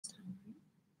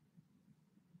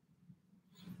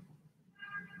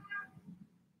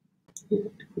Yeah,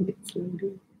 I think it's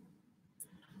loading.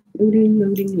 Loading,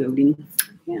 loading, loading.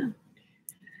 Yeah.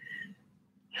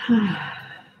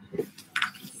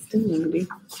 Still loading.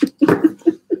 I'm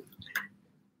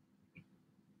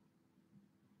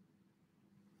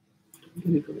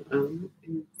gonna go out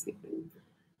and see.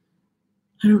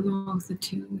 I don't know if the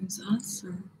two is us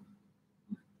or.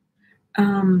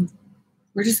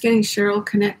 We're just getting Cheryl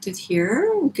connected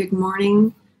here. Good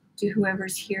morning to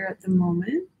whoever's here at the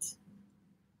moment.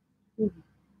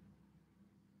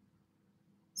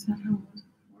 Is that how it was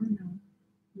before? No.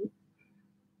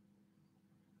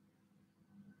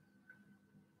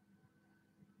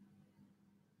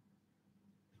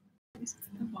 Is it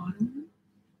the bottom one?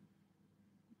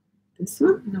 This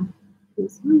one? No.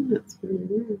 This one? That's where we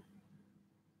were.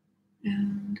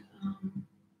 And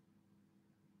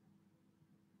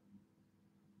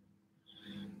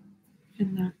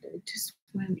that just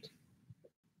went.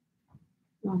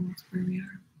 Well, that's where we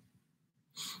are.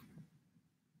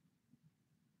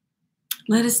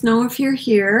 Let us know if you're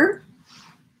here.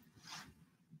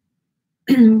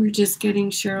 We're just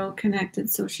getting Cheryl connected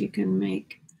so she can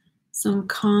make some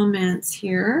comments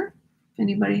here. If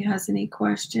anybody has any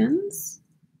questions.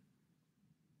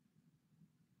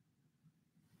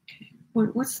 Okay.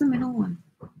 What's the middle one?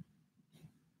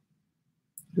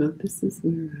 Well, this is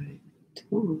where I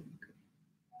talk.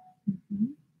 Mm-hmm.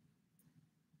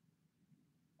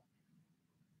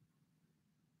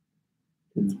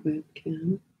 That's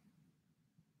webcam.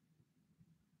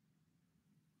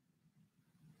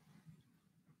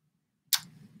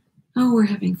 Oh, we're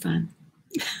having fun.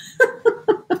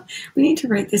 We need to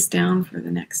write this down for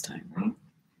the next time, right?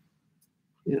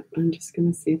 Yeah, I'm just going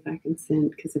to see if I can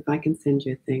send, because if I can send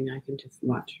you a thing, I can just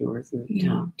watch yours and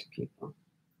talk to people.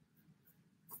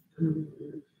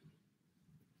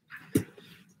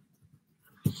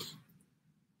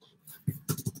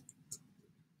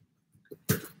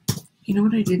 You know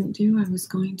what I didn't do? I was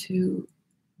going to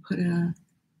put a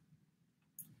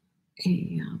what do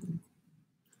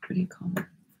you call it?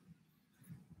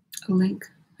 A link.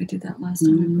 I did that last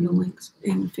time. I put a link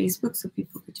in Facebook so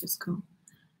people could just go.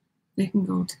 They can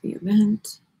go to the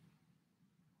event.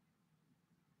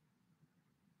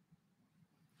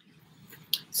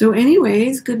 So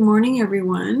anyways, good morning,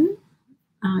 everyone.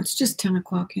 It's just 10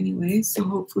 o'clock anyway, so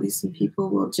hopefully some people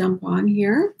will jump on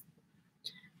here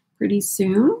pretty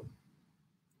soon.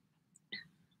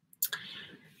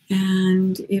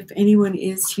 And if anyone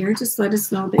is here, just let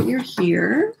us know that you're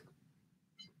here.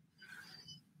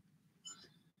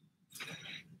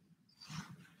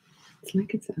 It's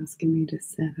like it's asking me to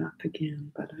set up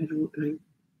again, but I don't know.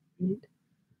 Right?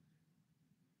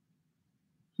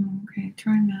 Okay,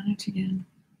 try manage again.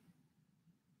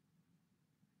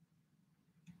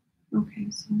 Okay,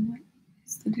 so what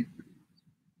is the difference?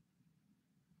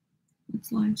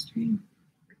 It's live stream.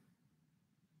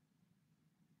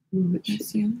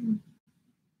 That's the other one.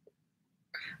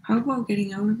 How about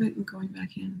getting out of it and going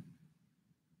back in?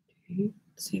 Okay,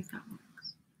 see if that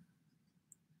works.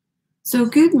 So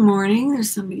good morning.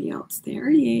 There's somebody else there.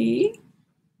 Yay.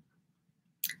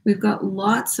 We've got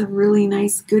lots of really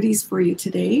nice goodies for you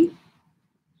today.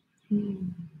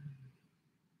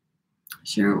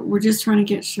 Cheryl, we're just trying to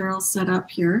get Cheryl set up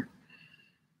here.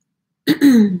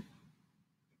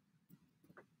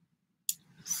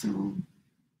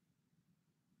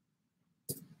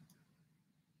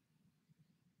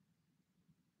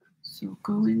 So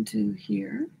go into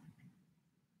here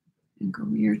and go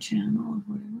to your channel or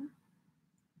whatever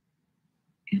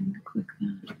and click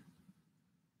that.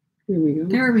 Here we go.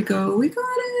 There we go. We got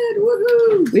it.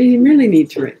 Woohoo! We really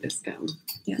need to write this down.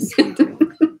 Yes, we do.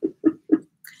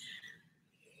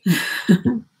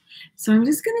 So I'm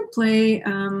just going to play,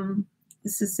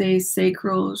 this is a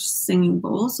sacral singing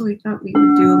bowl. So we thought we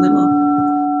would do a little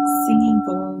singing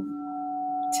bowl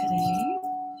today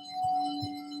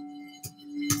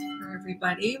for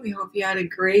everybody. We hope you had a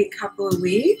great couple of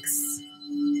weeks.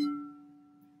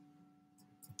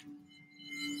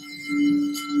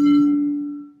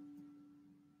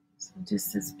 So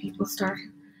just as people start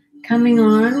coming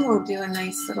on, we'll do a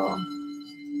nice little,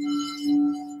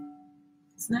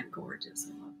 isn't that gorgeous?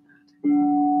 I love that.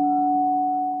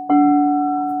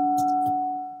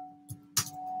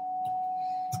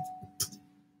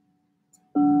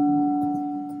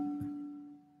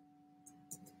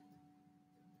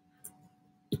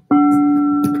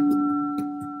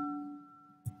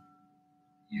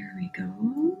 There we go.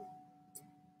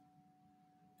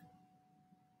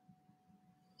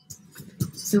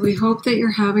 So we hope that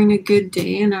you're having a good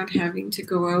day and not having to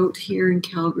go out here in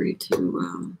Calgary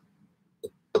to,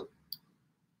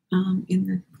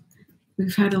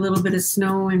 we've had a little bit of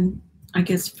snow and I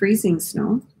guess freezing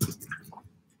snow.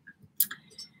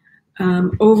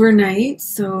 overnight,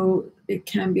 so it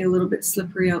can be a little bit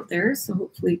slippery out there. So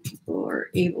hopefully people are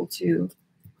able to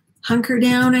hunker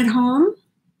down at home.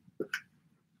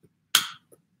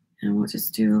 And we'll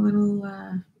just do a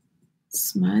little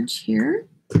smudge here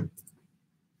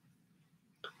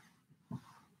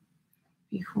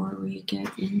before we get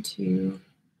into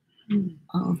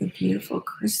all the beautiful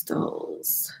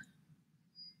crystals.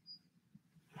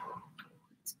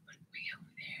 Let's put it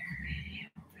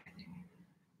way over there.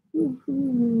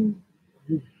 Woohoo.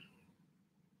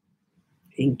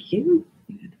 Thank you.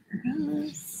 Good for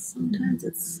us. Sometimes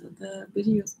it's the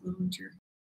video's a little jerky.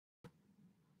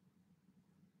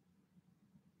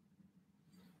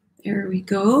 There we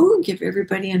go. Give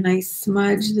everybody a nice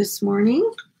smudge this morning.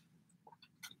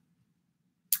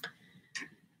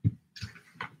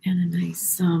 And a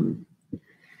nice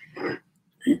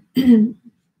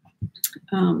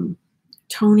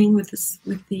toning with the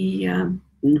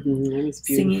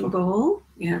singing bowl.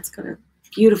 Yeah, it's got a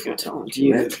beautiful tone to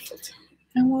it.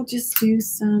 And we'll just do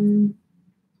some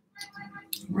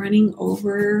running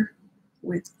over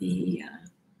with the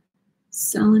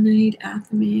selenite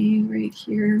athame right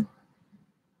here.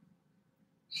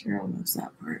 Cheryl loves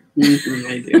that part.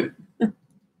 I do.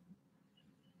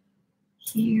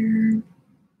 Here.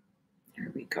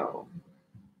 There we go.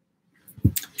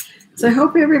 So I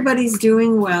hope everybody's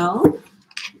doing well.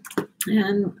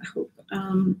 And I hope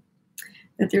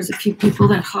that there's a few people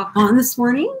that hop on this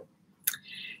morning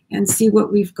and see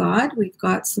what we've got. We've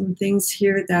got some things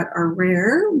here that are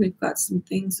rare. We've got some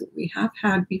things that we have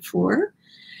had before.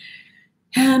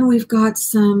 And we've got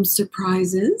some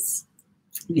surprises.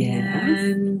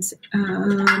 Yes.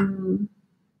 And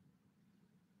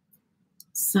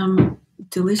some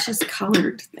delicious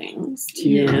colored things too.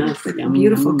 Yes. With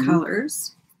beautiful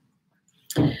colors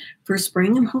for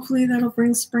spring, and hopefully that'll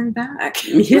bring spring back.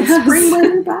 Yes. Spring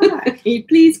weather back.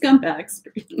 Please come back,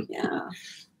 spring. Yeah.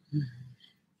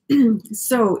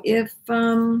 So if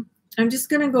I'm just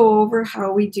going to go over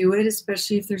how we do it,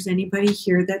 especially if there's anybody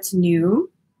here that's new.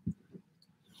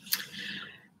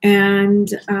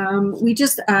 And we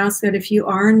just ask that if you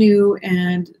are new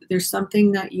and there's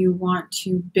something that you want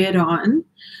to bid on,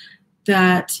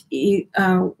 that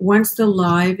once the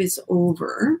live is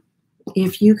over,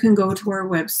 if you can go to our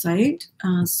website,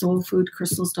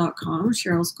 soulfoodcrystals.com,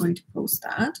 Cheryl's going to post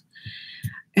that,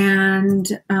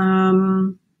 and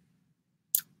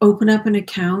open up an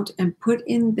account and put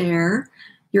in there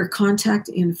your contact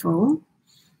info.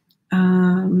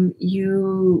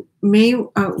 You may,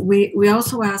 we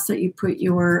also ask that you put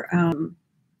your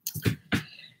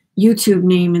YouTube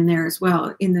name in there as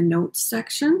well in the notes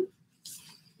section,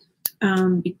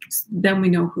 because then we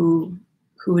know who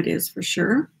it is for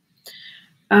sure.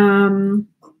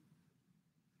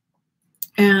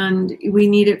 And we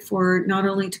need it for not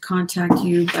only to contact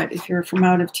you, but if you're from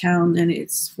out of town, then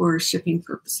it's for shipping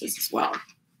purposes as well.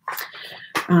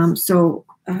 So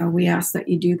we ask that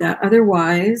you do that.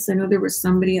 Otherwise, I know there was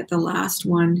somebody at the last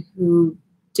one who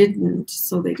didn't,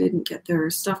 so they didn't get their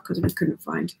stuff because we couldn't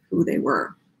find who they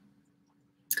were.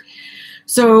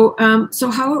 So, so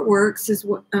how it works is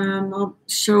I'll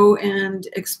show and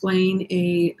explain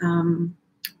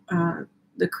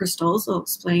the crystals. I'll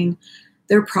explain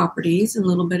their properties and a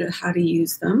little bit of how to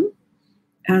use them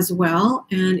as well.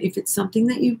 And if it's something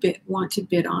that you want to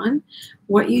bid on,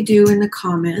 what you do in the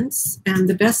comments. And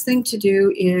the best thing to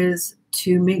do is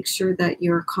to make sure that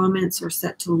your comments are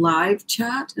set to live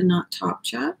chat and not top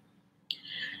chat.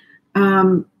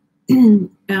 You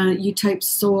type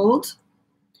sold,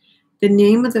 the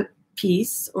name of the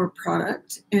piece or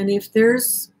product, and if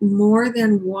there's more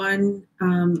than one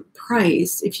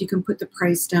price, if you can put the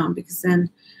price down, because then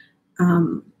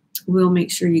we'll make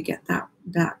sure you get that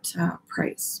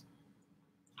price.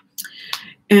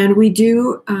 And we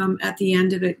do at the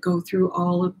end of it go through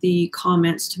all of the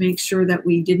comments to make sure that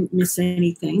we didn't miss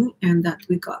anything and that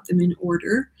we got them in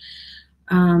order,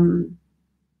 in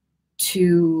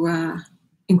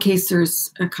case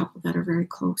there's a couple that are very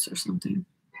close or something.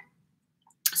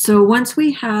 So once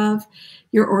we have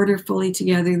your order fully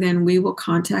together, then we will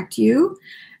contact you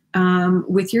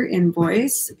with your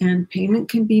invoice, and payment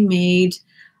can be made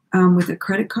with a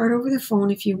credit card over the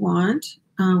phone if you want.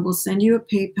 We'll send you a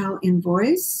PayPal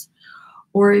invoice,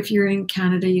 or if you're in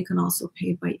Canada, you can also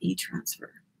pay by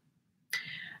e-transfer.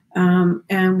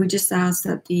 And we just ask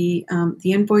that the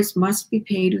invoice must be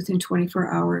paid within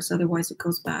 24 hours, otherwise it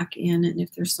goes back in, and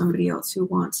if there's somebody else who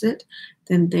wants it,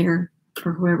 then they're,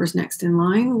 or whoever's next in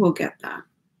line will get that.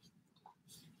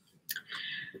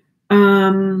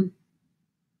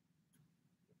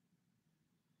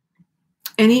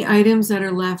 Any items that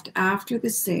are left after the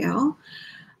sale,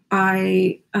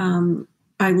 I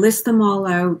I list them all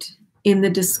out in the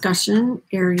discussion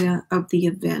area of the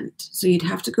event. So you'd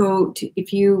have to go to,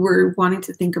 if you were wanting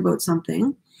to think about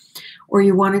something or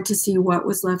you wanted to see what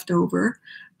was left over,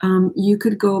 you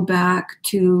could go back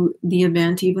to the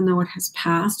event, even though it has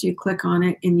passed. You click on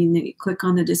it and you click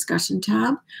on the discussion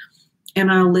tab,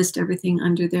 and I'll list everything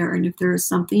under there. And if there is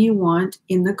something you want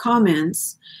in the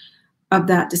comments of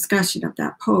that discussion, of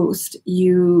that post,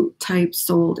 you type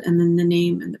sold and then the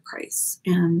name and the price.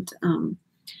 And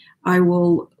I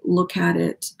will look at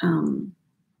it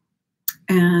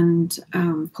and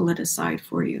pull it aside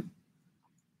for you.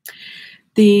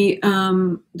 The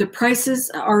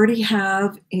prices already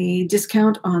have a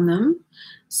discount on them.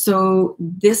 So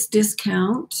this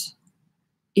discount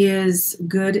is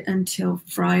good until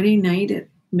Friday night at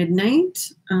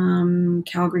midnight,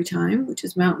 Calgary time, which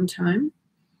is Mountain Time,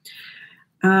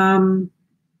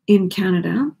 in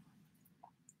Canada.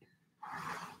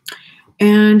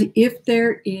 And if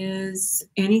there is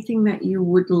anything that you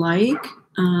would like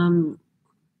and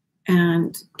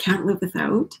can't live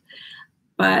without,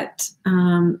 but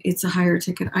it's a higher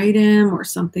ticket item or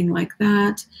something like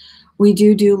that, we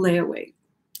do layaway.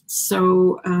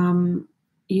 So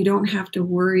you don't have to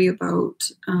worry about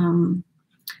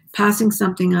passing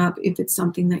something up if it's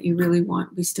something that you really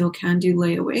want. We still can do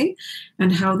layaway.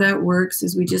 And how that works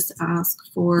is we just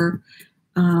ask for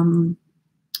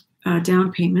a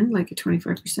down payment, like a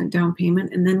 25% down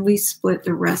payment, and then we split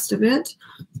the rest of it.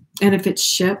 And if it's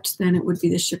shipped, then it would be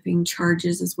the shipping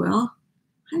charges as well.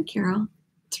 Hi, Carol.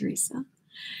 Teresa.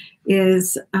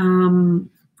 Is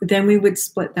then we would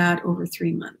split that over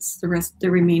 3 months,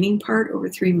 the remaining part over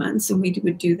 3 months, and we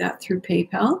would do that through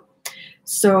PayPal.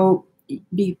 So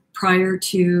prior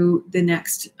to the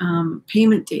next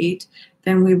payment date,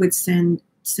 then we would send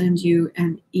you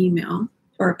an email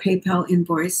or a PayPal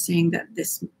invoice saying that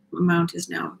this amount is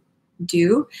now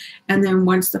due, and then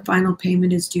once the final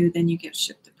payment is due, then you get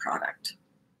shipped the product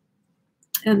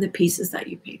and the pieces that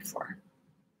you paid for.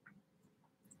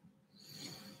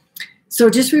 So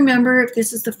just remember, if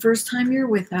this is the first time you're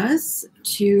with us,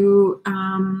 to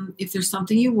if there's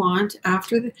something you want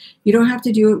after you don't have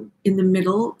to do it in the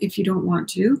middle if you don't want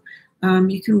to.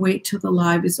 You can wait till the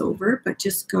live is over, but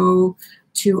just go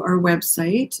to our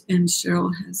website, and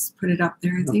Cheryl has put it up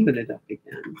there. I think. I'll put it up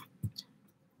again.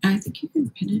 I think you can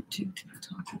pin it to the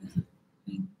top of the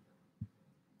thing,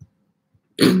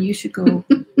 and you should go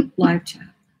live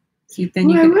chat. So then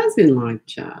I was in live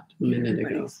chat a minute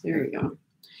ago. There you go.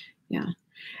 Yeah.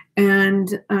 And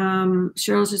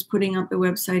Cheryl's just putting up the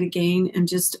website again, and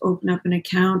just open up an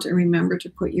account and remember to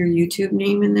put your YouTube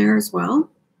name in there as well.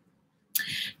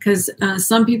 Because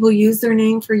some people use their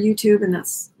name for YouTube, and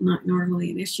that's not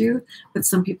normally an issue, but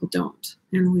some people don't,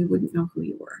 and we wouldn't know who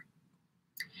you were.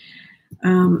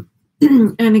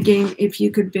 And again, if you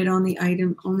could bid on the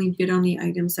item, only bid on the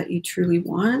items that you truly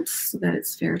want, so that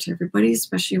it's fair to everybody,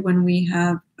 especially when we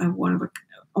have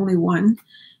only one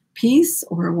piece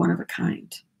or one of a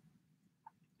kind.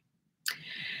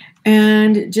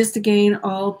 And just again,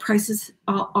 all prices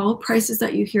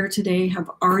that you hear today have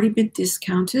already been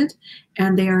discounted,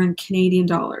 and they are in Canadian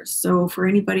dollars. So for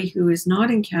anybody who is not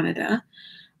in Canada,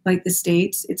 like the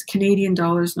States, it's Canadian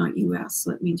dollars, not US.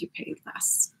 So that means you pay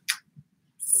less.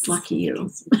 Lucky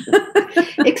you.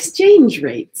 Exchange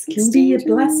rates can be a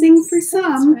blessing for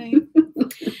some. Right.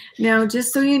 Now,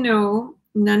 just so you know,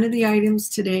 none of the items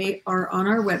today are on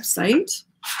our website,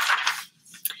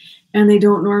 and they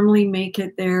don't normally make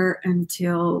it there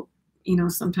until,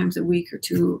 sometimes a week or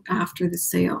two after the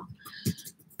sale.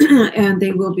 And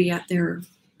they will be at their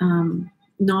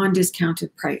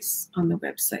non-discounted price on the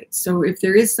website. So if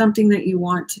there is something that you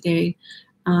want today,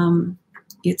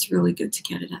 it's really good to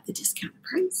get it at the discounted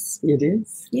price. It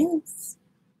is. Yes.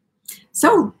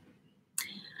 So,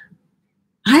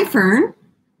 hi, Fern.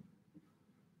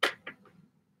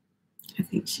 I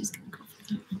think she's going to go for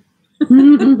that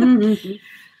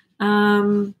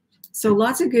one. So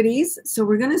lots of goodies. So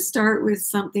we're going to start with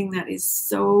something that is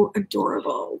so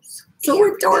adorable.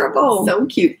 So adorable. So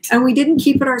cute. And we didn't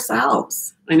keep it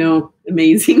ourselves. I know.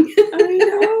 Amazing. I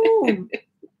know.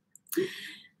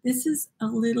 This is a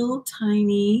little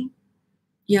tiny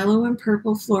yellow and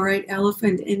purple fluorite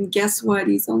elephant. And guess what?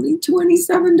 He's only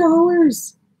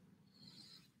 $27.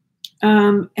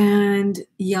 And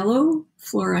yellow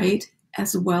fluorite,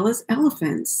 as well as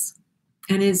elephants.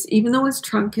 And even though his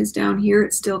trunk is down here,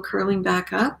 it's still curling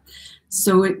back up.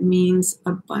 So it means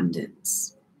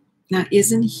abundance. Now,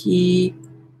 isn't he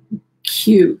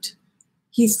cute?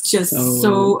 He's just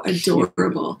so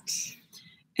adorable. Cute.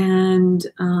 And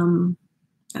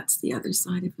that's the other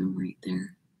side of him right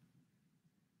there.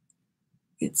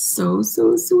 It's so,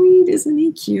 so sweet. Isn't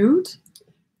he cute?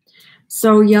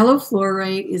 So yellow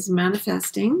fluorite is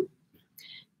manifesting.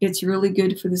 It's really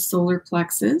good for the solar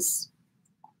plexus.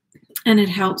 And it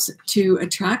helps to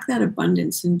attract that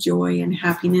abundance and joy and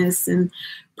happiness and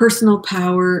personal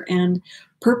power. And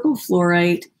purple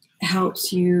fluorite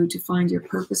helps you to find your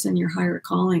purpose and your higher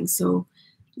calling. So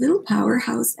little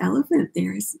powerhouse elephant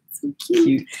there is so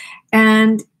cute.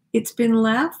 And it's been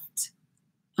left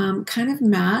kind of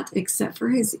matte except for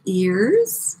his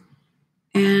ears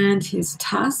and his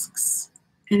tusks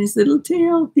and his little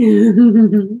tail.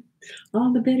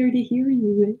 All the better to hear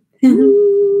you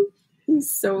with.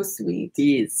 He's so sweet.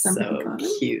 He is so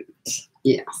cute.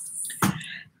 Yes.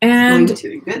 And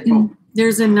Good.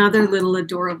 There's another little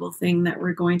adorable thing that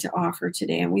we're going to offer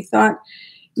today. And we thought,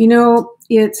 you know,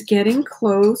 it's getting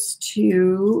close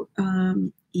to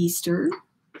Easter.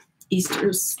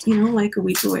 Easter's, you know, like a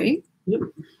week away. Yep.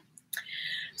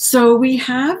 So we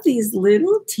have these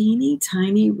little teeny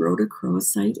tiny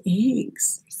rhodochrosite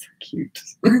eggs. So cute.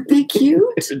 Aren't they cute?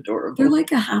 They're adorable. They're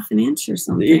like a ½ inch or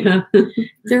something. Yeah.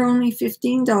 They're only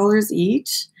 $15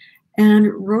 each. And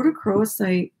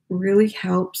rhodochrosite really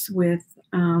helps with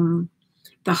the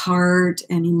heart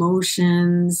and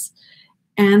emotions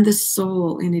and the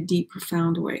soul in a deep,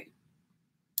 profound way.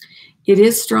 It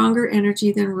is stronger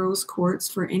energy than rose quartz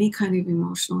for any kind of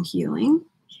emotional healing.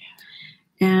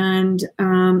 And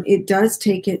it does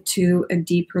take it to a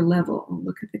deeper level. Oh,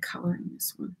 look at the color in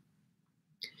this one.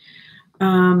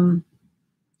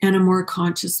 And a more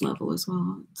conscious level as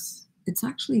well. It's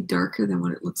actually darker than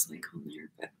what it looks like on there.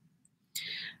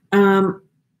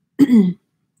 But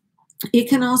it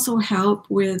can also help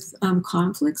with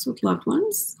conflicts with loved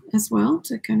ones as well,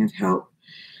 to kind of help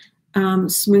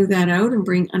smooth that out and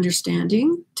bring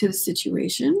understanding to the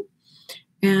situation.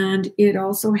 And it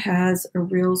also has a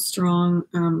real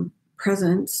strong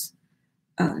presence,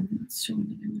 let's show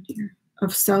another one here,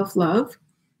 of self-love,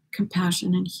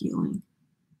 compassion, and healing.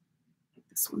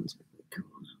 This one's really cool,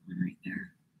 that one right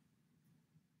there.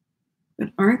 But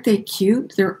aren't they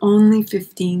cute? They're only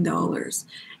 $15.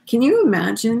 Can you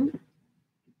imagine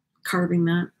carving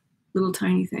that little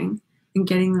tiny thing and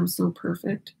getting them so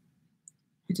perfect?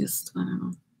 I don't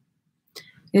know.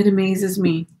 It amazes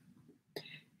me.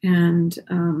 And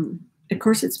of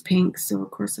course it's pink, so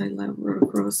of course I love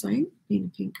rhodochrosite,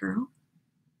 being a pink girl.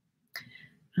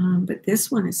 But this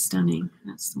one is stunning.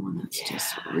 That's the one that's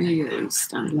just really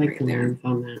stunning. I like right the there. lines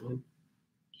on that one.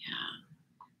 Yeah,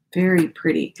 very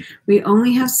pretty. We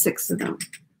only have 6 of them.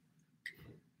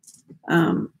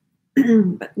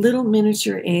 But little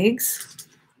miniature eggs.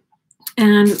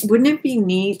 And wouldn't it be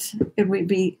neat? It would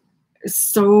be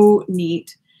so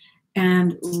neat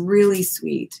and really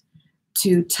sweet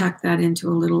to tuck that into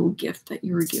a little gift that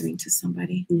you were giving to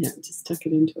somebody. Yeah, just tuck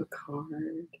it into a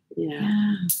card.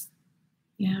 Yeah.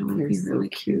 Yeah, it would be really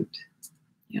cute.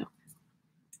 Yeah.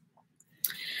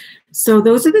 So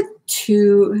those are the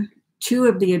two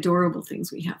of the adorable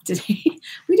things we have today.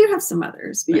 We do have some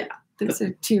others, but those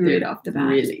are 2 right off the bat.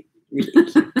 Really, really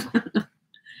cute.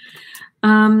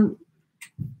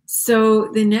 So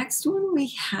the next one we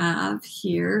have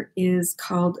here is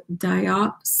called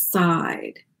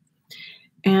diopside.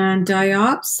 And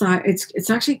diopside, it's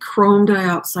actually chrome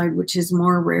diopside, which is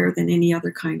more rare than any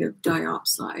other kind of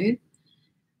diopside.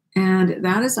 And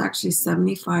that is actually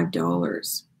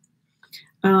 $75.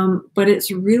 But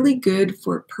it's really good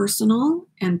for personal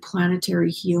and planetary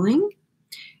healing.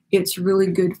 It's really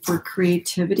good for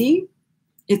creativity.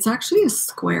 It's actually a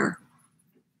square,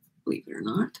 believe it or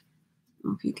not. I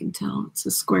don't know if you can tell. It's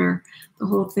a square. The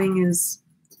whole thing is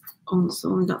almost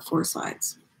only got 4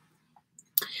 sides.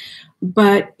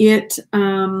 But it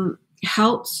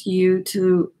helps you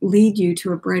to lead you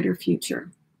to a brighter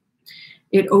future.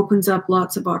 It opens up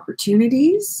lots of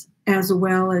opportunities as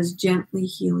well as gently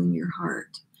healing your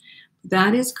heart.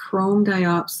 That is chrome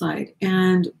diopside.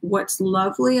 And what's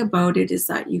lovely about it is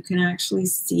that you can actually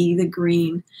see the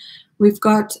green. We've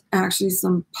got actually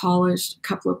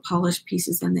couple of polished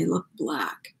pieces, and they look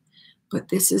black. But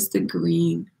this is the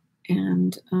green.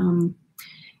 And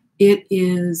it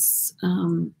is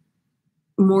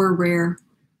more rare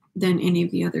than any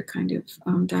of the other kind of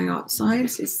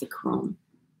diopsides. It's the chrome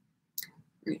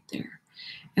right there.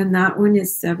 And that one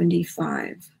is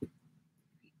 $75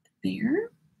 there.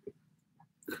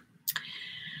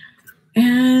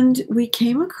 And we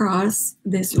came across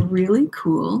this really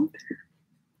cool,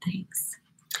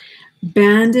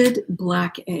 banded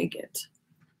black agate.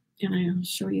 And I'll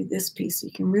show you this piece so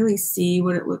you can really see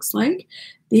what it looks like.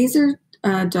 These are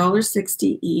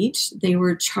 $1.60 each. They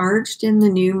were charged in the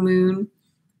new moon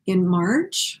in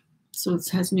March. So it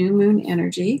has new moon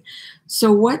energy.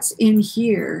 So what's in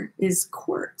here is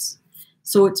quartz.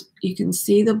 So you can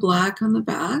see the black on the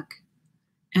back,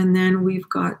 and then we've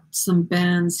got some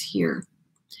bands here.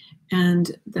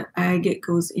 And the agate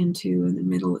goes into, in the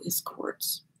middle is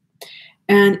quartz.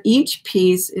 And each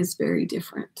piece is very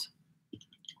different.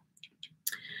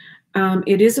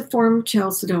 It is a form of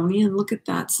chalcedony, and look at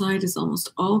that side is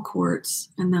almost all quartz,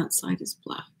 and that side is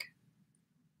black.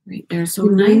 Right there, so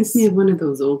reminds nice. me of one of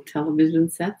those old television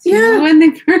sets. Yeah, You know, when they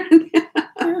burn.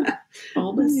 Yeah.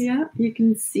 Bulbous. Yeah, you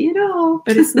can see it all.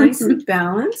 But it's nice and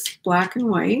balanced, black and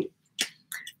white.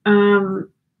 You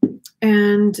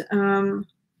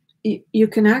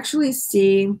can actually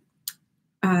see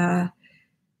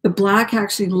the black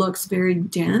actually looks very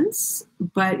dense,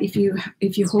 but if you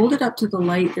hold it up to the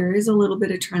light, there is a little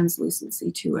bit of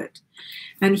translucency to it.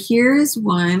 And here is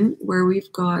one where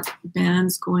we've got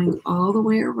bands going all the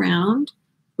way around,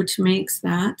 which makes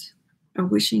that a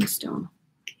wishing stone.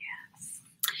 Yes.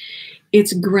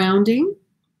 It's grounding,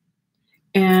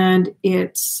 and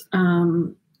it's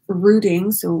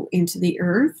rooting, so into the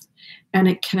earth, and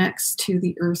it connects to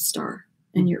the earth star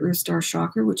and your earth star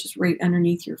chakra, which is right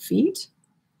underneath your feet,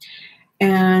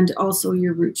 and also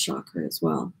your root chakra as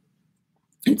well.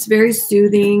 It's very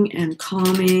soothing and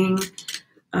calming,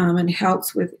 and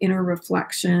helps with inner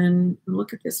reflection. And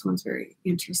look at this one's very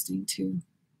interesting too.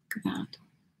 Look at that.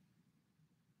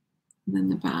 And then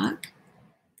the back,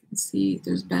 you can see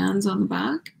there's bands on the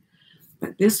back,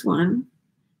 but this one,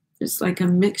 there's like a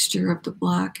mixture of the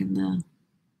black and the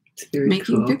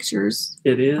making cool. pictures.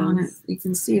 It is. On it. You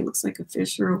can see it looks like a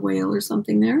fish or a whale or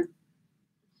something there.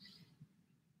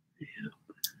 Yeah.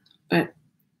 But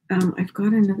I've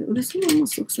got another. Oh, this one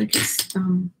almost looks like it's.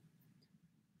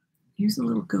 Here's a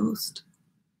little ghost.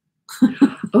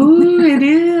 Oh, it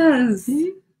is.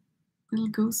 Little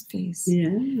ghost face.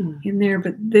 Yeah. In there,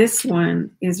 but this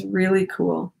one is really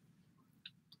cool.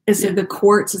 It's like the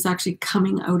quartz is actually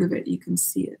coming out of it. You can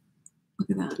see it.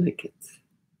 Look at that. Like it's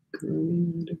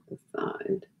growing out of the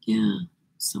side. Yeah.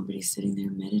 Somebody sitting there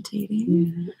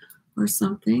meditating or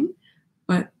something.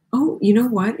 But oh, you know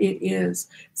what? It is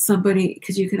somebody,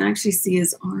 because you can actually see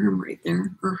his arm right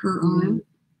there, or her arm.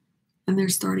 And they're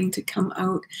starting to come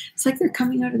out. It's like they're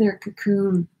coming out of their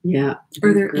cocoon. Yeah.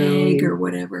 Or their egg or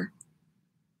whatever.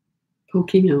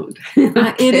 Poking out.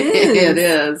 It is. It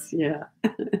is, yeah.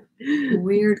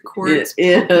 Weird quartz.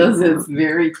 It is. It's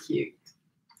very cute.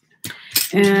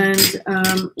 And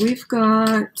we've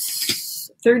got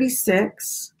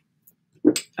 36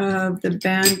 of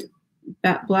the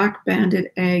black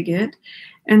banded agate.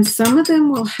 And some of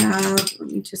them will have,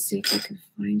 let me just see if I can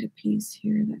find a piece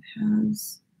here that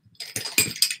has,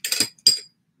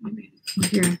 maybe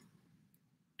here.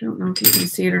 Don't know if you can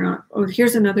see it or not. Oh,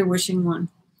 here's another wishing one.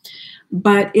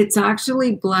 But it's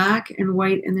actually black and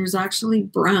white, and there's actually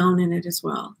brown in it as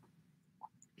well.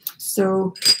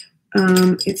 So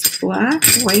it's black,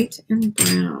 white, and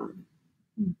brown.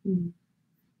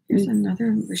 Here's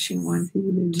another wishing one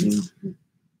too.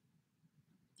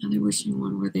 Another wishing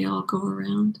one where they all go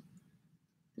around.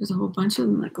 There's a whole bunch of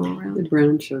them that go around. The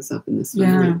brown shows up in this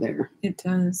one right there. It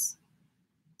does.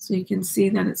 So you can see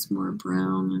that it's more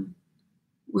brown and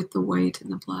with the white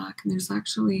and the black, and there's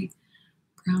actually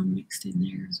brown mixed in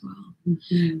there as well.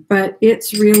 But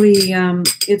it's really a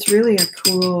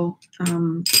cool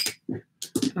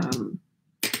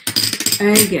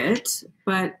agate,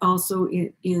 but also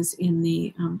it is in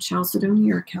the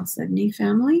chalcedony or chalcedony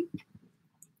family,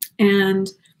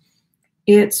 and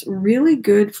it's really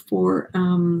good for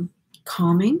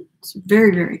calming. It's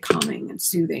very, very calming and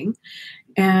soothing,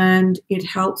 and it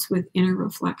helps with inner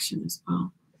reflection as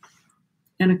well.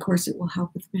 And of course, it will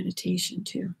help with meditation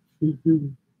too.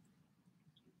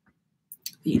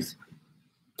 These.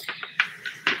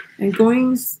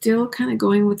 And still kind of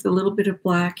going with a little bit of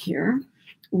black here,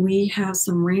 we have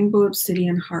some rainbow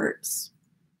obsidian hearts.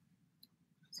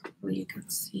 So you can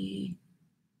see,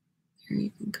 here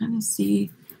you can kind of see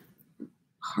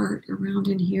heart around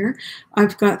in here.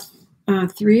 I've got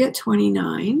 3 at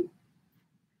 29.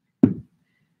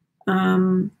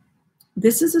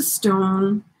 This is a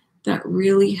stone that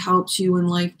really helps you when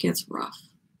life gets rough.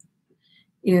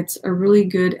 It's a really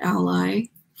good ally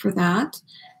for that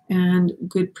and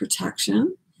good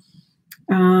protection.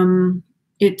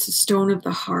 It's a stone of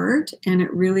the heart, and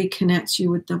it really connects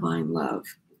you with divine love.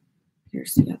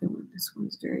 Here's the other one. This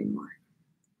one's very more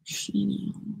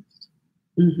sheeny almost.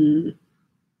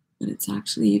 But it's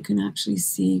actually, you can actually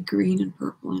see green and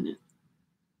purple in it.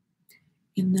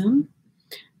 In them.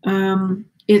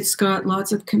 It's got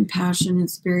lots of compassion.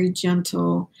 It's very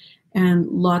gentle and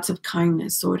lots of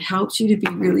kindness. So it helps you to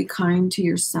be really kind to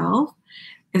yourself,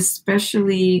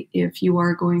 especially if you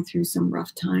are going through some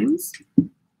rough times.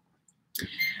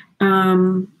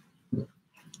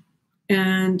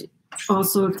 And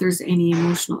also if there's any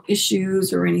emotional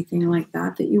issues or anything like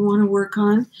that that you want to work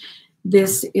on,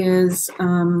 this is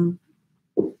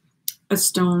a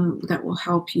stone that will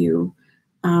help you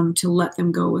to let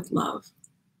them go with love.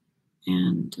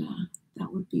 And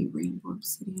that would be rainbow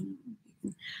obsidian.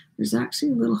 There's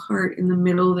actually a little heart in the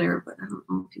middle there, but I don't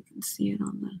know if you can see it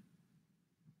on the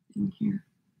thing here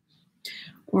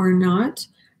or not.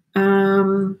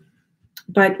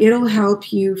 But it'll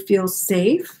help you feel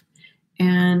safe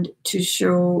and to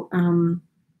show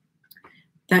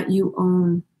that you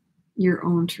own your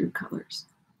own true colors.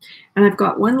 And I've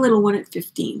got one little one at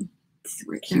 15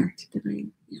 right there.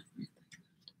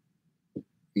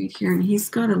 Right here, and he's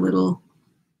got a little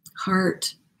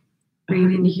heart right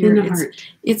in here.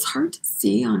 It's hard to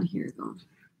see on here though,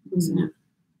 isn't it?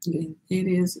 Yeah. It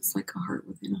is. It's like a heart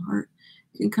within a heart.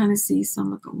 You can kind of see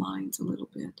some of the lines a little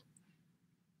bit.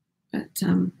 But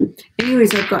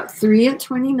anyways, I've got 3 at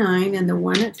 29 and the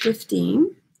 1 at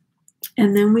 15.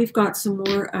 And then we've got some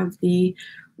more of the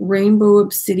rainbow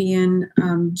obsidian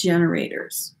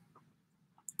generators.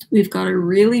 We've got a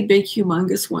really big,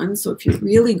 humongous one. So if you're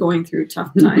really going through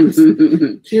tough times,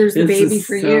 here's the baby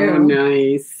for you. So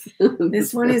nice.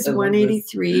 This one is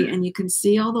 183, and you can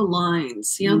see all the lines.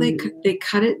 See how they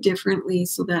cut it differently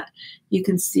so that you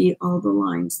can see all the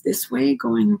lines this way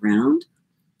going around.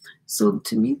 So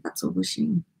to me, that's a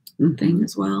wishing thing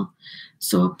as well.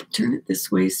 So I'll turn it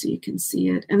this way so you can see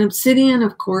it. And obsidian,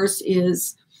 of course,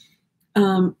 is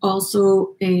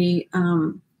also a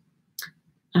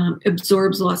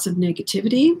absorbs lots of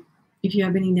negativity. If you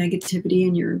have any negativity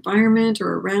in your environment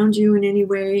or around you in any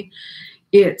way,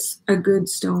 it's a good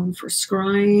stone for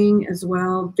scrying as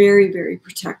well. Very, very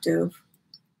protective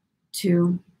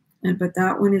too. But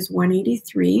that one is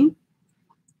 183.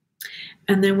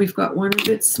 And then we've got one a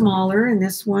bit smaller, and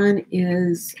this one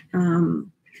is,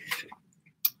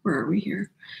 where are we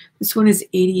here? This one is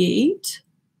 88,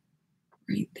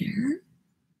 right there.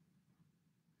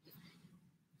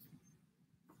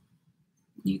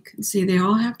 You can see they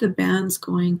all have the bands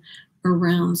going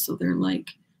around, so they're like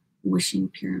wishing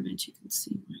pyramids. You can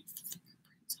see my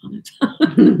fingerprints on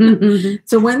it.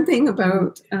 So one thing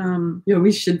about yeah,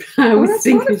 we should. I was that's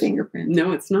thinking not a fingerprint.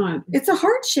 No, it's not. It's a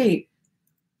heart shape.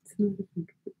 It's not a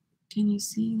fingerprint. Can you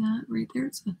see that right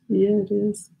there? Yeah, it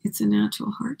is. It's a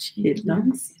natural heart shape. It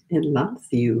loves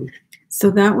you. So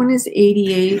that one is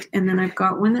 88, and then I've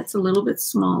got one that's a little bit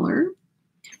smaller,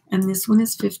 and this one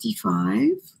is 55.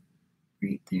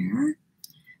 Right there.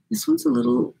 This one's a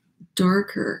little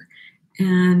darker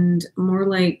and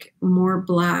more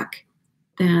black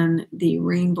than the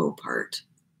rainbow part.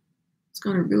 It's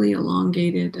got a really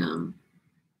elongated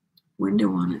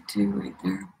window on it too, right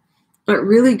there. But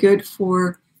really good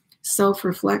for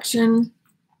self-reflection,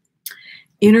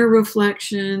 inner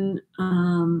reflection,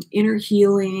 inner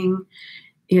healing.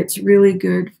 It's really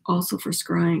good also for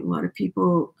scrying. A lot of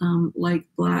people like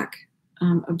black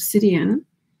obsidian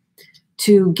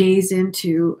to gaze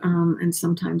into, and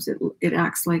sometimes it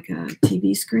acts like a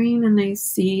TV screen, and they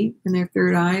see in their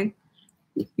third eye,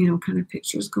 you know, kind of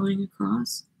pictures going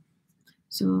across.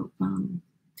 So,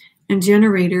 and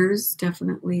generators,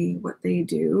 definitely what they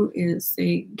do is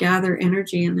they gather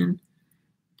energy and then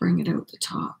bring it out the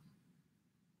top.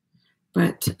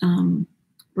 But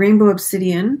rainbow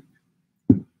obsidian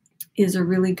is a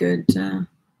really good,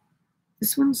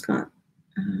 this one's got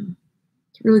a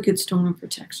really good stone of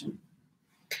protection.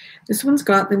 This one's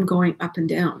got them going up and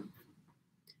down.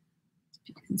 If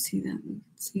you can see that, you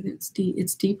can see that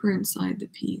it's deeper inside the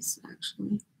piece,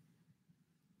 actually.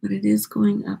 But it is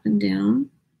going up and down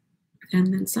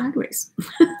and then sideways.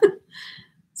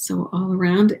 So all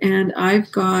around. And I've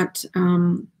got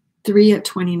 3 at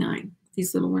 29.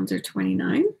 These little ones are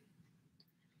 29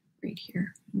 right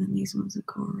here. And then these ones will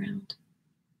go around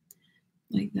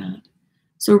like that.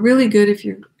 So really good if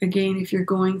you're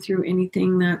going through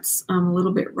anything that's a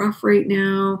little bit rough right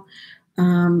now.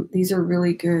 These are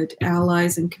really good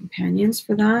allies and companions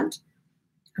for that.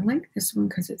 I like this one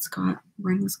because it's got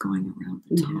rings going around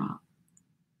the top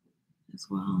as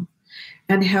well,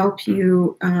 and help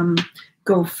you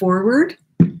go forward,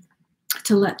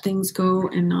 to let things go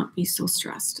and not be so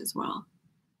stressed as well.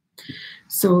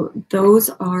 So those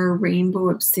are rainbow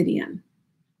obsidian.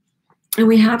 And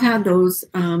we have had those,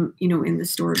 you know, in the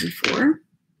store before.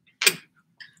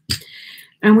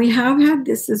 And we have had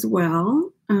this as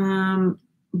well,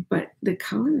 but the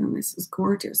color on this is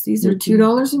gorgeous. These are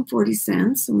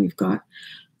 $2.40, and we've got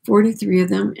 43 of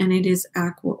them, and it is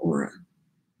Aqua Aura.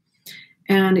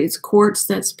 And it's quartz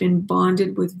that's been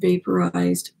bonded with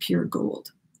vaporized pure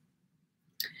gold.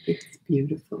 It's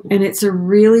beautiful. And it's a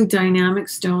really dynamic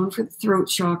stone for the throat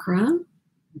chakra.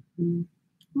 Mm-hmm.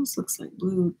 Almost looks like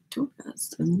blue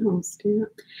topaz. Almost, yeah.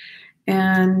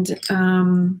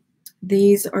 And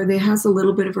they has a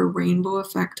little bit of a rainbow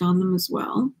effect on them as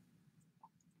well.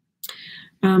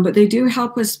 But they do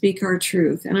help us speak our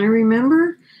truth. And I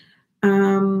remember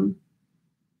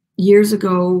years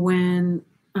ago when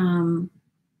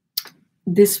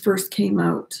this first came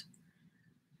out,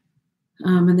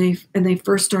 and they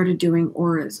first started doing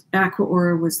auras. Aqua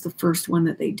Aura was the first one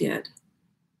that they did.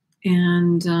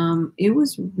 And it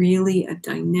was really a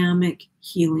dynamic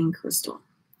healing crystal.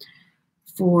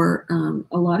 For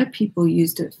a lot of people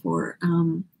used it for,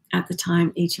 at the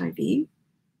time, HIV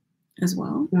as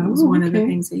well. That was one of the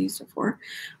things they used it for.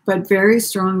 But very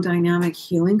strong dynamic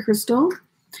healing crystal.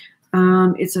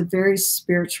 It's a very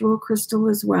spiritual crystal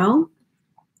as well.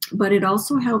 But it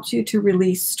also helps you to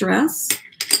release stress.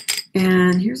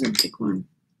 And here's a big one.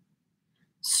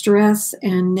 Stress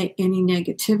and any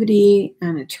negativity,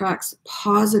 and attracts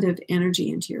positive energy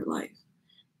into your life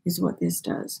is what this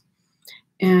does.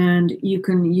 And you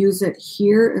can use it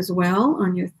here as well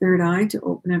on your third eye to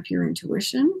open up your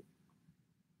intuition.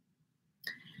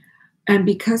 And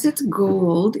because it's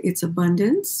gold, it's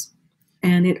abundance,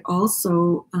 and it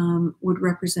also would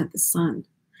represent the sun.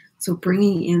 So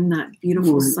bringing in that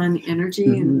beautiful sun energy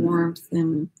and warmth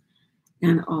and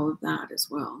all of that as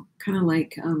well. Kind of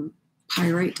like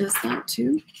pyrite does that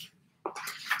too.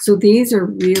 So these are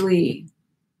really,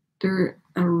 they're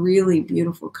a really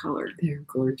beautiful color. They're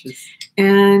gorgeous.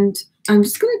 And I'm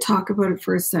just going to talk about it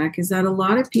for a sec, is that a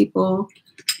lot of people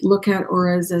look at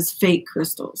auras as fake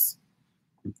crystals.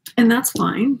 And that's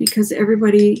fine, because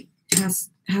everybody has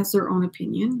their own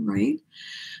opinion, right?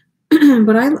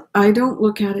 But I don't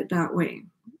look at it that way.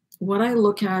 What I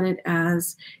look at it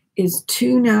as is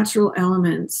two natural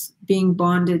elements being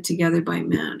bonded together by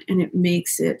man, and it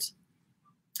makes it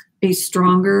a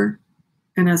stronger,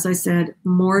 and as I said,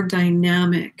 more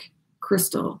dynamic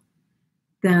crystal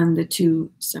than the two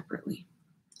separately.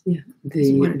 Yeah,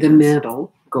 the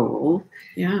metal gold.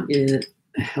 Yeah, it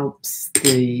helps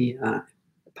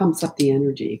pumps up the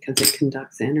energy because it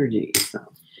conducts energy. So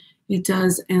it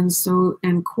does, and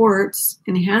quartz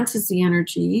enhances the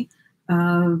energy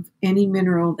of any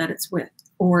mineral that it's with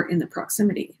or in the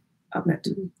proximity of it.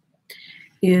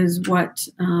 Is what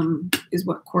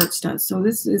quartz does. So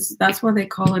that's why they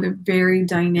call it a very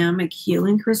dynamic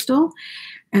healing crystal,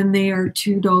 and they are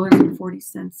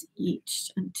 $2.40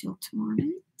 each until tomorrow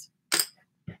night.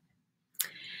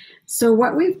 So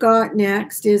what we've got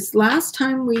next is, last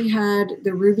time we had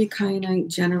the ruby kyanite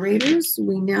generators.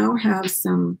 We now have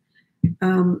some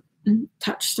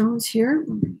touchstones here.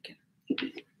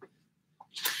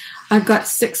 I've got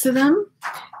 6 of them,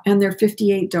 and they're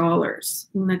 $58.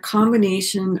 And the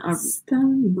combination of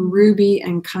ruby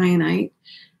and kyanite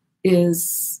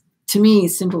is, to me,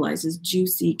 symbolizes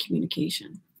juicy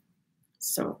communication.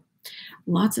 So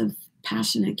lots of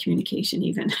passionate communication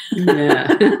even.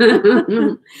 Yeah.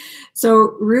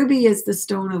 So ruby is the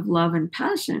stone of love and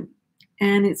passion,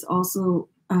 and it's also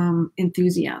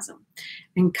enthusiasm.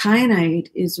 And kyanite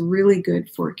is really good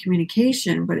for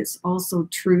communication, but it's also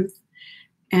truth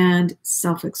and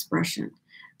self-expression.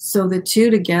 So the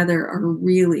two together are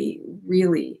really,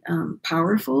 really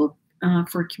powerful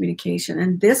for communication.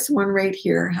 And this one right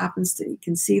here happens to, you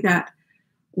can see that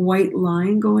white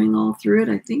line going all through it.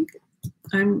 I think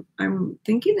I'm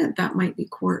thinking that might be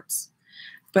quartz.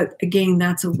 But again,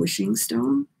 that's a wishing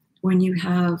stone. When you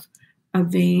have a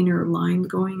vein or line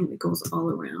going and it goes all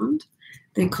around,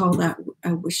 they call that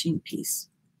a wishing piece.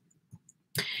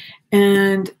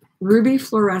 And ruby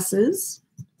fluoresces.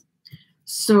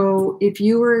 So if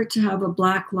you were to have a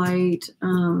black light,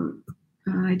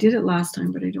 I did it last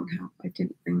time, but I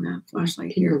didn't bring that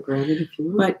flashlight here. Grab it if you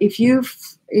want. But if you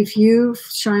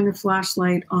shine a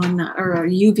flashlight on that, or a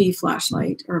UV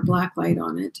flashlight or a black light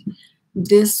on it,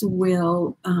 this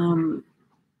will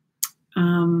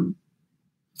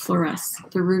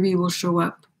fluoresce. The ruby will show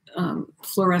up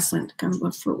fluorescent, kind of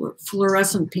a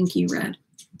fluorescent pinky red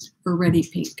or reddy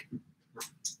pink.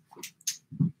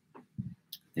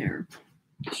 There.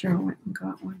 Cheryl went and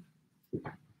got one.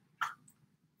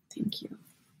 Thank you.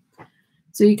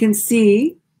 So you can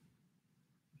see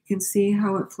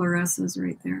how it fluoresces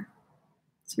right there.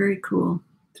 It's very cool.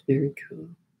 It's very cool.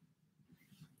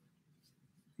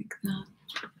 Like that.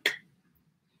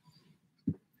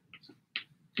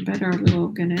 I bet our little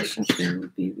Ganesh up there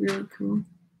would be really cool.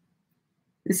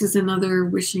 This is another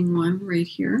wishing one right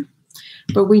here.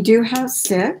 But we do have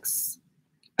 6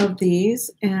 of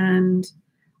these, and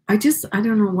I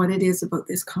don't know what it is about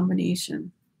this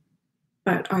combination,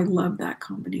 but I love that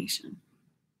combination.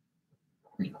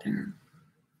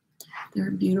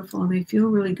 They're beautiful, and they feel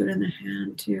really good in the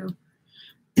hand too.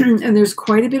 And there's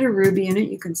quite a bit of ruby in it.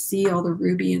 You can see all the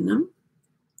ruby in them.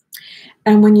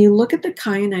 And when you look at the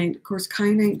kyanite, of course,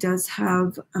 kyanite does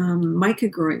have mica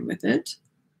growing with it,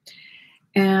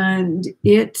 and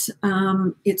it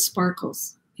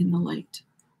sparkles in the light.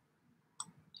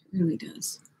 It really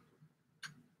does.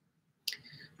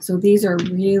 So these are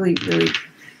really, really,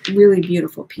 really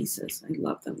beautiful pieces. I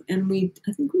love them. And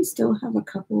I think we still have a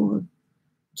couple of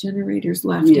generators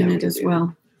left in it as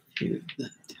well.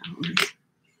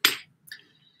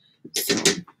 So,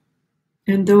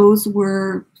 and those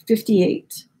were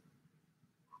 $58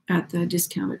 at the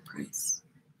discounted price.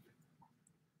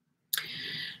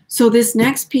 So this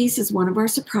next piece is one of our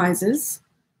surprises,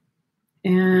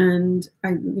 and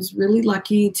I was really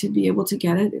lucky to be able to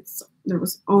get it. There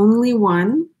was only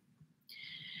one.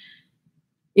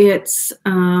 It's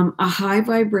a high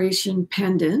vibration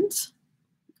pendant,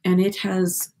 and it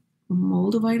has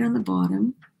moldavite on the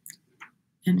bottom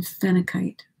and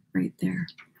phenakite right there.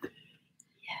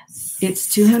 Yes. It's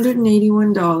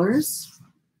 $281,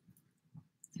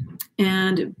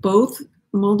 and both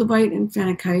moldavite and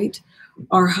phenakite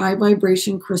are high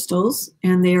vibration crystals,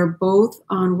 and they are both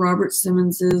on Robert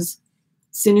Simmons's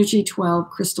Synergy 12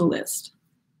 crystal list.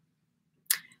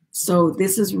 So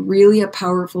this is really a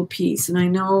powerful piece, and I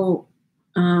know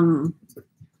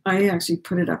I actually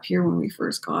put it up here when we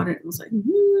first got it. It was like,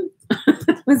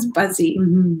 it was buzzy,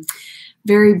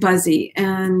 very buzzy.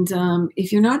 And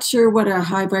if you're not sure what a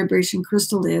high vibration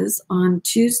crystal is, on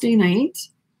Tuesday night,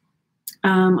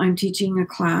 I'm teaching a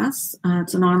class.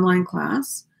 It's an online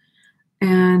class,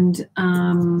 and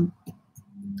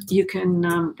you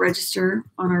can register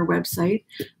on our website,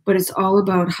 but it's all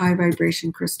about high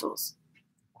vibration crystals.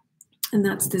 And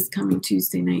that's this coming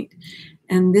Tuesday night.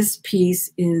 And this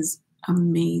piece is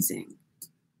amazing,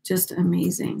 just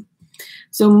amazing.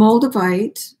 So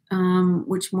moldavite,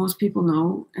 which most people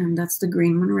know, and that's the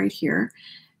green one right here,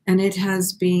 and it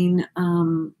has been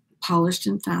polished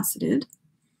and faceted.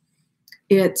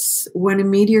 It's when a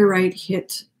meteorite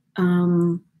hit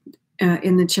in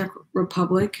the Czech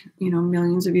Republic,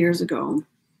 millions of years ago,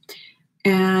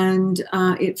 and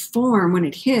it formed, when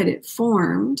it hit, it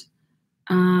formed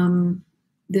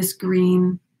this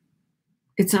green,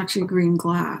 it's actually green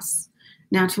glass,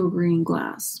 natural green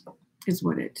glass is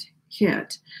what it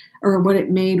hit, or what it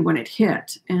made when it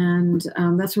hit. And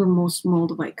that's where most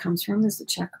moldavite comes from, is the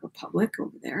Czech Republic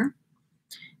over there,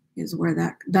 is where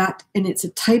that, and it's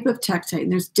a type of tektite,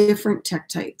 and there's different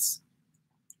tektites.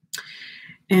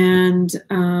 And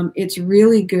it's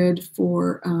really good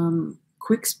for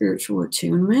quick spiritual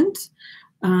attunement.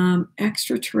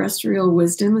 Extraterrestrial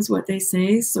wisdom is what they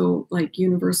say, so like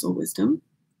universal wisdom.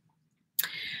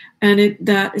 And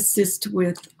that assists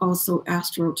with also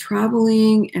astral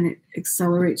traveling, and it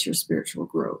accelerates your spiritual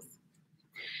growth.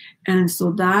 And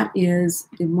so that is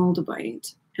the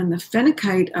moldavite. And the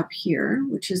phenakite up here,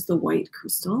 which is the white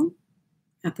crystal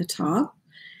at the top,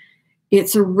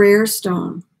 it's a rare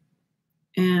stone,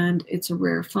 and it's a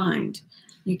rare find.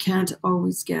 You can't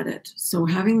always get it. So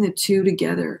having the two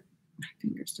together, my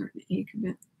finger's starting to ache a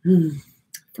bit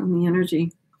from the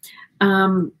energy.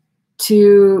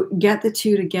 To get the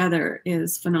two together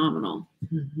is phenomenal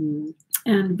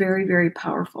and very, very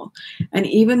powerful. And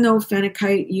even though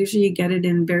phenakite, usually you get it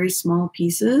in very small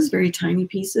pieces, very tiny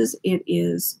pieces, it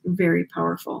is very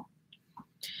powerful.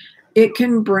 It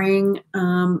can bring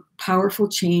powerful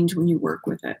change when you work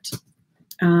with it.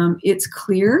 It's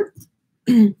clear.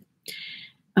 And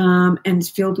it's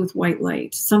filled with white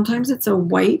light. Sometimes it's a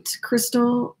white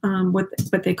crystal,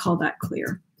 but they call that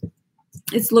clear.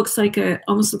 It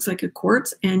almost looks like a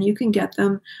quartz, and you can get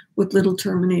them with little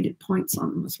terminated points on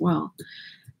them as well.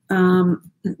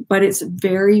 But it's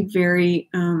very, very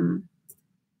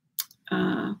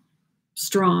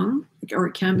strong, or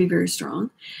it can be very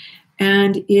strong,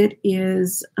 and it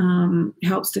is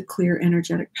helps to clear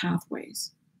energetic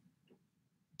pathways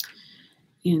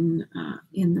in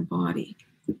the body.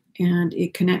 And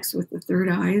it connects with the third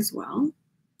eye as well,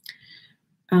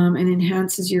 and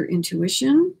enhances your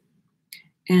intuition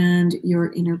and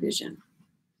your inner vision.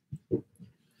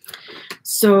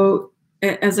 So,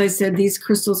 as I said, these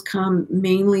crystals come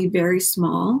mainly very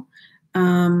small,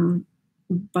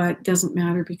 but doesn't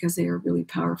matter because they are really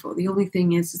powerful. The only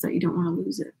thing is that you don't want to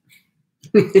lose it.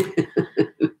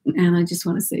 And I just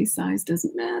want to say size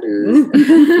doesn't matter.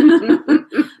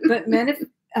 But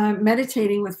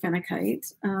meditating with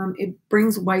phenakite, it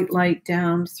brings white light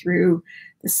down through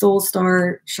the soul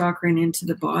star chakra and into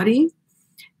the body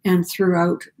and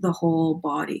throughout the whole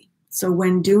body. So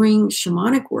when doing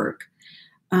shamanic work,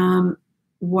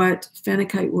 what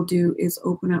phenakite will do is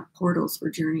open up portals for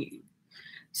journeying.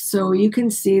 So you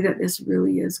can see that this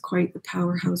really is quite the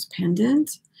powerhouse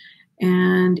pendant.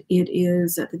 And it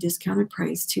is at the discounted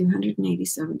price,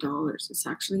 $287. It's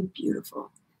actually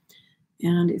beautiful.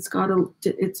 And it's got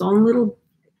its own little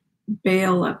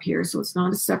bail up here. So it's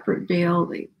not a separate bail.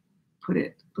 They put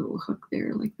a little hook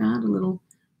there like that, a little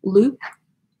loop.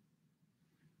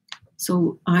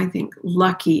 So I think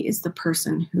lucky is the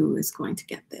person who is going to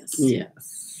get this.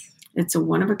 Yes. It's a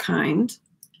one of a kind.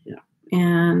 Yeah.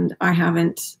 And I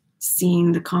haven't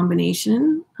seen the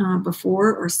combination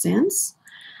before or since.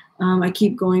 I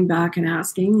keep going back and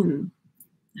asking and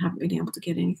haven't been able to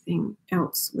get anything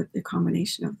else with the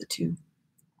combination of the two.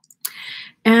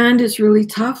 And it's really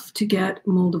tough to get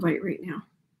moldavite right now.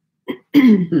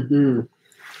 Mm-hmm.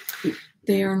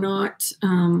 They are not,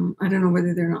 I don't know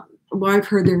whether they're not, well, I've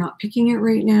heard they're not picking it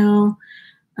right now.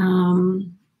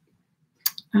 You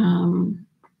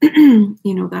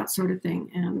know, that sort of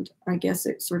thing. And I guess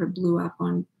it sort of blew up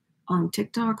on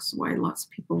TikTok, so why lots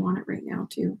of people want it right now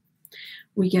too.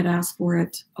 We get asked for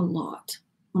it a lot,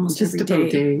 almost Just every day.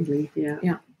 about daily, yeah.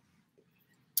 Yeah.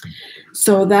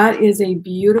 So that is a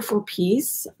beautiful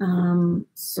piece.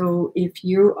 So if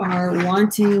you are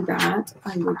wanting that,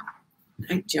 I'd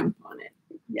jump on it.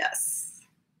 Yes.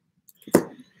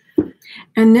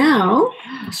 And now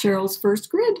Cheryl's first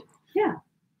grid. Yeah.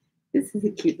 This is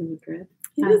a cute little grid.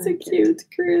 It is a cute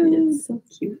grid. It's so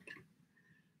cute.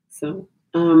 So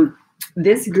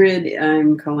this grid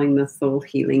I'm calling the Soul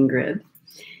Healing Grid.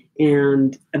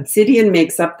 And obsidian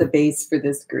makes up the base for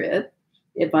this grid.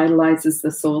 It vitalizes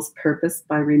the soul's purpose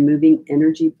by removing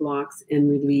energy blocks and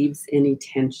relieves any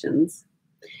tensions.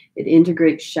 It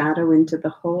integrates shadow into the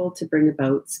whole to bring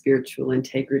about spiritual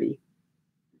integrity.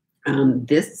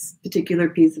 This particular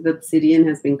piece of obsidian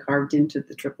has been carved into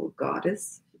the triple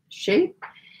goddess shape.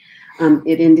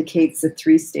 It indicates the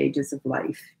 3 stages of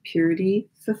life: purity,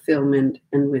 fulfillment,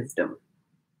 and wisdom.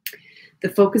 The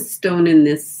focus stone in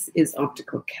this is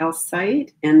optical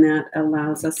calcite, and that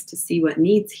allows us to see what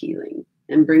needs healing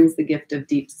and brings the gift of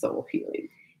deep soul healing.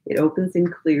 It opens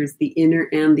and clears the inner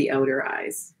and the outer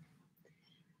eyes.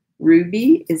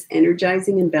 Ruby is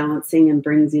energizing and balancing and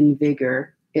brings in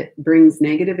vigor. It brings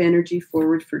negative energy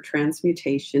forward for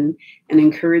transmutation and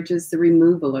encourages the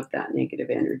removal of that negative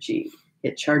energy.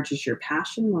 It charges your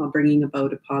passion while bringing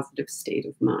about a positive state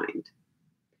of mind.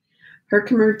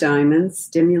 Herkimer diamond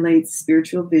stimulates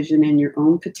spiritual vision and your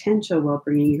own potential while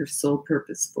bringing your soul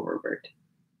purpose forward.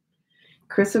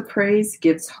 Chrysoprase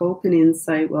gives hope and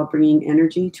insight while bringing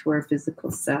energy to our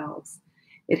physical selves.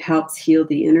 It helps heal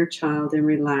the inner child and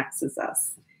relaxes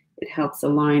us. It helps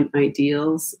align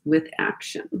ideals with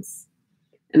actions.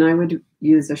 And I would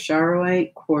use a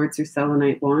charoite, quartz, or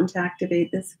selenite wand to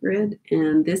activate this grid.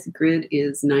 And this grid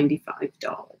is $95.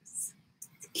 It's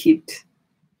cute.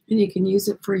 And you can use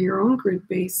it for your own grid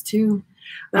base too.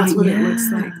 That's what it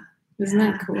looks like. Isn't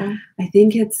that cool? I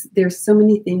think there's so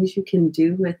many things you can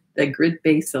do with the grid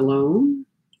base alone.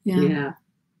 Yeah.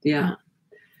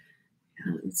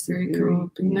 It's very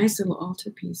cool. But nice little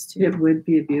altar piece too. It would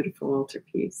be a beautiful altar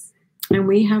piece. And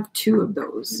we have 2 of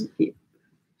those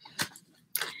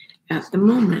at the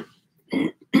moment.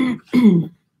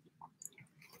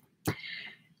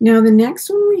 Now, the next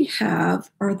one we have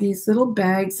are these little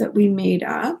bags that we made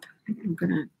up. I'm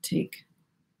going to take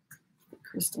the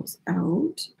crystals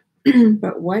out.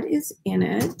 But what is in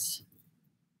it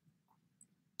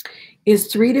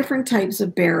is 3 different types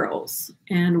of barrels.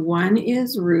 And one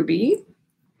is ruby.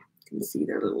 You can see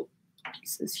their little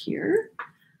pieces here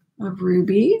of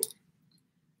ruby.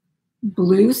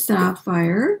 Blue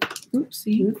sapphire.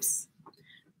 Oops.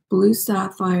 Blue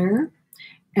sapphire.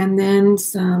 And then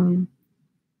some...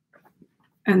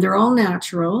 And they're all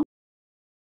natural.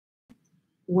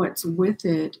 What's with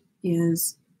it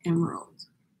is emerald.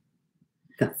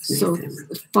 That's nice. So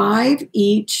emerald. 5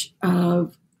 each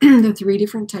of the 3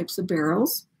 different types of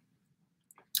barrels.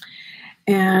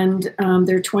 And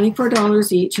they're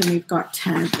 $24 each, and we've got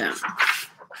 10 of them.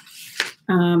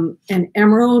 And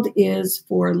emerald is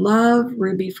for love,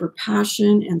 ruby for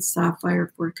passion, and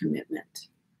sapphire for commitment.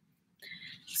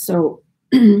 So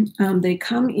they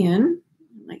come in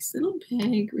nice little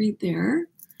bag right there,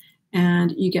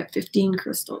 and you get 15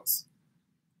 crystals,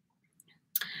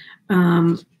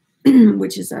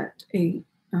 which is at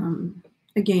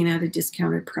again at a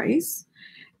discounted price,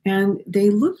 and they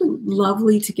look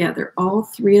lovely together. All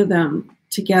 3 of them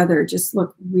together just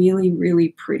look really,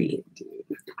 really pretty.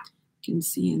 You can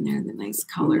see in there the nice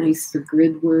colors. Nice for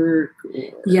grid work.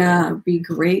 Yeah, it'd be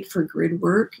great for grid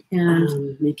work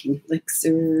and making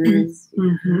elixirs.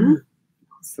 Mm-hmm.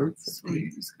 Sorts of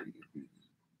things.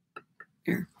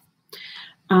 There.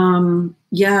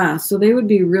 Yeah, so they would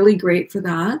be really great for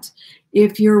that.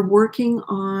 If you're working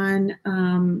on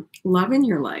love in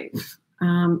your life,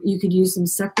 you could use them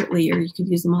separately, or you could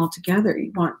use them all together.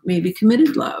 You want maybe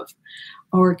committed love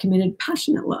or committed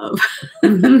passionate love.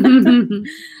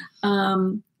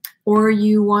 Or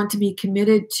you want to be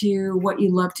committed to what you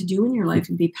love to do in your life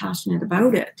and be passionate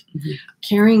about it. Mm-hmm.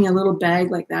 Carrying a little bag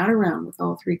like that around with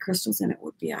all 3 crystals in it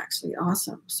would be actually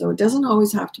awesome. So it doesn't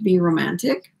always have to be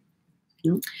romantic,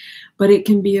 but it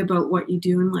can be about what you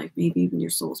do in life, maybe even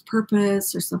your soul's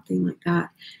purpose or something like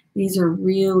that. These are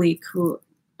really cool,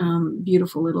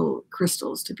 beautiful little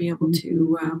crystals to be able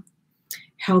to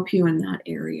help you in that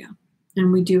area.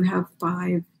 And we do have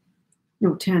 10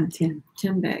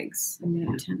 bags. I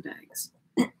mean, 10 bags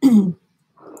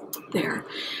there.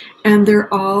 And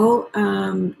they're all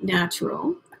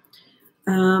natural.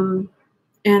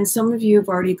 And some of you have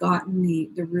already gotten the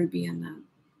ruby and the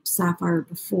sapphire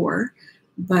before,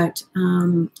 but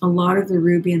a lot of the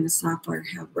ruby and the sapphire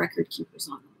have record keepers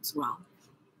on them as well.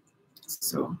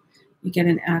 So you get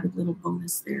an added little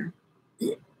bonus there.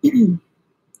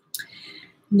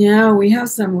 Now we have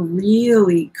some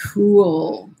really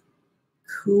cool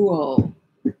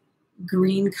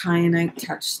green kyanite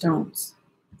touchstones.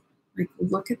 Like,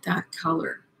 look at that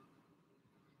color.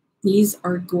 These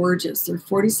are gorgeous. They're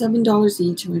 $47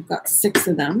 each, and we've got 6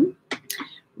 of them.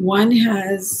 One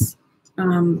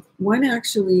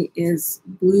actually is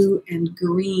blue and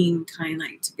green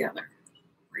kyanite together,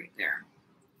 right there.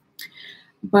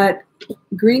 But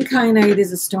green kyanite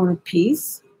is a stone of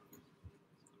peace,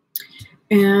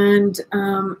 and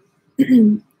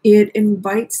it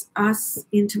invites us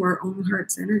into our own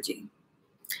heart's energy.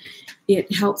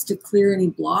 It helps to clear any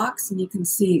blocks, and you can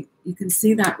see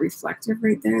that reflective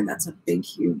right there. That's a big,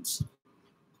 huge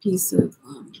piece of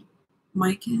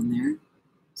mica in there,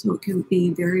 so it can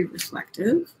be very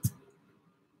reflective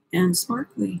and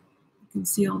sparkly. You can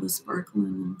see all the sparkle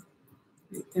in them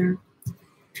right there.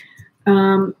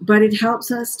 But it helps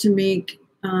us to make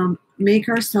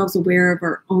ourselves aware of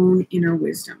our own inner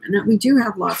wisdom, and that we do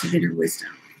have lots of inner wisdom,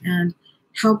 and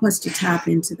help us to tap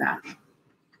into that.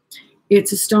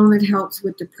 It's a stone that helps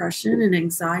with depression and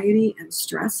anxiety and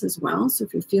stress as well. So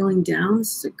if you're feeling down,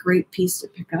 this is a great piece to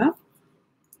pick up.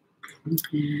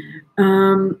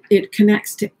 It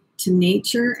connects to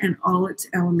nature and all its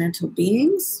elemental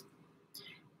beings.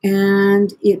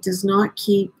 And it does not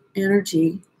keep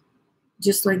energy,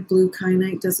 just like blue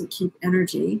kyanite doesn't keep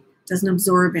energy, doesn't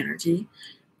absorb energy.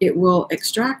 It will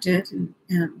extract it,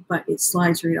 but it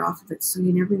slides right off of it. So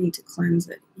you never need to cleanse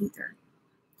it either.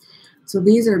 So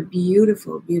these are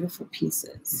beautiful, beautiful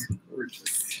pieces.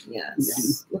 Gorgeous.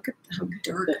 Yes. Look at how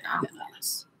dark that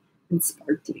is. And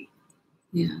sparkly.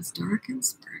 Yes, dark and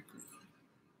sparkly.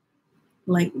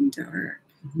 Light and dark.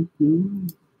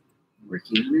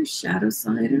 Working on our shadow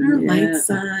side and our light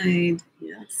side.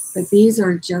 Yes. But these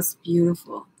are just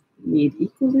beautiful. Need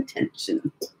equal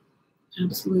attention.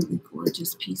 Absolutely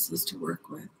gorgeous pieces to work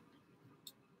with.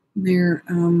 They're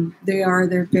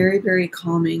very, very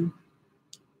calming.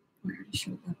 I already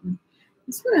showed that one.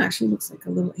 This one actually looks like a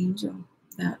little angel.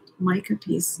 That mica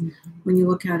piece, when you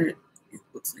look at it, it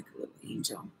looks like a little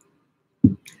angel.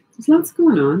 There's lots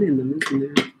going on in them, isn't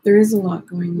there? There is a lot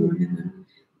going on in them.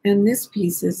 And this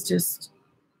piece is just,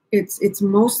 it's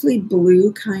mostly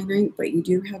blue kyanite, but you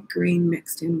do have green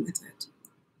mixed in with it.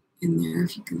 In there,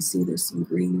 if you can see, there's some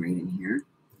green right in here.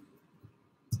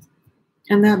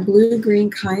 And that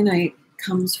blue-green kyanite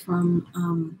comes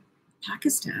from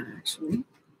Pakistan, actually.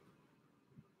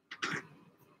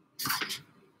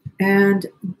 And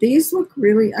these look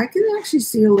really, I can actually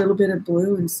see a little bit of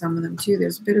blue in some of them too.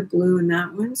 There's a bit of blue in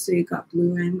that one, so you got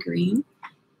blue and green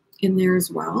in there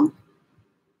as well.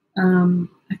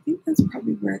 I think that's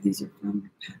probably where these are from,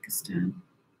 Pakistan.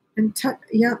 And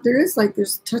yeah, there's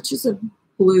touches of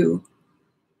blue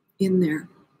in there.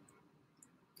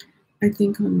 I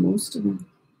think on most of them.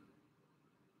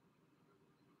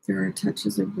 There are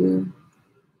touches of blue.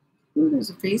 Oh, there's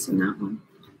a face in that one.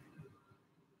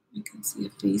 I can see a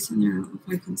face in there. I don't know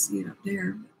if I can see it up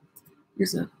there.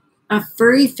 There's a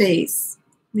furry face.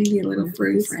 Maybe a little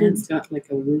furry friend. It's got like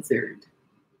a wizard.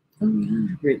 Oh,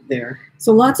 yeah. Right there.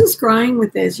 So lots of scrying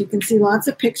with this. You can see lots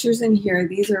of pictures in here.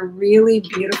 These are really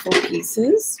beautiful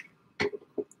pieces.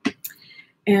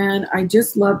 And I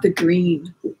just love the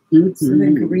green. So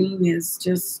the green is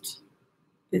just,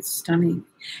 it's stunning.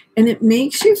 And it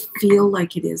makes you feel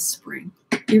like it is spring.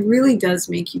 It really does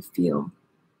make you feel.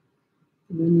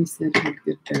 When you said had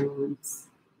good balance.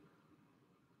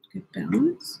 Good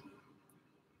balance?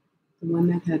 The one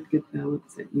that had good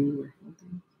balance that you were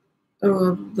holding.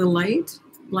 Oh, the light?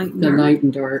 light and The dark. light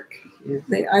and dark. Yeah.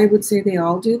 I would say they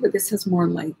all do, but this has more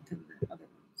light than the other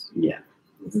ones. Yeah.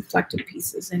 Reflective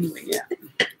pieces anyway. Yeah.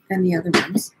 And the other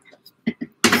ones.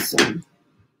 So.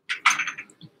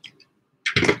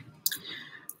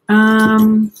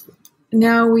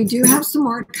 Now we do have some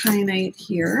more kyanite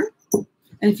here.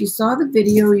 And if you saw the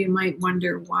video, you might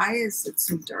wonder, why is it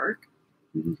so dark?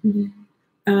 Mm-hmm.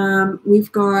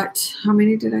 We've got, how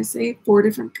many did I say? Four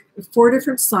different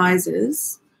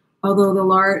sizes. Although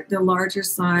the larger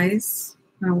size,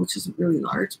 which isn't really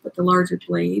large, but the larger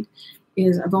blade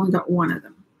is, I've only got one of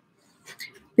them.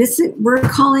 We're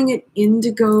calling it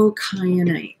indigo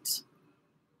kyanite.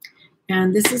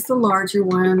 And this is the larger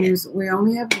one. We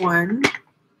only have one.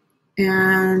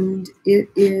 And it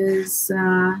is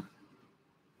 $4.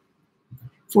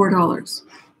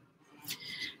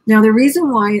 Now, the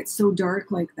reason why it's so dark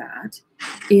like that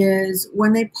is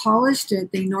when they polished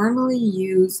it, they normally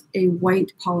use a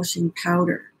white polishing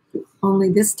powder. Only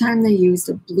this time they used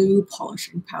a blue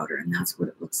polishing powder, and that's what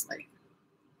it looks like.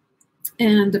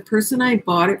 And the person I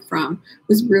bought it from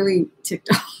was really ticked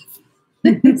off.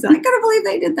 So I couldn't believe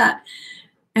they did that.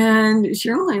 And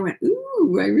Cheryl and I went,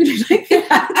 ooh, I really like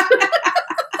that.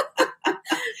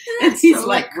 And he's so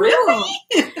like, cool. really?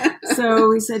 So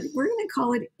we said, we're going to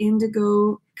call it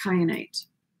indigo kyanite.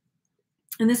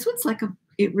 And this one's like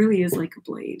it really is like a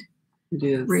blade. It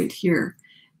is. Right here.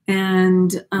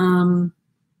 And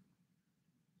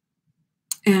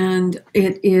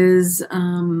it is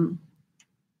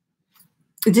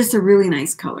just a really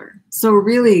nice color. So it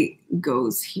really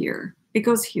goes here. It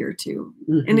goes here too.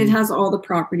 Mm-hmm. And it has all the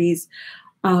properties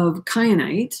of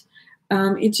kyanite.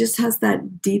 It just has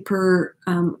that deeper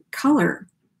color.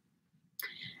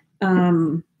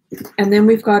 And then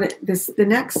we've got the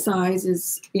next size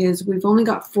is we've only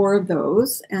got 4 of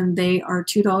those, and they are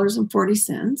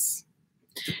 $2.40.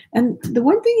 And the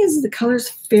one thing is the color's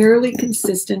fairly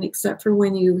consistent, except for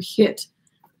when you hit,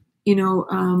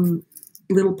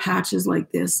 little patches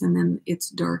like this, and then it's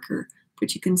darker.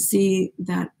 But you can see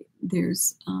that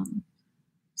there's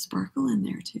sparkle in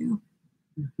there too.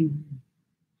 Mm-hmm.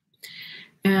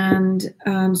 And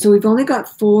so we've only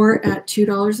got 4 at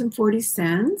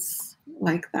 $2.40,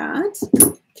 like that.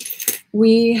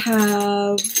 We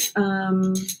have,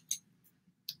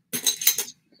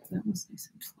 that was nice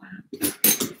and flat.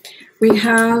 We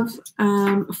have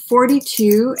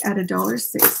 42 at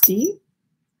 $1.60,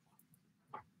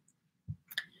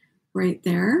 right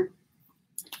there.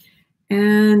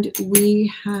 And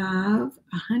we have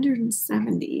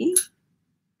 170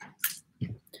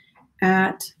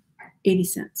 at 80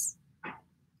 cents,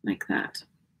 like that.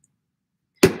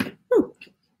 Ooh.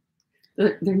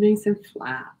 They're nice and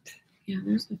flat. Yeah,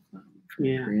 there's the flat for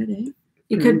grid, eh?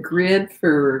 You could grid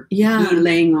for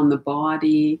laying on the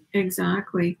body.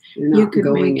 Exactly. You're not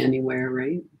going anywhere,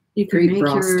 right? You can make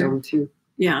brass stone too.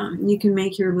 Yeah, you can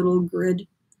make your little grid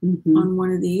on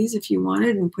one of these if you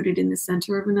wanted, and put it in the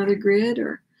center of another grid,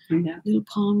 or a little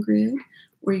palm grid,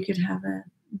 or you could have a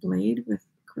blade with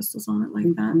crystals on it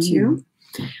like that too.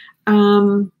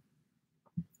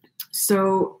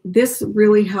 So this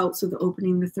really helps with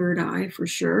opening the third eye for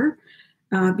sure,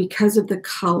 because of the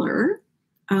color.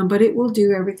 But it will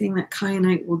do everything that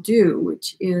kyanite will do,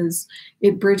 which is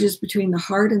it bridges between the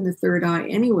heart and the third eye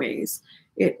anyways.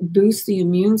 It boosts the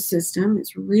immune system.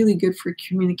 It's really good for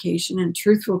communication and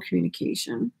truthful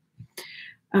communication.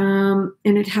 And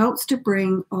it helps to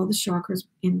bring all the chakras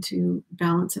into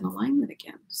balance and alignment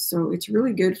again. So it's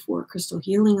really good for crystal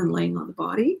healing and laying on the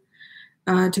body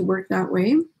to work that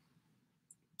way.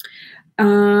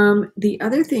 The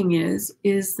other thing is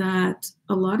that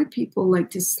a lot of people like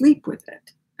to sleep with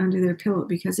it under their pillow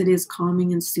because it is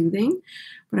calming and soothing.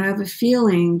 But I have a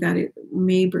feeling that it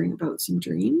may bring about some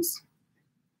dreams.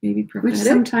 Maybe prophetic. Which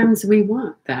sometimes we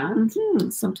want that.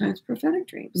 Sometimes prophetic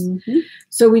dreams.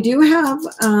 So we do have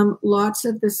lots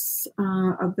of this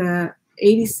of the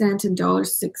 80 cent and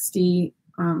 $1.60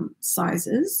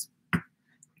 sizes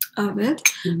of it,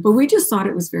 but we just thought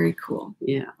it was very cool.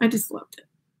 Yeah, I just loved it.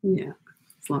 Yeah,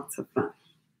 it's lots of fun.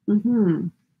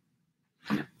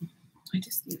 Yeah, I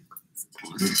just need a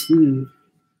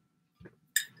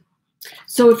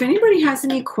So if anybody has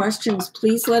any questions,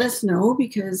 please let us know,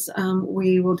 because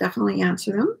we will definitely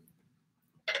answer them.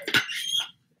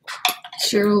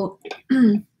 Cheryl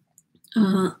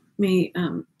may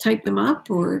type them up,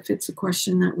 or if it's a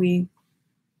question that we,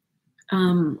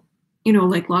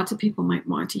 like lots of people might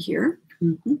want to hear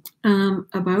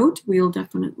about, we'll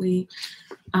definitely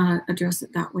address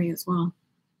it that way as well.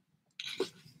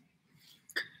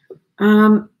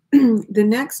 The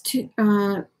next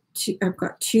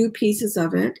two pieces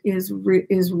of it. Is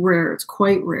rare. It's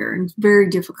quite rare and very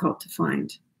difficult to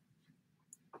find.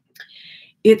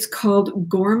 It's called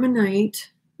gormanite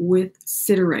with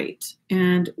siderite.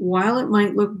 And while it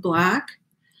might look black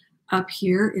up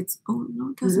here, it's, oh no,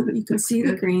 it doesn't. You can see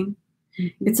the green.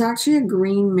 Mm-hmm. It's actually a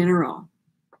green mineral.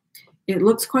 It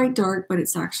looks quite dark, but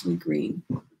it's actually green.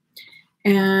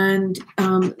 And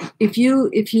if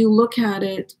you look at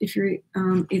it,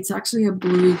 it's actually a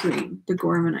blue green, the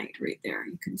gormanite right there.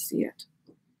 You can see it.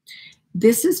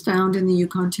 This is found in the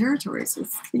Yukon Territories.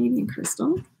 It's Canadian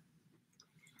crystal.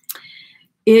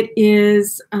 It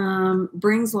is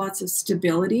brings lots of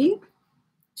stability. I'll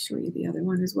show you the other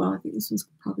one as well. I think this one's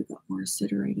probably got more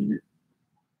siderite in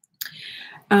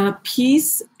it.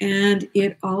 Peace, and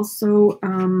it also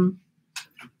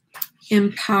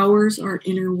empowers our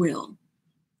inner will.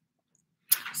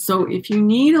 So if you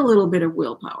need a little bit of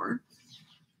willpower,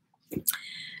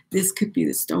 this could be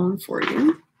the stone for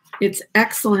you. It's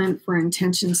excellent for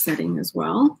intention setting as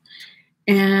well.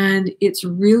 And it's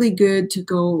really good to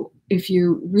go if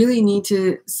you really need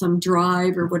some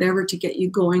drive or whatever to get you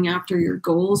going after your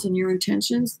goals and your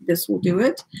intentions. This will do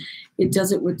it. It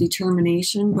does it with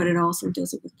determination, but it also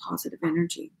does it with positive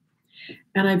energy.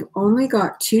 And I've only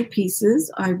got 2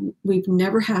 pieces. We've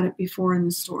never had it before in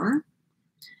the store.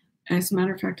 As a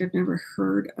matter of fact, I've never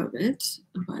heard of it,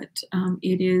 but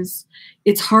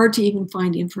it's hard to even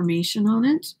find information on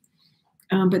it.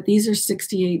 But these are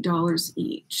 $68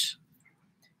 each.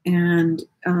 And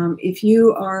if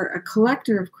you are a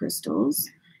collector of crystals,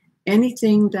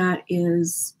 anything that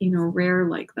is, rare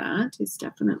like that is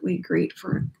definitely great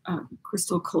for a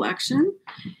crystal collection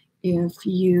if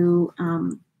you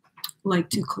like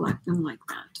to collect them like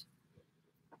that.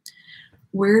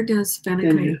 Where does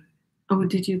phenakite? Oh,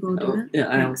 did you go do it? Yeah,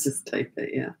 I'll just type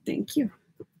it, yeah. Thank you.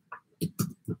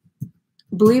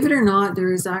 Believe it or not,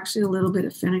 there is actually a little bit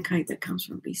of phenakite that comes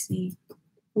from BC.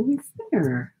 Oh, it's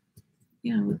there.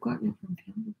 Yeah, we've gotten it from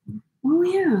Canada. Oh,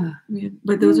 yeah.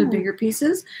 But those are bigger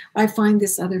pieces. I find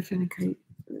this other phenakite,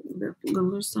 the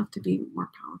littler stuff, to be more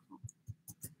powerful,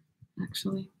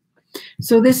 actually.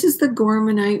 So this is the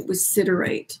gormanite with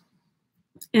siderite.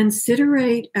 And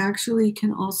siderite actually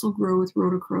can also grow with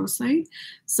rhodochrosite.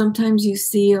 Sometimes you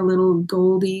see a little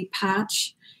goldy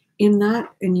patch in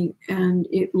that, and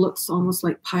it looks almost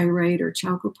like pyrite or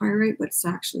chalcopyrite, but it's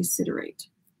actually siderite.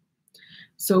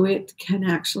 So it can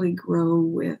actually grow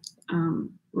with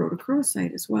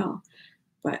rhodochrosite as well.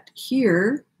 But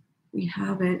here we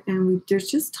have it, and there's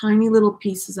just tiny little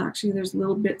pieces. Actually, there's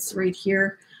little bits right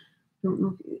here. I don't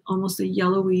know, almost a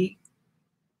yellowy.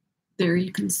 There,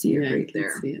 you can see it right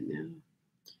there. See it now.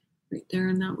 Right there,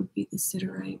 and that would be the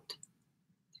siderite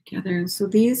together. And so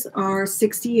these are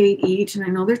 68 each, and I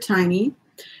know they're tiny,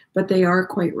 but they are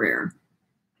quite rare.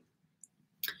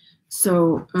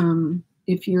 So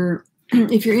if you're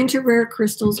into rare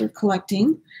crystals or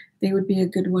collecting, they would be a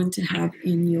good one to have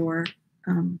in your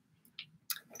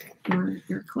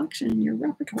collection, your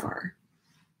repertoire,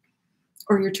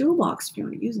 or your toolbox if you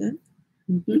want to use it.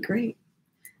 Mm-hmm. Great.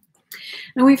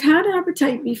 And we've had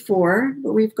apatite before,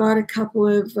 but we've got a couple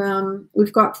of,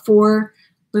 we've got 4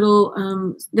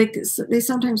 little, they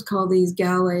sometimes call these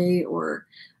gallet or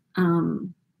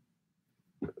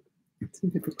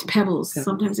pebbles.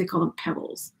 Sometimes they call them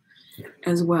pebbles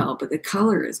as well, but the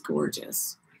color is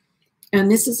gorgeous.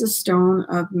 And this is a stone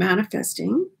of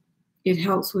manifesting. It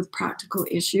helps with practical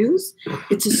issues.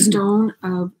 It's a stone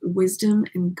of wisdom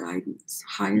and guidance,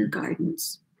 higher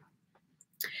guidance.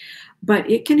 But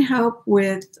it can help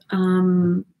with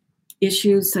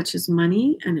issues such as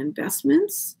money and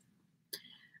investments,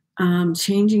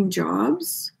 changing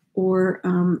jobs, or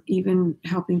even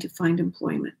helping to find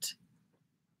employment.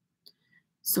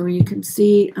 So you can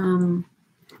see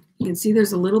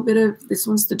there's a little bit of, this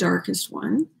one's the darkest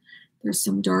one. There's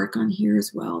some dark on here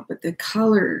as well, but the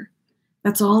color,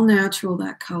 that's all natural,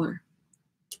 that color.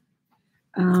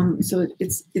 So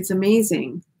it's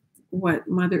amazing what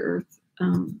Mother Earth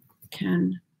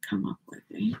can come up with.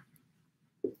 Eh?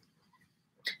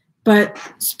 But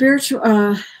spiritual,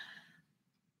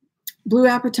 blue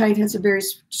apatite has a very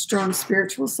strong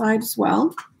spiritual side as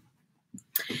well.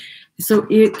 So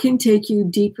it can take you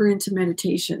deeper into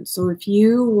meditation. So if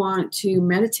you want to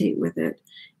meditate with it,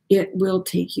 it will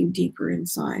take you deeper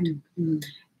inside. Mm-hmm.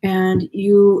 And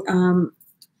you,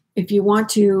 if you want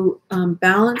to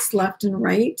balance left and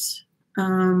right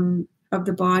of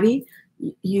the body,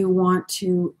 you want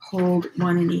to hold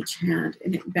one in each hand,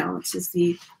 and it balances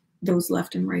those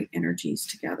left and right energies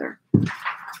together.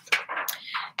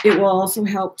 It will also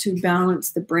help to balance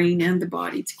the brain and the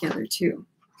body together too.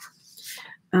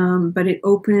 But it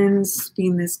opens,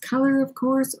 being this color, of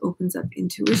course, opens up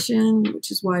intuition,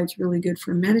 which is why it's really good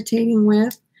for meditating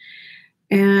with.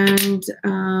 And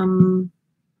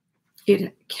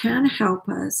it can help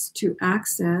us to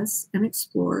access and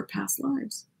explore past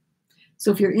lives.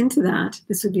 So if you're into that,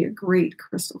 this would be a great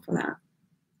crystal for that.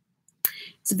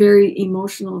 It's very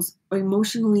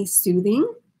emotionally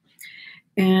soothing,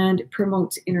 and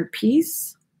promotes inner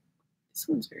peace. This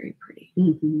one's very pretty.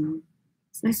 Mm-hmm.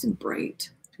 It's nice and bright.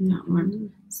 That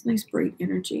one. It's nice bright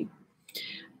energy.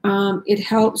 It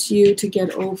helps you to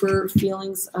get over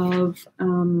feelings of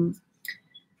when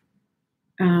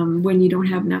you don't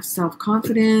have enough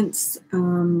self-confidence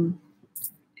and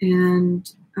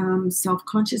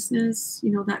self-consciousness, you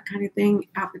know, that kind of thing.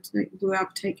 Blue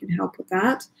apatite can help with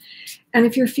that. And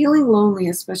if you're feeling lonely,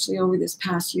 especially over this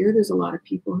past year, there's a lot of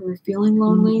people who are feeling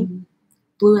lonely. Mm-hmm.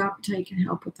 Blue apatite can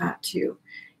help with that too.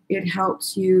 It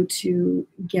helps you to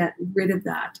get rid of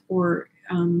that, or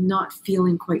not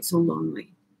feeling quite so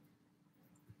lonely.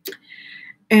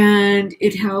 And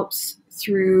it helps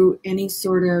through any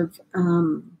sort of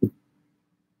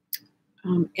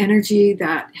energy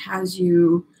that has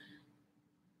you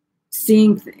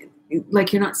seeing,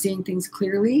 like you're not seeing things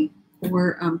clearly,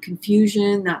 or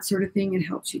confusion, that sort of thing. It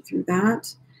helps you through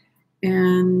that.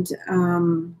 And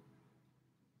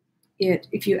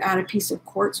if you add a piece of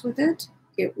quartz with it,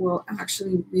 it will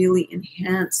actually really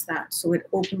enhance that. So it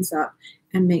opens up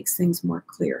and makes things more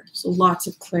clear. So lots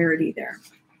of clarity there.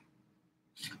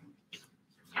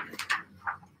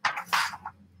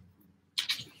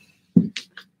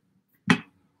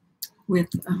 With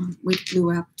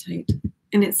blue apatite.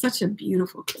 And it's such a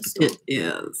beautiful crystal. It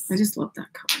is. I just love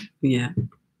that color. Yeah.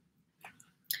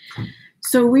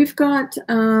 So we've got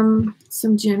some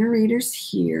generators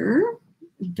here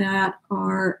that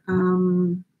are,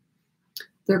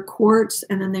 they're quartz,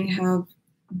 and then they have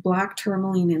black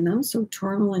tourmaline in them. So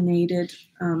tourmalinated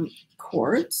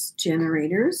quartz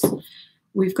generators.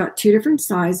 We've got two different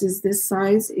sizes. This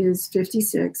size is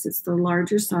 56. It's the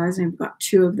larger size, and I've got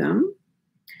two of them.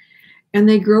 And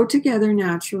they grow together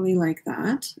naturally like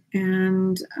that.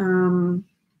 And and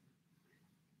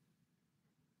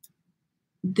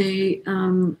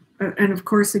of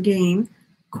course, again,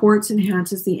 quartz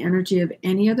enhances the energy of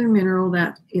any other mineral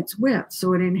that it's with.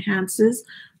 So it enhances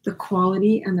the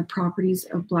quality and the properties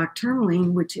of black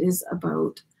tourmaline, which is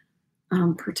about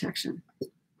protection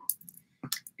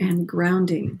and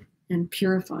grounding and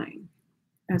purifying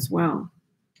as well.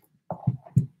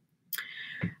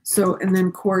 So, and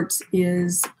then quartz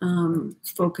is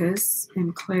focus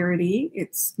and clarity.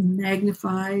 It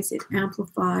magnifies, it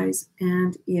amplifies,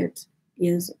 and it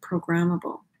is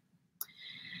programmable.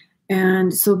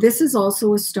 And so this is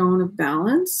also a stone of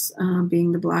balance,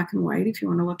 being the black and white, if you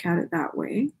want to look at it that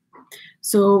way.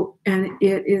 So, and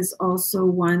it is also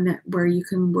one where you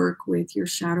can work with your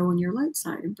shadow and your light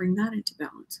side and bring that into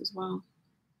balance as well.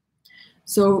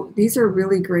 So these are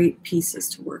really great pieces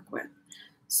to work with.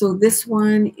 So this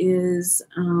one is,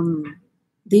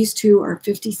 these two are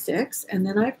 56, and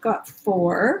then I've got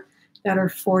 4 that are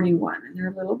 41, and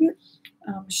they're a little bit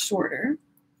shorter.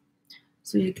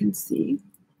 So you can see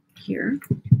here,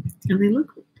 and they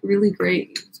look really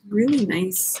great. It's really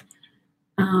nice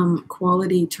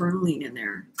quality tourmaline in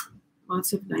there.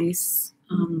 Lots of nice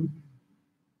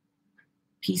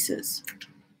pieces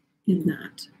in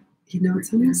that. You know,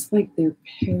 it's almost like they're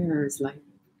pairs, like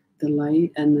the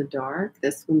light and the dark.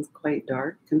 This one's quite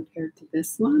dark compared to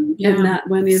this one. Yeah. And that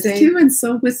one is too. And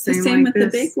so with the same with the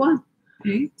big one.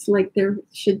 Okay. It's like they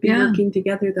should be working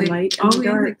together, the light and the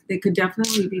dark. They could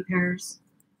definitely be pairs.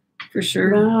 For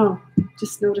sure. Wow.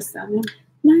 Just noticed that one.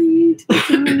 Light.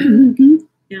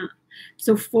 Yeah.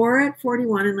 So 4 at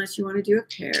 41, unless you want to do a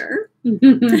pair.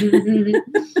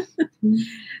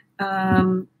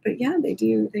 But yeah, they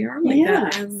do. They are like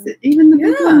that. Even the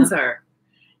big ones are.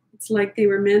 It's like they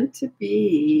were meant to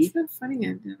be. Isn't that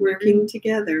funny? Working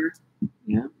together.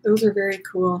 Yeah, those are very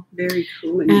cool. Very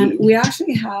cool. And we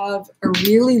actually have a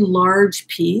really large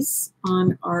piece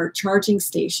on our charging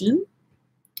station,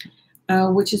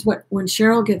 which is what, when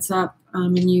Cheryl gets up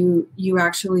and you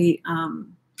actually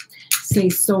say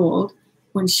sold,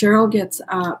 when Cheryl gets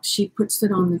up, she puts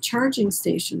it on the charging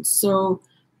station. So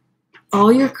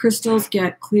all your crystals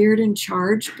get cleared and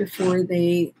charged before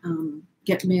they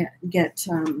get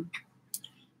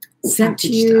sent to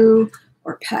you,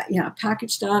 or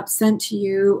packaged up, sent to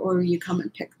you, or you come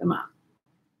and pick them up.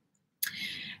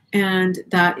 And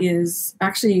that is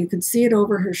actually, you can see it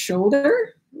over her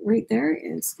shoulder right there.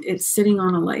 It's sitting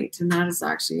on a light, and that is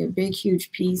actually a big,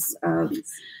 huge piece of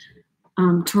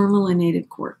tourmalinated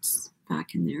quartz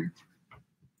back in there.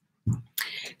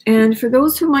 And for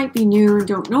those who might be new and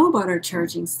don't know about our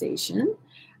charging station,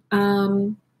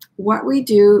 what we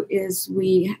do is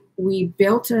we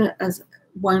built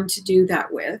one to do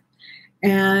that with.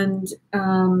 And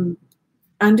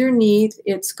underneath,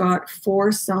 it's got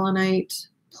 4 selenite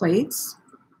plates.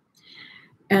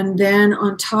 And then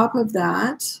on top of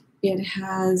that, it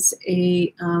has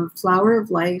a Flower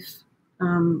of Life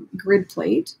grid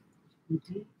plate.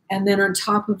 Mm-hmm. And then on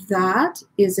top of that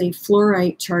is a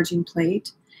fluorite charging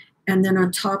plate. And then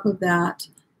on top of that,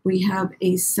 we have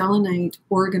a selenite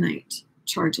organite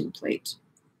charging plate.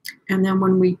 And then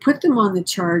when we put them on the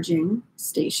charging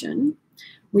station,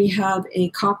 we have a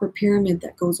copper pyramid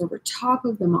that goes over top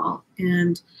of them all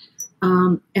and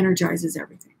energizes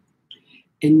everything.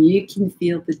 And you can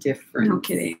feel the difference. No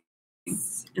kidding.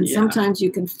 And sometimes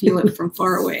you can feel it from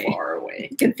far away. Far away.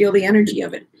 You can feel the energy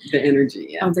of it. The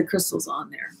energy, of the crystals on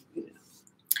there. Yeah.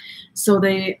 So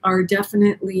they are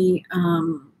definitely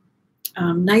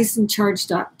nice and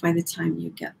charged up by the time you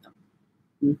get them.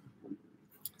 Mm-hmm.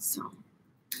 So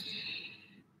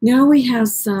now we have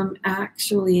some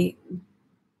actually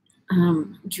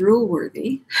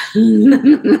drool-worthy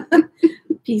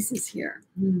pieces here.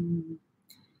 Mm.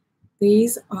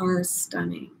 These are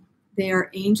stunning. They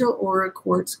are angel aura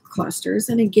quartz clusters.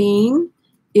 And again,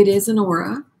 it is an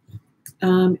aura.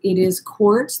 It is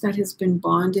quartz that has been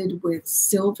bonded with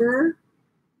silver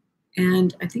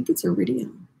and I think it's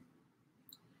iridium.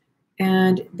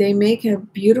 And they make a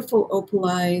beautiful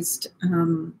opalized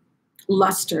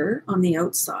luster on the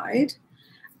outside.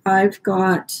 I've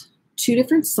got 2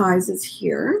 different sizes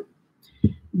here.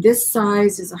 This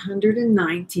size is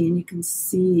 190, and you can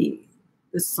see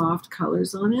the soft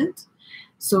colors on it.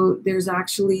 So there's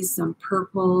actually some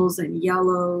purples and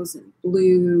yellows and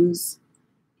blues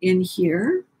in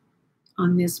here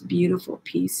on this beautiful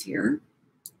piece here.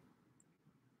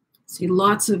 See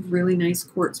lots of really nice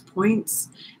quartz points.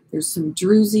 There's some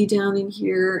druzy down in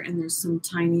here, and there's some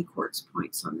tiny quartz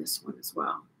points on this one as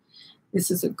well. This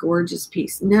is a gorgeous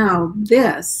piece. Now,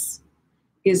 this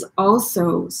is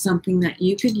also something that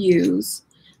you could use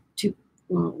to,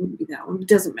 well, it wouldn't be that one, it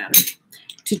doesn't matter,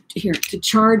 to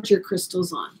charge your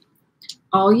crystals on.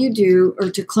 All you do,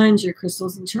 or to cleanse your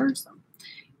crystals and charge them,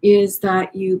 is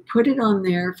that you put it on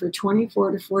there for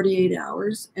 24 to 48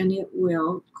 hours, and it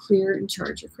will clear and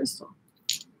charge your crystal.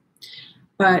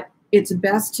 But it's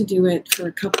best to do it for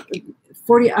a couple,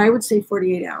 40, I would say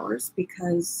 48 hours,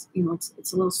 because, you know,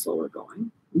 it's a little slower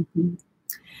going.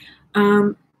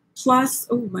 Mm-hmm. Plus,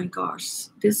 oh my gosh,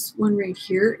 this one right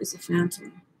here is a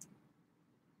phantom.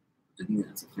 I think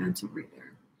that's a phantom right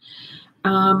there.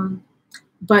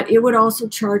 But it would also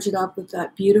charge it up with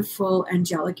that beautiful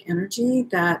angelic energy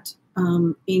that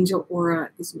angel aura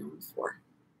is known for.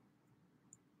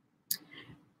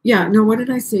 Yeah, no, what did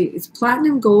I say? It's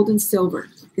platinum, gold, and silver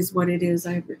is what it is.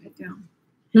 I've written it down.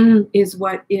 Mm-hmm. Is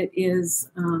what it is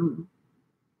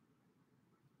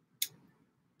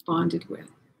bonded with.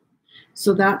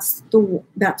 So that's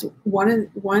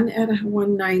one at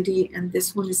 190, and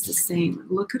this one is the same.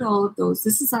 Look at all of those.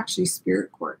 This is actually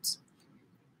spirit quartz.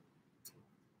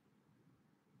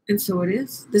 And so it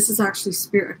is. This is actually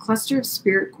a cluster of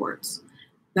spirit quartz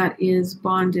that is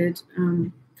bonded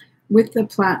with the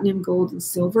platinum, gold, and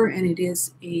silver, and it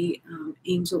is a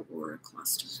angel aura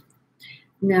cluster.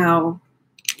 Now,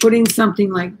 putting something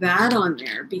like that on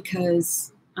there,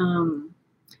 because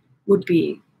would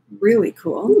be really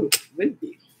cool. Ooh, would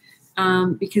be.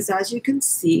 Because as you can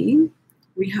see,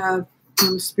 we have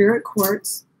spirit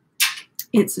quartz.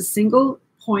 It's a single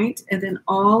point, and then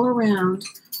all around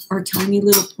are tiny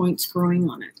little points growing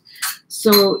on it.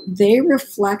 So they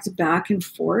reflect back and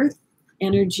forth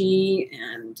energy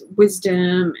and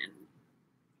wisdom and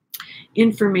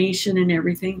information and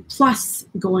everything, plus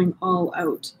going all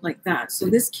out like that. So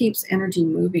this keeps energy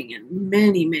moving in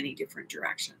many, many different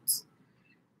directions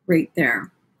right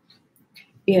there.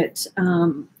 It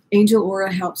angel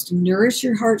aura helps to nourish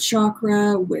your heart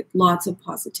chakra with lots of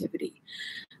positivity.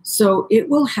 So it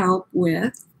will help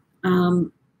with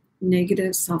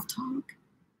negative self-talk,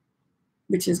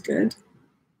 which is good.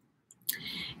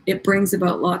 It brings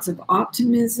about lots of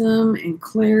optimism and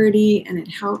clarity, and it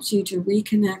helps you to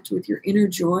reconnect with your inner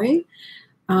joy,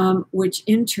 which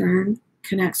in turn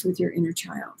connects with your inner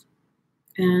child.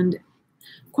 And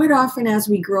quite often as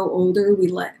we grow older,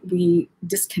 we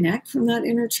disconnect from that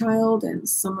inner child, and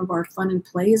some of our fun and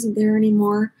play isn't there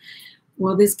anymore.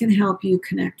 Well, this can help you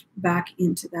connect back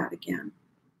into that again.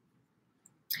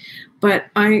 But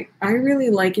I really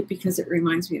like it because it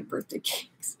reminds me of birthday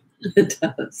cakes. It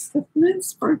does.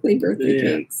 Sparkly birthday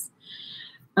cakes.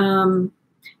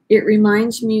 It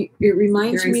reminds me. Very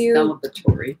you.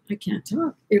 celebratory. I can't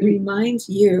talk. It reminds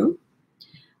you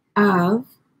of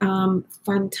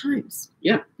fun times.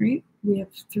 Yep. Right. We have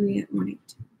 3 at 118.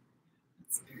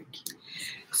 That's very cute.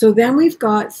 So then we've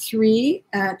got 3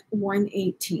 at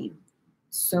 118.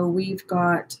 So we've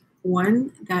got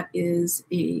one that is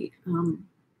a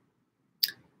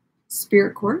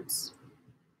spirit quartz,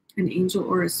 an angel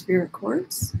aura spirit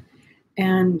quartz,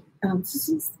 and this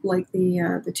is like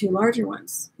the 2 larger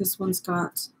ones. This one's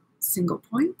got single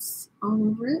points all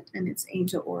over it, and it's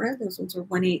angel aura. Those ones are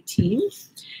 118,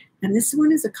 and this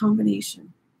one is a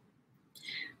combination.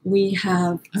 We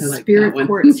have spirit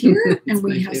quartz here, and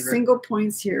we have single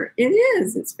points here. It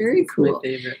is. It's very cool. My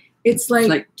favorite. It's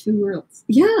like 2 worlds.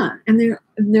 Yeah, and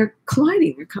they're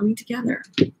colliding. They're coming together,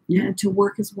 and to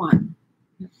work as one.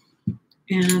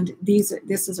 And this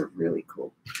is a really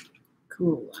cool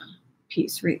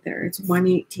piece right there. It's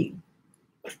 118,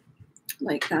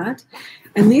 like that.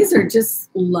 And these are just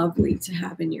lovely to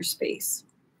have in your space.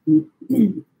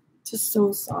 Just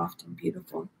so soft and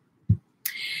beautiful.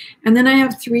 And then I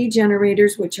have 3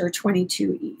 generators, which are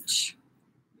 22 each.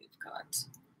 We've got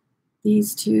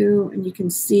these 2, and you can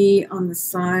see on the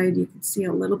side, you can see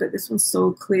a little bit. This one's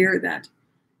so clear that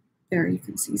there you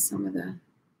can see some of the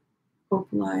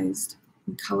opalized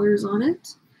colors on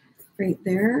it right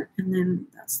there. And then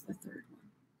that's the 3rd one.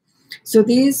 So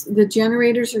the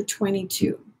generators are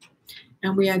 22.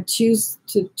 And we had 2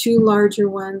 larger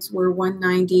ones were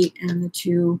 190, and the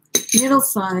 2 middle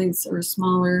size or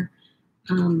smaller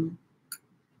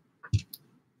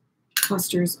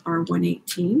clusters are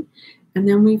 118. And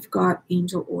then we've got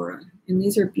angel aura. And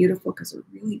these are beautiful because they're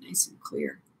really nice and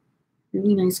clear.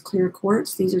 Really nice clear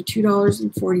quartz. These are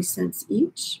 $2.40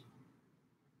 each.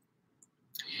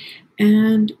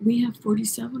 And we have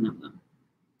 47 of them.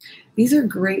 These are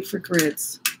great for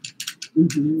grids.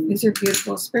 These are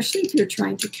beautiful, especially if you're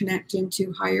trying to connect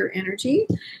into higher energy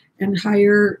and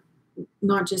higher,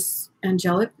 not just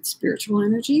angelic, but spiritual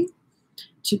energy,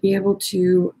 to be able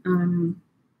to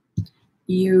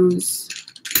use.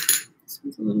 This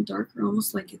one's a little darker,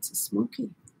 almost like it's a smoky.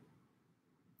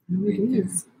 It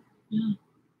is. Yeah.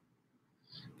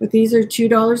 But these are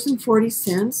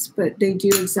 $2.40, but they do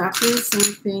exactly the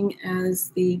same thing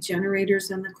as the generators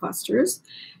and the clusters.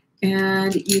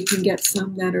 And you can get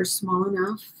some that are small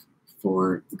enough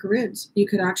for grids. You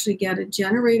could actually get a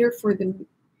generator for the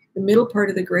middle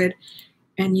part of the grid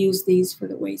and use these for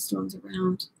the waystones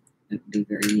around. That would be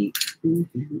very neat.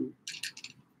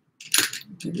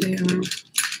 They are.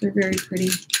 They're very pretty.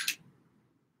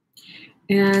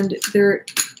 And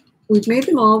we've made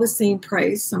them all the same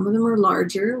price. Some of them are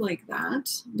larger like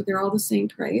that, but they're all the same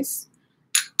price.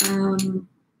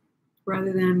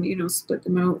 Rather than, split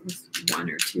them out with 1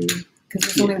 or 2, because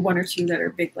there's only 1 or 2 that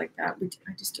are big like that.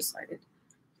 I just decided,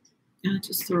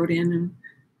 just throw it in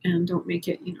and don't make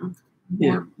it,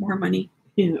 more money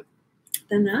than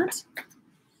that.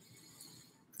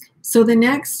 So the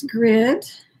next grid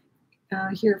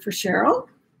here for Cheryl.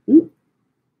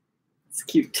 It's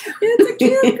cute. It's a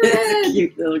cute grid. It's a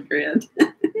cute little grid.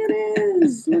 It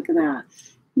is. Look at that.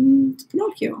 It's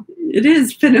Pinocchio. It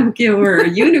is Pinocchio or a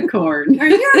unicorn. A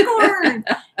unicorn.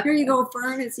 Here you go,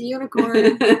 Fern. It's a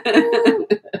unicorn.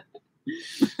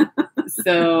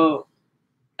 So,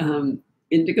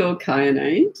 indigo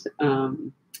kyanite,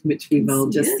 which we've all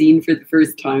just seen for the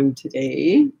first time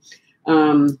today.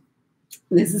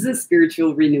 This is a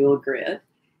spiritual renewal grid.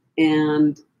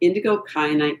 And indigo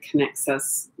kyanite connects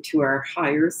us to our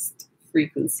highest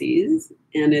frequencies,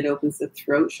 and it opens the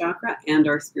throat chakra and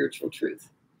our spiritual truth.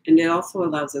 And it also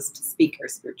allows us to speak our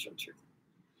spiritual truth.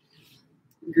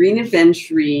 Green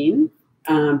aventurine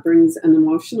brings an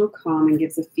emotional calm and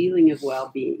gives a feeling of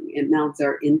well-being. It melds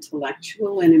our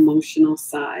intellectual and emotional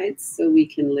sides so we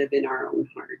can live in our own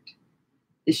heart.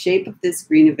 The shape of this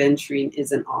green aventurine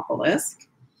is an obelisk.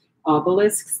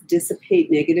 Obelisks dissipate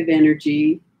negative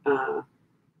energy,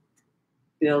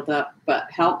 build up, but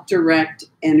help direct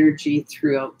energy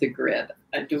throughout the grid.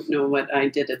 I don't know what I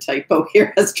did a typo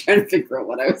here. I was trying to figure out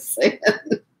what I was saying.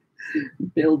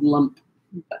 Build lump.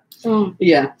 But,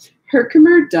 yeah.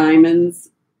 Herkimer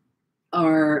diamonds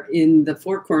are in the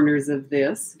 4 corners of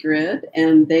this grid,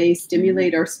 and they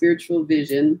stimulate our spiritual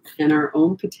vision and our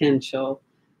own potential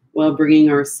while bringing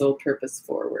our soul purpose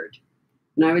forward.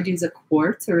 And I would use a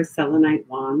quartz or a selenite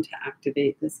wand to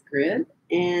activate this grid,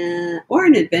 or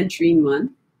an aventurine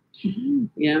one.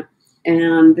 Yeah.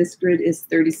 And this grid is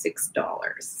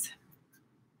 $36.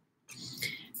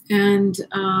 And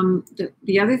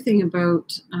the other thing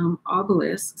about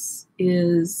obelisks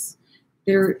is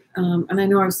and I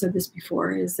know I've said this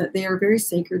before, is that they are very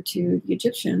sacred to the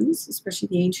Egyptians, especially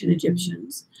the ancient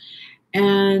Egyptians.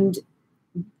 And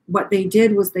what they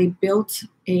did was they built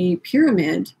a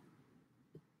pyramid,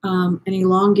 an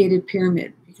elongated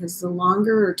pyramid, because the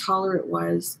longer or taller it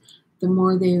was, the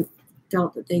more they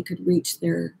felt that they could reach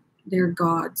their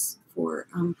gods for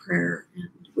prayer and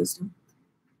wisdom.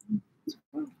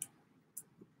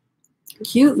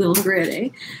 Cute little grid, eh?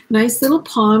 Nice little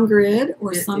palm grid,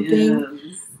 or something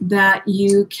that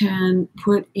you can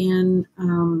put in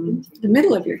the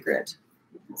middle of your grid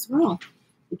as well.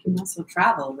 You can also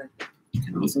travel with it. You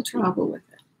can also travel with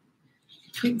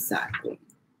it. Exactly.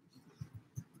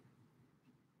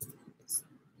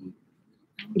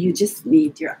 You just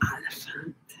need your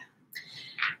elephant.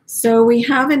 So we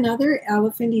have another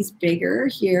elephant. He's bigger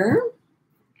here.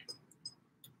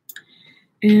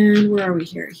 And where are we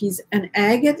here? He's an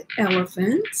agate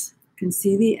elephant. You can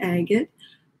see the agate.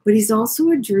 But he's also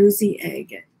a druzy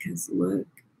agate, because look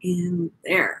in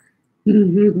there.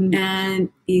 And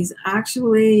he's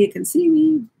actually, you can see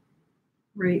me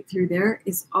right through there,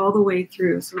 is all the way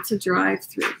through. So it's a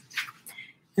drive-through.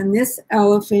 And this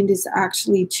elephant is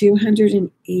actually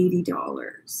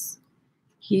 $280.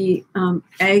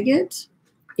 Agate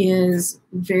is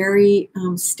very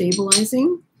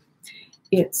stabilizing.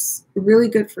 It's really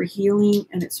good for healing,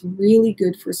 and it's really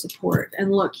good for support.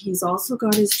 And look, he's also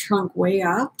got his trunk way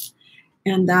up,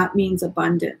 and that means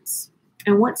abundance.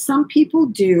 And what some people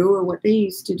do, or what they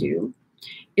used to do,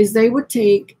 is they would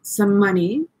take some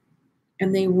money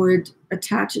and they would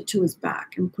attach it to his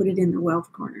back and put it in the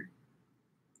wealth corner.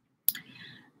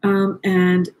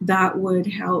 And that would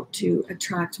help to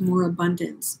attract more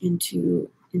abundance into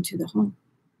the home.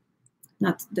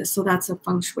 So that's a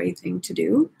feng shui thing to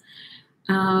do,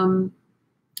 to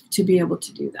be able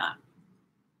to do that.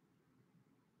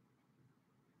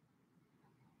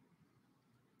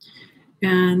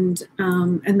 And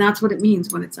that's what it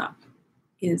means when it's up,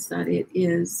 is that it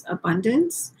is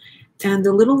abundance. And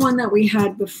the little one that we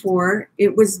had before,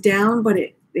 it was down, but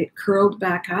it curled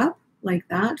back up like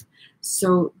that.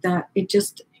 So that it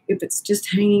just, if it's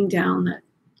just hanging down, that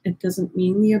it doesn't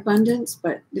mean the abundance,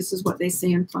 but this is what they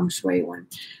say in feng shui.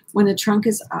 When the trunk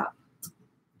is up,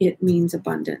 it means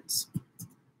abundance.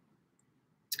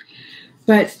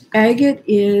 But agate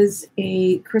is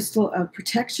a crystal of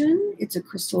protection. It's a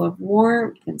crystal of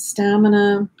warmth and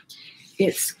stamina.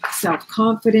 It's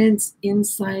self-confidence,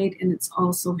 insight, and it's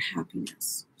also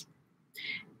happiness.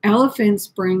 Elephants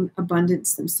bring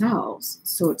abundance themselves,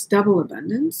 so it's double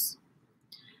abundance.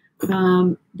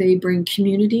 They bring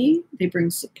community, they bring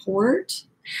support,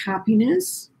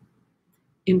 happiness,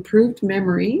 improved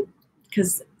memory,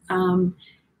 because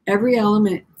every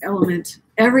elephant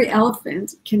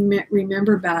can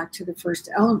remember back to the first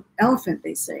elephant,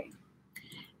 they say.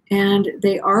 And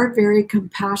they are very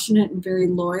compassionate and very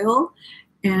loyal,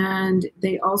 and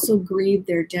they also grieve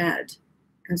their dead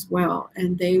as well,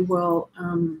 and they will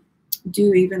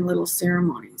do even little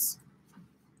ceremonies.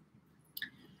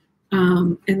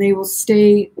 And they will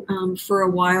stay for a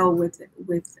while with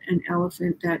an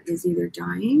elephant that is either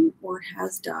dying or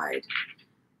has died,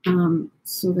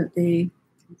 so that they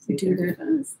do their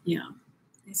goodbyes. Yeah,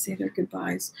 they say their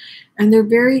goodbyes, and they're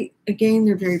very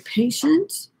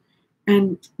patient,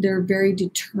 and they're very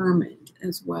determined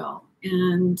as well.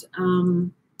 And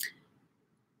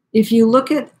if you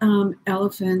look at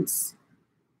elephants,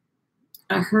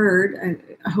 a herd,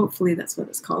 hopefully that's what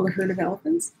it's called, a herd of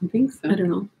elephants. I think so. I don't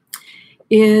know.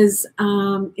 Is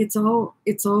it's all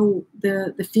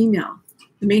the female,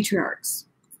 the matriarchs,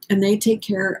 and they take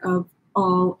care of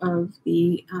all of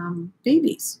the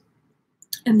babies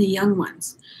and the young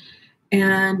ones.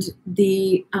 And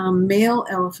the male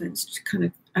elephants kind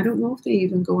of, I don't know if they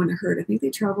even go in a herd. I think they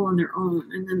travel on their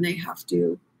own, and then they have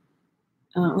to,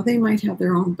 well, they might have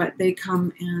their own, but they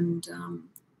come and,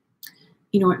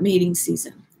 at mating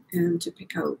season, and to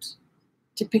pick out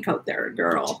their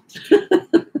girl,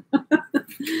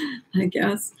 I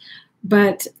guess.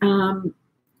 But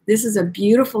this is a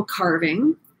beautiful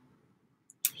carving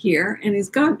here, and he's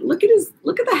got, look at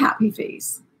the happy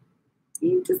face.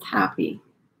 He's just happy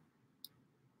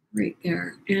right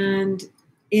there. And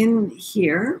in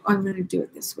here, I'm going to do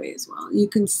it this way as well. You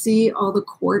can see all the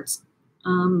quartz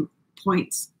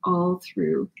points all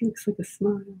through. It looks like a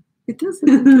smile. It does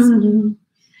look like a smile.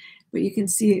 But you can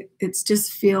see it's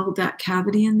just filled, that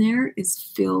cavity in there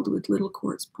is filled with little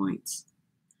quartz points.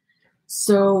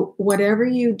 So whatever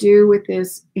you do with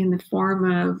this in the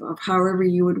form of however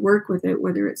you would work with it,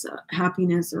 whether it's a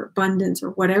happiness or abundance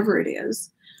or whatever it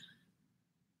is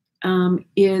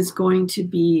going to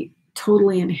be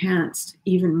totally enhanced,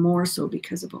 even more so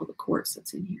because of all the quartz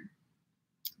that's in here.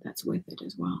 that's with it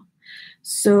as well.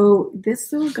 So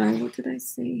this little guy, what did I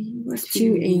say? He was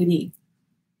 $280.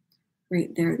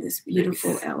 Right there, this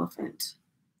beautiful elephant.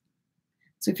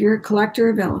 So if you're a collector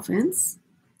of elephants,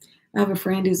 I have a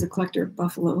friend who's a collector of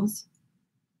buffaloes.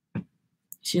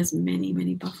 She has many,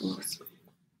 many buffaloes.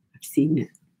 I've seen it.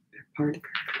 They're part of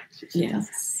her.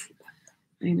 Yes.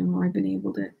 I know. I've been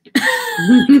able to.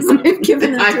 I've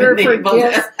given them to her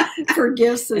for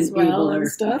gifts as well and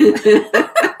stuff.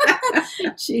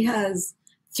 She has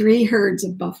 3 herds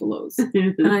of buffaloes.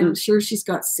 And I'm sure she's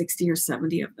got 60 or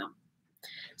 70 of them.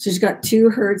 So she's got 2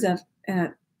 herds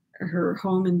at her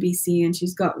home in BC, and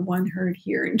she's got 1 herd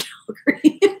here in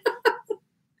Calgary.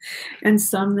 And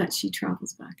some that she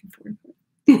travels back and forth with.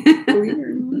 Believe it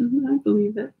or not. I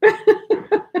believe it.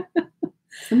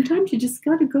 Sometimes you just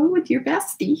got to go with your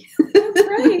bestie. That's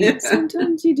right.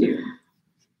 Sometimes you do.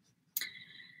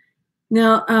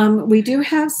 Now, we do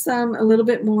have a little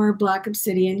bit more black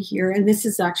obsidian here, and this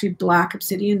is actually black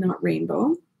obsidian, not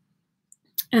rainbow.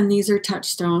 And these are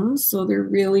touchstones, so they're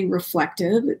really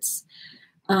reflective. It's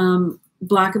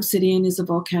black obsidian is a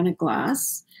volcanic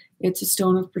glass. It's a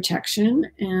stone of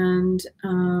protection, and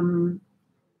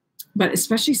but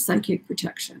especially psychic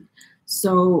protection.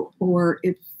 So, or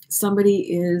if somebody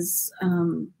is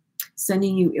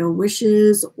sending you ill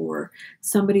wishes, or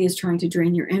somebody is trying to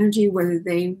drain your energy, whether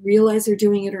they realize they're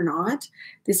doing it or not,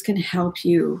 this can help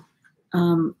you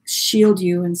shield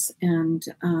you and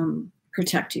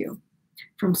protect you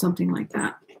from something like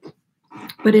that.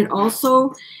 But it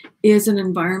also is an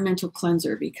environmental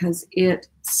cleanser because it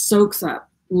soaks up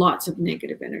lots of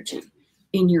negative energy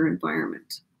in your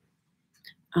environment.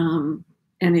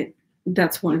 And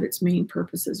that's one of its main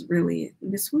purposes, really.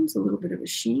 This one's a little bit of a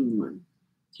sheen one.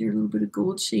 Here, a little bit of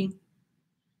gold sheen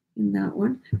in that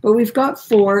one. But we've got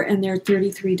 4, and they're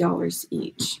 $33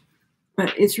 each.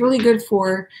 But it's really good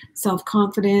for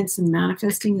self-confidence and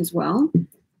manifesting as well.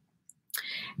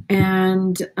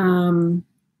 And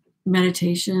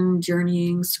meditation,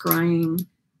 journeying, scrying,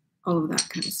 all of that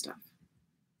kind of stuff.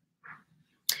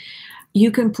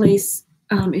 You can place,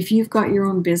 if you've got your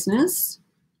own business,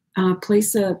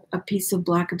 place a piece of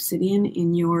black obsidian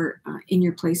in your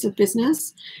place of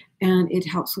business, and it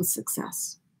helps with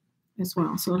success as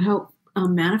well. So it'll help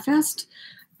manifest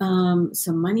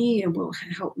some money. It will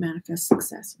help manifest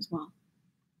success as well.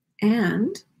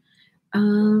 And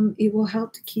it will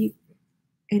help to keep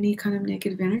any kind of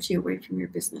negative energy away from your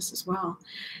business as well.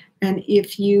 And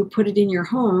if you put it in your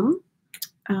home,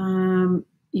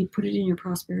 you put it in your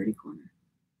prosperity corner.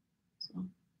 So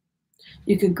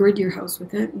you could grid your house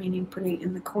with it, meaning putting it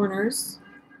in the corners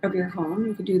of your home.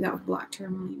 You could do that with black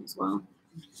tourmaline as well.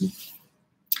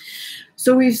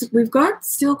 So we've got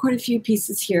still quite a few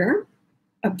pieces here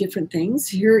of different things.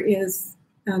 Here is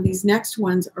these next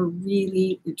ones are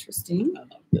really interesting. I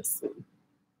love this one.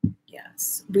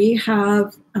 Yes, we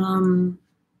have some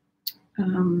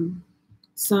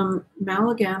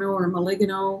Malagano or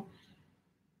Maligano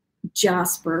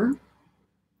jasper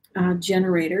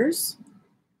generators,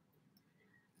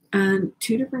 and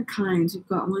 2 different kinds. We've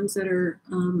got ones that are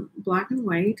black and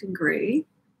white and gray,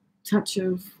 touch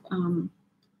of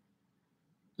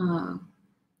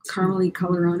caramely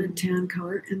color on it, tan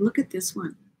color. And look at this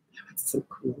one. That's so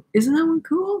cool. Isn't that one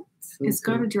cool? So it's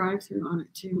cool. got a drive-through on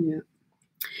it too. Yeah.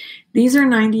 These are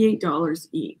 $98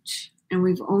 each, and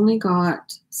we've only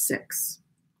got 6.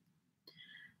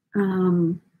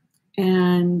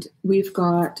 And we've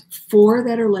got 4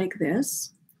 that are like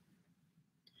this,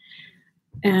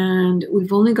 and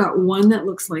we've only got 1 that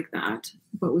looks like that,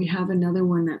 but we have another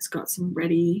one that's got some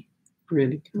red and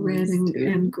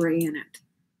gray in it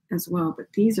as well.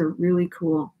 But these are really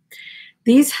cool.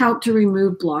 These help to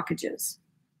remove blockages.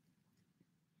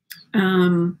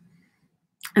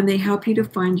 And they help you to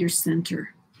find your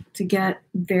center, to get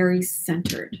very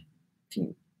centered, if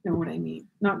you know what I mean.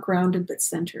 Not grounded, but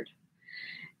centered.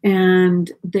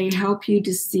 And they help you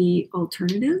to see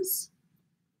alternatives.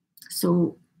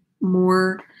 So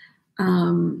more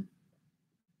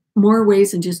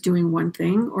ways than just doing one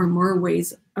thing, or more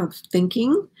ways of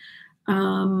thinking.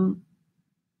 And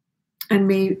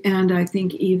I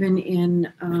think even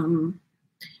in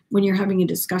when you're having a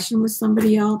discussion with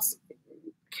somebody else,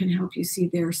 can help you see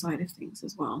their side of things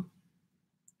as well.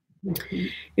 Mm-hmm.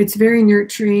 It's very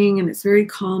nurturing, and it's very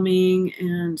calming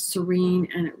and serene,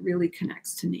 and it really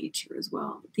connects to nature as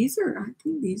well. I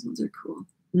think these ones are cool.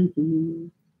 Mm-hmm.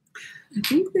 I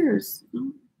think there's, I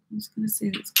was going to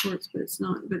say it's quartz, but it's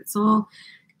not. But it's all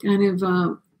kind of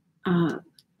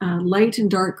light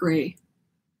and dark gray.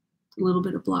 A little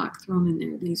bit of black thrown in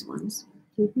there, these ones.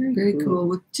 Very cool,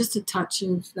 with just a touch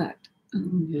of that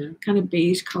kind of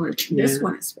beige color. This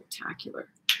one is spectacular.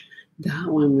 That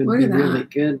one would Look be at that. really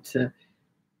good to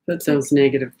put those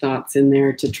negative thoughts in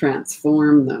there to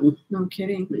transform them. No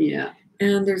kidding. Yeah.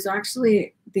 And there's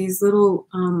actually these little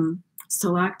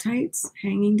stalactites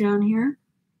hanging down here.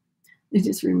 They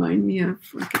just remind me of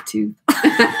like a tooth.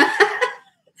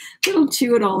 It'll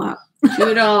chew it all up. Chew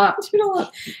it all up. Chew it all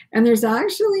up. And there's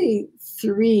actually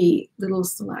 3 little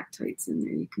stalactites in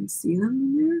there. You can see them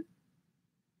in there.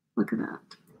 Look at that.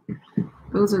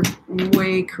 Those are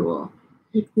way cool.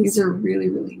 These are really,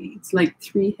 really neat. It's like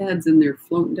 3 heads and they're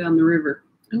floating down the river.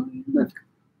 Oh, yeah, look.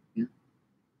 Yeah.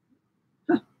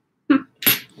 Huh.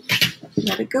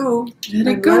 Let it go. Let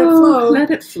it go. Let it flow.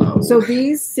 Let it flow. So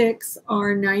these 6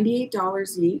 are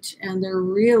 $98 each, and they're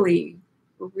really,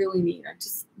 really neat.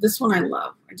 This one I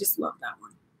love. I just love that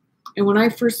one. And when I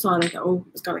first saw it, I thought, oh,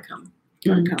 it's got to come.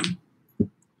 Got to come.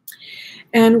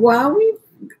 And while we've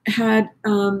had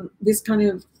this kind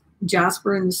of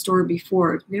jasper in the store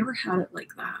before, I've never had it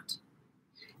like that.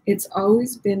 It's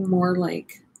always been more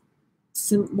like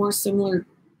more similar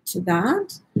to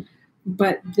that,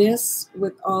 but this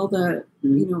with all the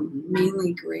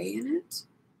mainly gray in it,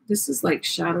 this is like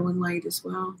shadow and light as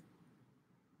well.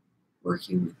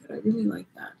 Working with it, I really like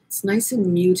that. It's nice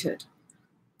and muted,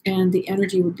 and the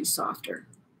energy would be softer.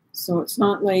 So it's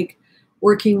not like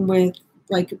working with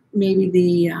like maybe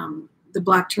the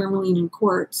black tourmaline and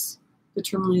quartz. The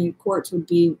tourmaline quartz would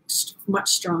be much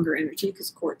stronger energy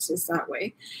because quartz is that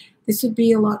way. This would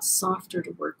be a lot softer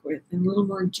to work with and a little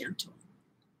more gentle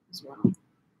as well.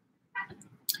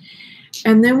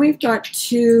 And then we've got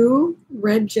 2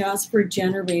 red jasper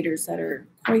generators that are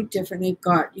quite different. They've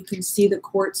got, you can see the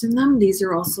quartz in them. These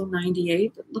are also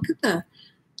 98, but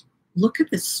look at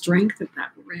the strength of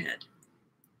that red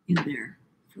in there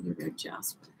for the red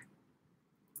jasper.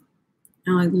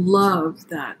 And I love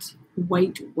that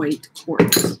white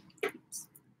quartz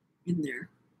in there.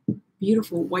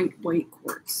 Beautiful white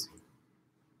quartz.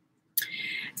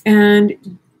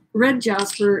 And red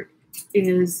jasper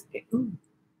is, ooh,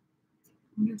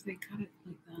 I wonder if they cut it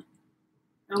like that.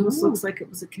 It almost looks like it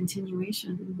was a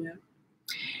continuation.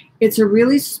 Yeah. It's a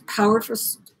really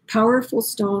powerful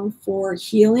stone for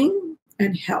healing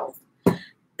and health.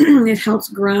 It helps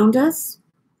ground us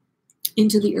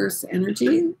into the earth's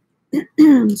energy.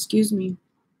 Excuse me.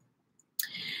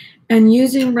 And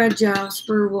using red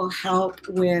jasper will help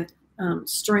with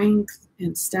strength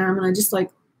and stamina, just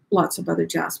like lots of other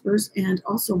jaspers, and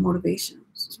also motivation.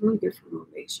 So it's really good for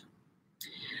motivation.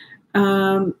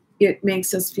 It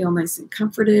makes us feel nice and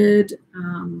comforted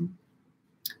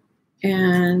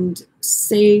and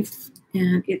safe,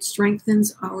 and it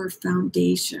strengthens our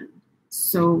foundation.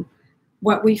 So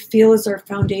what we feel is our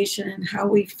foundation and how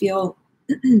we feel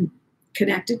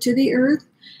connected to the earth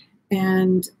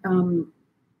and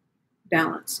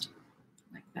balanced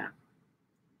like that.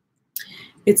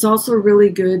 It's also really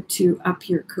good to up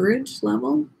your courage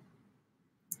level.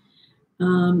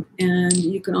 And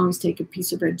you can always take a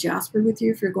piece of red jasper with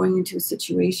you if you're going into a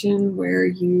situation where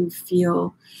you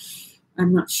feel,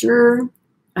 I'm not sure,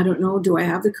 I don't know, do I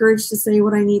have the courage to say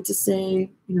what I need to say?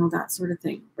 You know, that sort of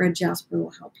thing. Red jasper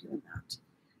will help you in that.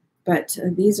 But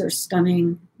these are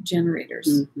stunning generators.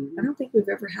 Mm-hmm. I don't think we've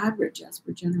ever had red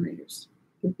jasper generators.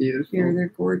 They're beautiful. Here, they're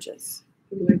gorgeous.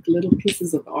 They're like little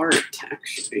pieces of art,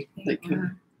 actually. They like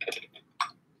are.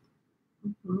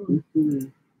 Mm-hmm.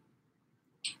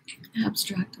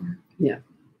 Abstract art. Yeah.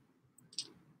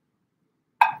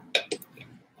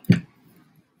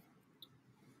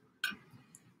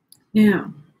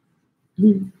 Now,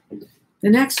 the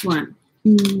next one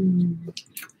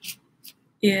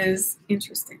is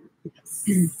interesting.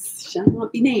 Yes. Shall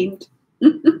not be named.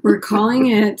 We're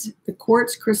calling it the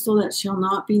quartz crystal that shall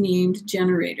not be named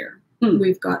generator.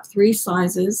 We've got 3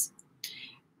 sizes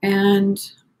and 1,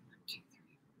 2, 3,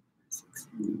 4, 5, 6,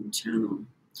 7 channel.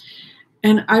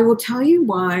 And I will tell you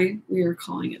why we are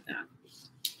calling it that.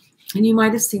 And you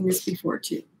might have seen this before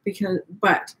too,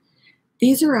 but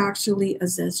these are actually a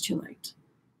zestulite.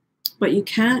 But you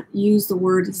can't use the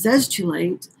word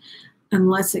zestulite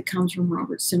unless it comes from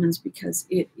Robert Simmons, because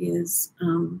it is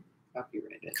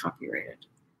copyrighted,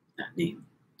 that name.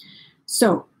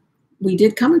 So we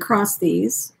did come across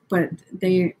these, but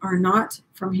they are not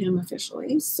from him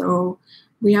officially. So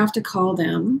we have to call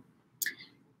them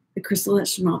the crystal that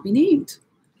should not be named.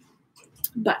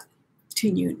 But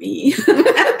between you and me,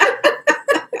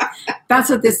 that's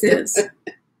what this is.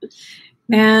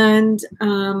 And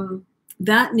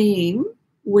that name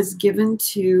was given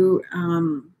to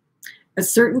a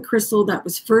certain crystal that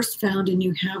was first found in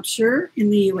New Hampshire in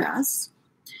the US.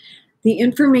 The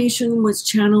information was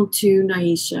channeled to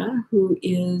Naisha, who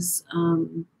is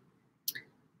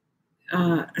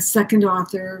a second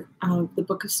author of the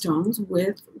Book of Stones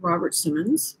with Robert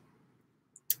Simmons.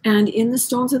 And in the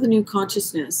Stones of the New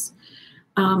Consciousness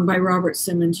by Robert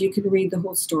Simmons, you can read the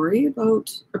whole story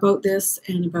about this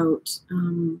and about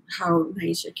how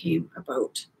Naisha came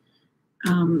about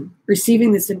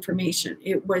receiving this information.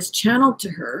 It was channeled to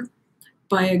her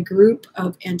by a group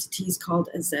of entities called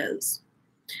Azez.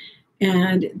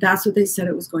 And that's what they said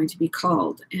it was going to be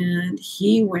called. And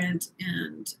he went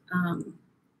and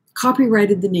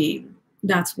copyrighted the name.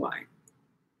 That's why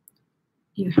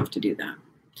you have to do that.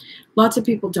 Lots of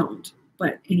people don't.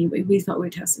 But anyway, we thought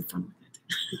we'd have some fun with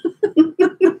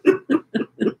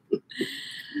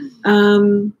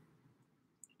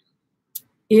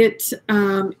it.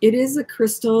 It is a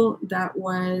crystal that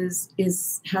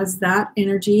has that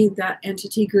energy, that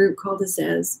entity group called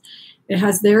Azez. It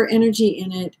has their energy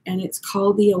in it, and it's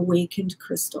called the Awakened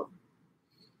Crystal.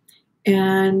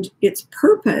 And its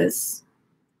purpose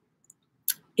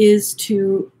is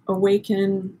to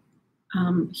awaken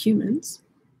humans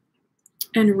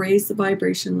and raise the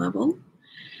vibration level,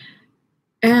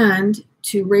 and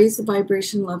to raise the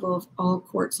vibration level of all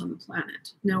quartz on the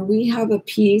planet. Now, we have a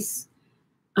piece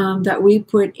that we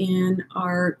put in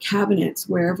our cabinets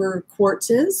wherever quartz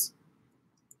is,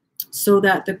 so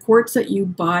that the quartz that you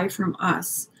buy from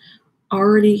us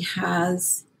already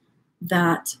has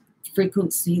that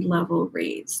frequency level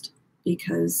raised,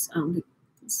 because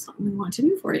it's something we want to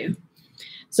do for you.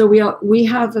 So we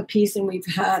have a piece, and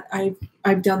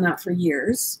I've done that for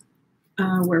years,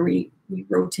 where we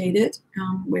rotate it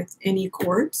with any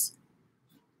quartz,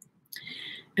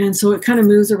 and so it kind of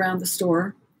moves around the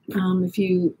store. If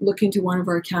you look into one of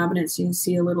our cabinets, you can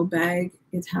see a little bag.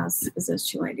 It has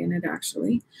azeztulite in it,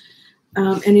 actually.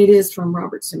 And it is from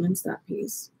Robert Simmons, that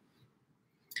piece.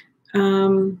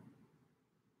 But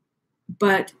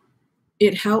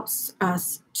it helps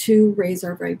us to raise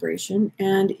our vibration.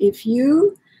 And if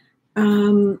you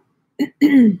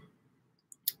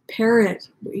pair it,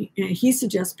 he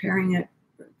suggested pairing it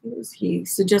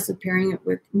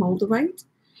with moldavite.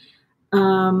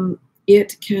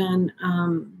 It can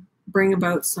bring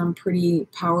about some pretty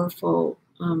powerful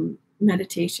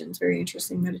meditations, very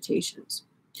interesting meditations.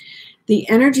 The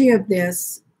energy of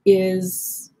this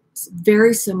is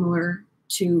very similar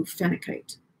to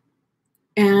phenakite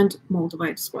and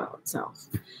moldavite as well itself.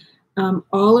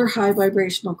 All are high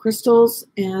vibrational crystals,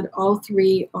 and all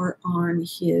three are on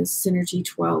his Synergy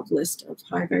 12 list of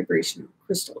high vibrational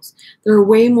crystals. There are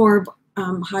way more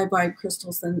high vibe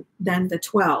crystals than the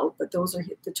 12, but those are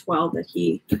the 12 that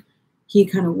he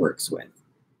kind of works with.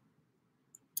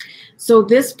 So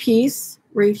this piece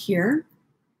right here,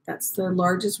 that's the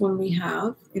largest one we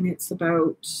have, and it's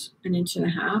about 1.5 inches,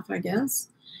 I guess.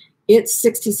 It's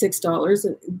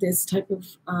 $66. This type of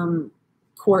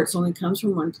quartz only comes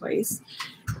from one place,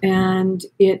 and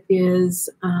it is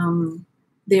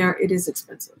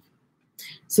expensive.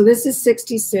 So this is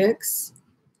 $66.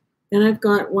 Then I've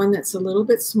got one that's a little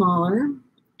bit smaller,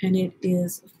 and it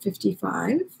is $55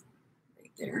 right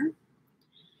there.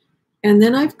 And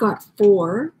then I've got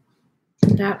 4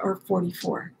 that are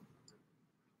 $44.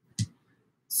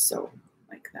 So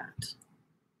like that.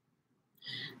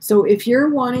 So if you're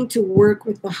wanting to work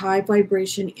with the high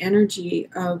vibration energy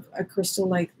of a crystal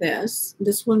like this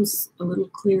one's a little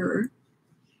clearer.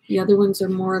 The other ones are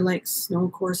more like snow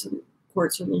quartz, are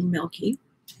a little milky.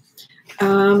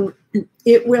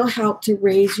 It will help to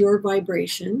raise your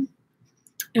vibration.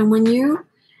 And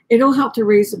it'll help to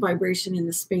raise the vibration in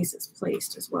the space it's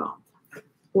placed as well.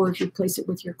 Or if you place it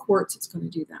with your quartz, it's going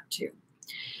to do that too.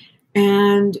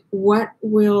 And what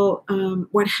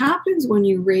happens when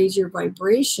you raise your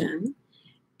vibration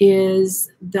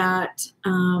is that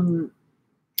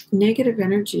negative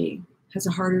energy has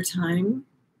a harder time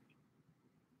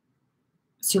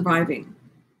surviving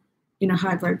in a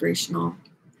high vibrational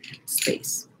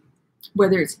space.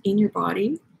 Whether it's in your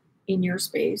body, in your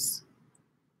space,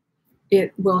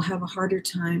 it will have a harder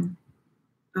time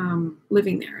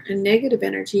living there. And negative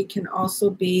energy can also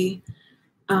be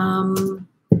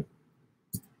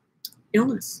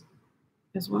illness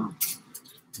as well.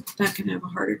 That can have a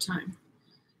harder time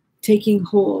taking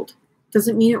hold.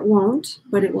 Doesn't mean it won't,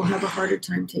 but it will have a harder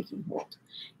time taking hold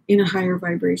in a higher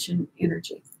vibration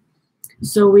energy.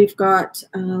 So we've got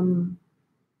one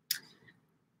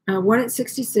at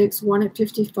 66, one at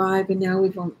 55, and now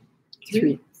we've got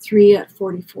three at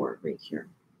 44 right here.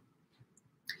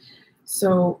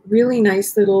 So really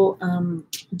nice little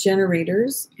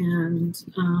generators, and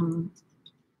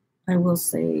I will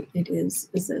say it is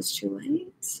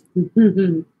azeztulite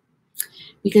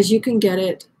because you can get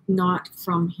it not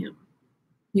from him.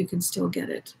 You can still get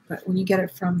it, but when you get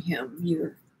it from him,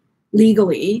 you're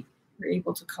legally we're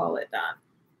able to call it that.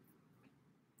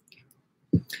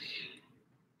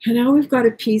 And now we've got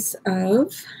a piece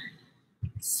of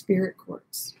spirit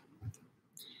quartz.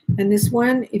 And this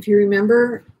one, if you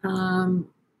remember,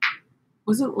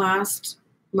 wasn't last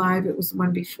live, it was the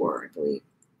one before, I believe.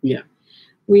 Yeah.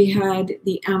 We had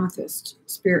the amethyst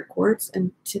spirit quartz,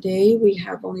 and today we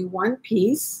have only one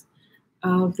piece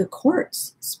of the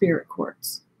quartz spirit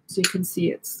quartz. So you can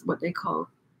see it's what they call,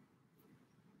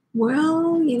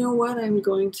 well, you know what, I'm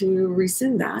going to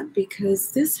rescind that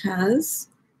because this has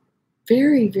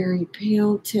very, very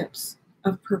pale tips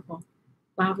of purple,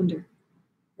 lavender.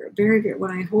 Very, very,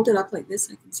 when I hold it up like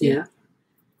this, I can see it.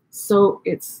 So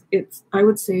it's, I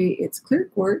would say it's clear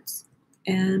quartz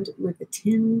and with a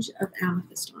tinge of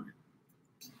amethyst on it.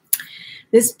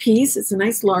 This piece, it's a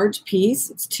nice large piece.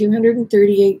 It's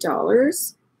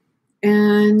 $238.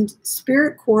 And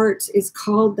spirit quartz is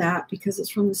called that because it's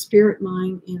from the spirit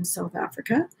mine in South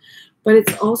Africa. But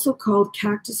it's also called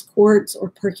cactus quartz or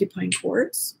porcupine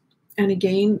quartz. And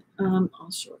again,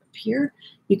 I'll show it up here.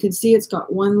 You can see it's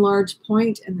got one large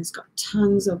point and it's got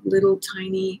tons of little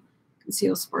tiny, you can see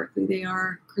how sparkly they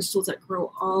are, crystals that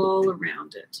grow all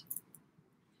around it.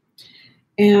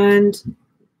 And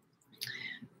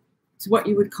it's what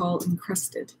you would call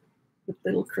encrusted with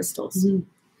little crystals. Mm-hmm.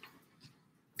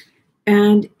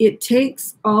 And it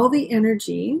takes all the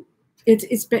energy.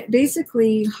 It's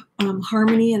basically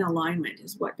harmony and alignment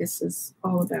is what this is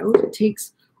all about. It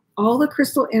takes all the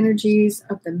crystal energies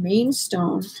of the main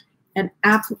stone and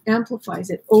amplifies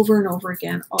it over and over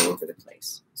again all over the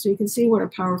place. So you can see what a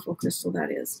powerful crystal that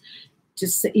is.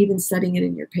 Just even setting it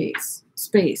in your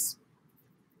space.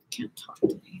 Can't talk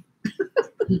today.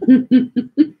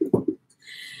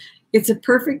 It's a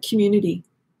perfect community.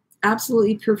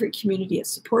 Absolutely perfect community. It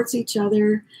supports each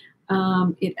other.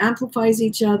 It amplifies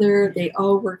each other. They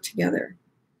all work together.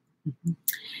 Mm-hmm.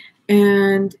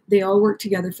 And they all work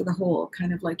together for the whole.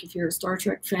 Kind of like if you're a Star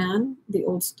Trek fan, the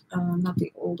old, not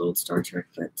the old Star Trek,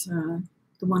 but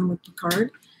the one with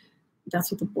Picard.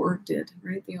 That's what the Borg did,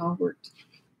 right? They all worked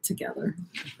together.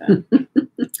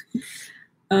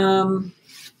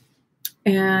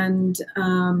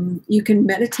 You can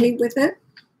meditate with it.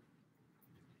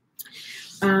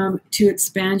 To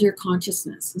expand your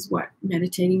consciousness is what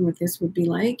meditating with this would be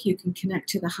like. You can connect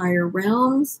to the higher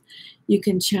realms. You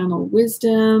can channel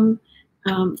wisdom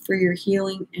for your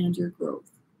healing and your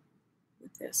growth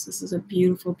with this. This is a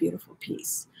beautiful, beautiful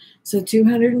piece. So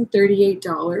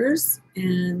 $238,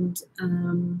 and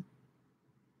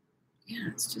yeah,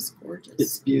 it's just gorgeous.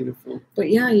 It's beautiful. But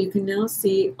yeah, you can now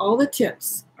see all the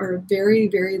tips are very,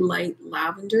 very light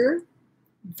lavender.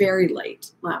 Very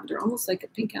light lavender, almost like a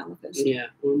pink amethyst. Yeah,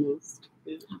 almost.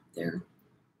 Yeah. Up there.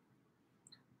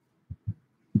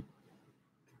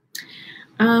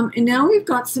 And now we've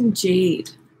got some jade.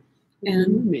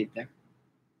 And mermaid there.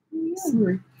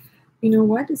 Yeah. You know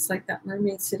what? It's like that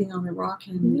mermaid sitting on the rock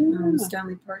in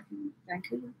Stanley Park in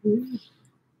Vancouver.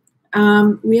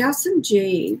 Yeah. We have some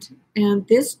jade, and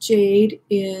this jade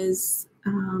is,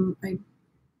 I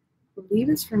believe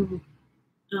it's from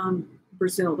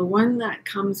Brazil, the one that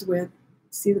comes with,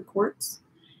 see the quartz?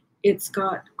 It's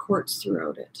got quartz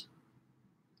throughout it.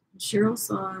 Cheryl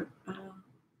saw a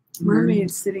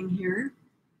mermaid sitting here,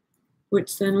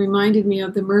 which then reminded me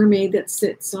of the mermaid that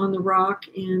sits on the rock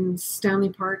in Stanley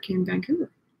Park in Vancouver.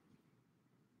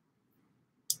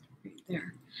 Right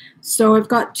there. So I've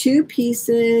got two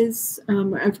pieces.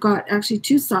 I've got actually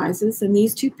two sizes, and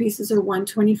these two pieces are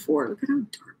 124. Look at how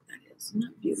dark that is. Isn't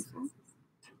that beautiful?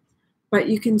 But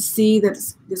you can see that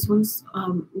this one's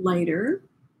lighter,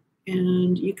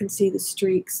 and you can see the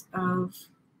streaks of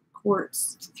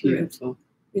quartz through it.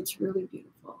 It's really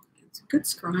beautiful. It's good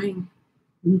scrying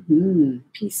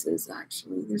pieces,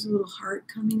 actually. There's a little heart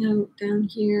coming out down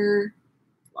here.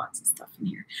 Lots of stuff in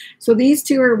here. So these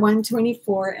two are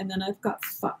 124, and then I've got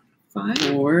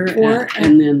four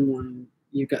and then one.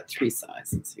 You got three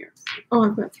sizes here. Oh,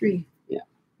 I've got three. Yeah.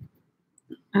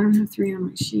 I don't have three on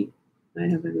my sheet. I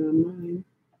have it on mine.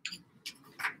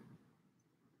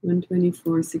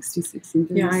 124, 66, and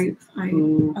 36.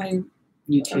 Yeah,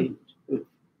 you changed.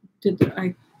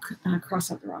 I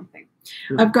cross out the wrong thing.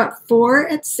 I've got 4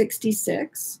 at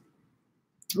 66.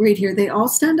 Right here. They all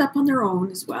stand up on their own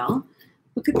as well.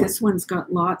 Look at this one's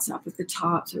got lots up at the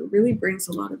top. So it really brings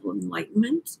a lot of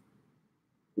enlightenment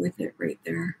with it right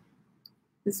there.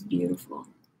 This is beautiful.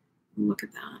 Look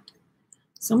at that.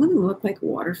 Some of them look like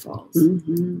waterfalls.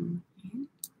 Mm-hmm.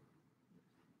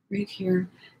 Right here.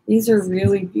 These are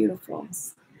really beautiful.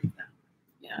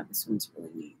 Yeah, this one's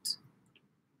really neat.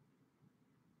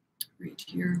 Right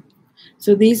here.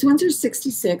 So these ones are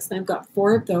 66, and I've got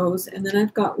 4 of those, and then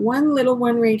I've got one little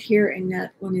one right here, and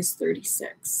that one is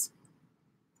 36.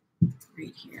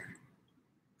 Right here.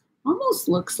 Almost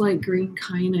looks like green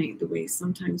kyanite, the way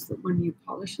sometimes when you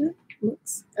polish it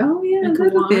looks. Oh yeah, like a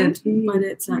little bit, but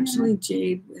it's actually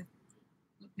jade with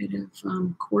a bit of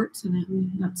quartz in it.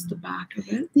 That's the back of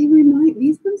it.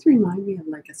 These ones remind me of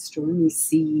like a stormy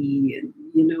sea, and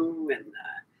and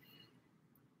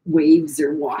waves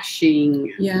are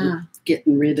washing. Yeah,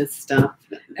 getting rid of stuff.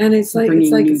 And it's like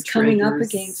it's coming up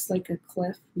against like a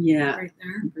cliff. Yeah, right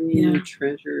there. Bringing new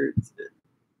treasures.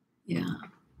 Yeah,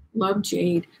 love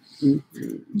jade.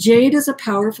 Mm-hmm. Jade is a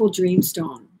powerful dream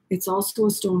stone. It's also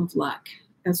a stone of luck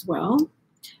as well.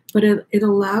 But it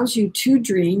allows you to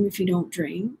dream if you don't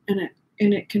dream, and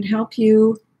it can help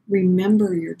you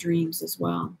remember your dreams as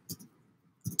well.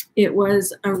 It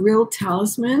was a real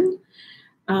talisman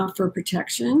for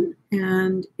protection,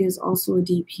 and is also a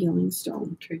deep healing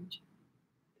stone.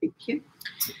 Thank you.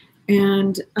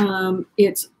 And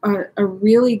it's a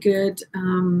really good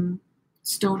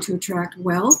stone to attract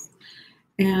wealth.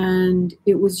 And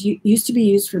it was used to be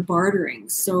used for bartering.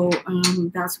 So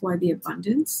that's why the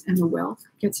abundance and the wealth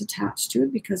gets attached to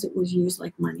it, because it was used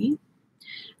like money.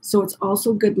 So it's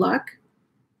also good luck,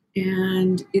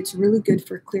 and it's really good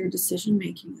for clear decision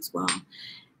making as well.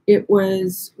 It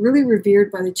was really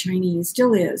revered by the Chinese,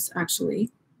 still is actually,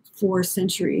 for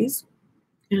centuries.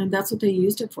 And that's what they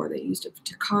used it for. They used it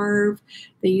to carve.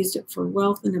 They used it for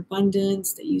wealth and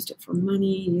abundance. They used it for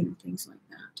money, things like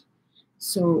that.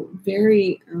 So a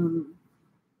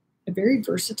very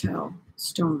versatile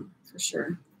stone for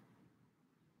sure.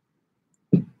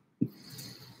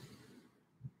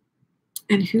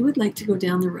 And who would like to go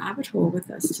down the rabbit hole with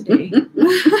us today?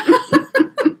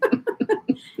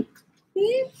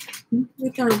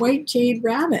 With our white jade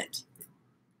rabbit.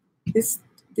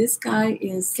 This guy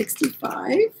is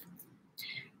 65,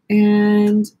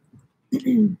 and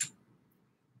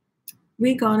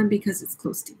we got him because it's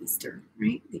close to Easter,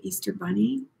 right? The Easter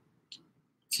bunny,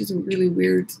 which is a really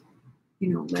weird,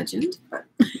 legend, but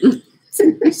it's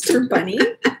an Easter bunny.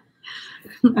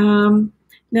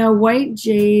 Now, white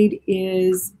jade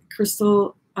is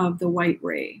crystal of the white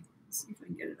ray. Let's see if I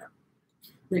can get it up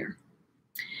there.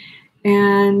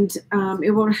 And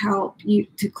it will help you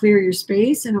to clear your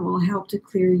space, and it will help to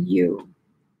clear you.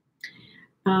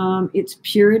 It's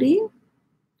purity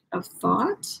of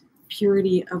thought,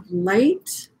 purity of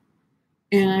light,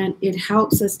 and it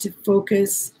helps us to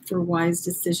focus for wise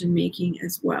decision making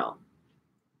as well.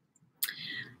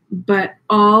 But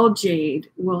all jade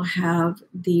will have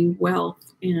the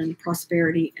wealth and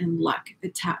prosperity and luck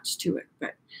attached to it.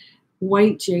 But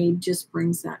white jade just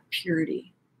brings that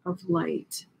purity of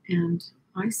light, and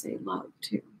I say love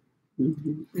too,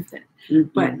 with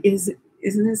it. But isn't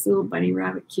this little bunny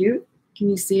rabbit cute? Can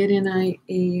you see it in a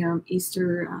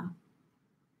Easter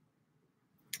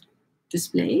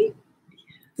display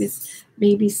with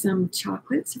maybe some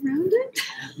chocolates around it?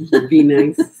 It would be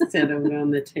nice set out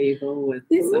on the table with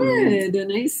a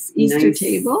nice Easter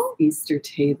table. Easter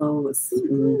table with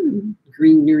some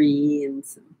greenery and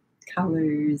some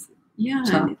colors. Yeah,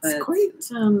 and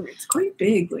it's quite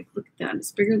big. Like, look at that.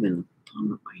 It's bigger than the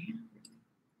palm of my hand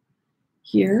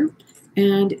here.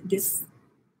 And this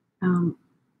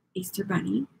Easter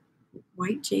bunny,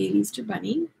 white jade Easter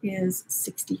bunny, is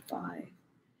 65.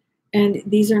 And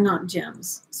these are not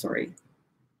gems. Sorry.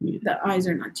 The eyes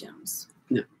are not gems.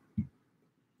 No.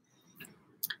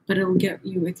 But it'll get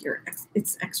you with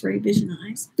it's X-ray vision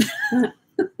eyes.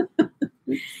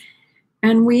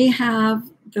 And we have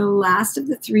the last of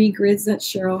the 3 grids that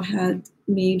Cheryl had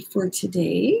made for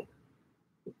today.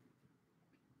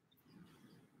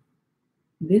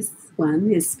 This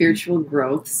one is spiritual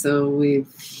growth. So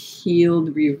we've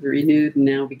healed, we've renewed, and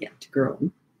now we get to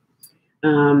grow.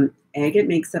 Agate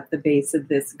makes up the base of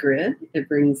this grid. It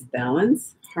brings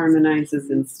balance, harmonizes,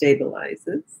 and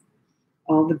stabilizes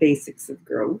all the basics of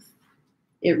growth.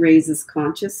 It raises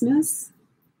consciousness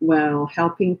while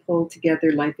helping pull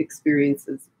together life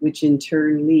experiences, which in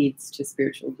turn leads to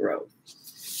spiritual growth.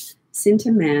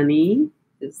 Sintamani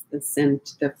is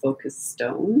the focus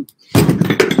stone.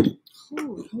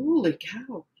 Oh, holy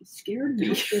cow, you scared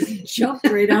me. It just jumped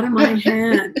right out of my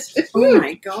hand. Oh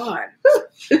my God.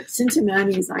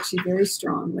 Sintamani is actually very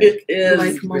strong. It is.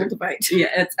 Like moldavite. Yeah,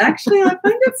 it's actually, I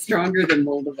find it stronger than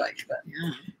moldavite. But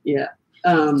yeah.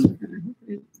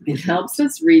 It helps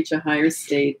us reach a higher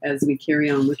state as we carry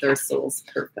on with our soul's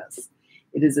purpose.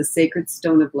 It is a sacred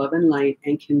stone of love and light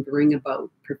and can bring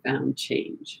about profound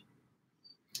change.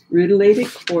 Rutilated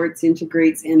quartz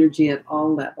integrates energy at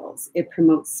all levels. It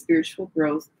promotes spiritual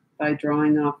growth by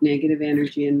drawing off negative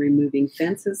energy and removing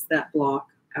fences that block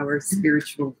our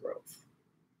spiritual growth.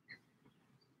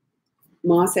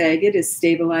 Moss agate is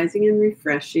stabilizing and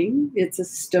refreshing. It's a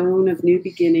stone of new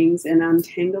beginnings and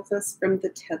untangles us from the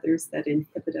tethers that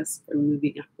inhibit us from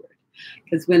moving upward.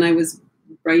 Because when I was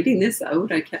writing this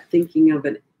out, I kept thinking of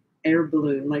an air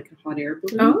balloon, like a hot air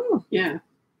balloon. Oh, yeah.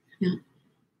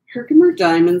 Herkimer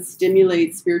diamonds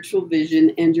stimulate spiritual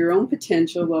vision and your own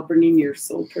potential while bringing your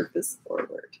soul purpose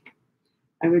forward.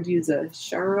 I would use a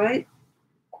charoite,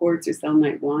 quartz, or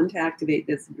selenite wand to activate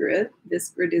this grid. This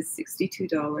grid is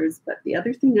 $62, but the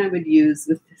other thing I would use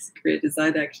with this grid is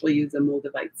I'd actually use a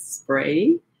moldavite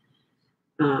spray.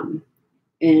 And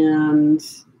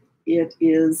it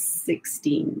is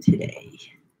 $16 today.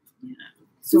 Yeah.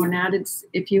 So an added,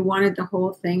 if you wanted the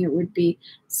whole thing, it would be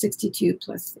 62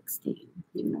 plus 16.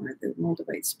 You wanted the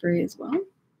moldavite spray as well.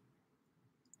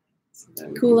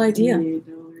 So Cool idea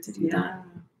to do that.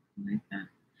 I like that.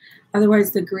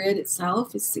 Otherwise, the grid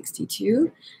itself is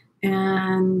 62,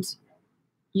 and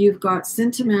you've got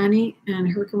Sintamani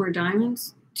and Herkimer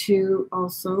diamonds, two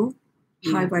also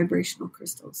high vibrational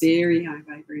crystals. Very high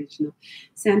vibrational.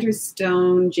 Center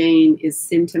stone, Jane, is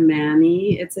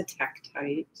Sintamani. It's a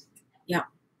tektite. Yeah.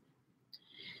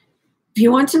 If you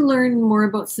want to learn more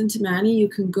about Sintamani, you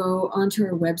can go onto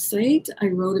our website. I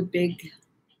wrote a big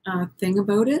thing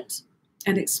about it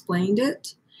and explained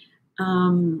it.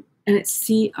 And it's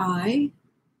CI.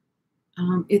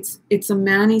 It's a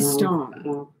Mani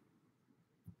stone,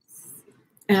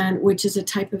 and which is a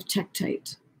type of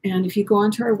tektite. And if you go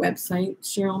onto our website,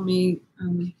 Cheryl may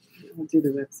I'll do the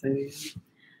website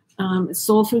again. It's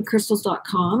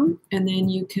soulfoodcrystals.com, and then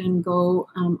you can go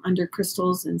under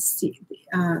crystals and see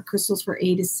crystals for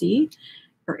A to C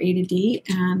or A to D,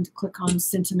 and click on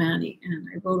Sintamani. And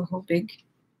I wrote a whole big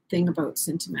thing about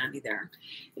Sintamani there.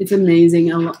 It's amazing.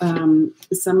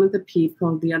 Some of the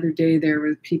people, the other day there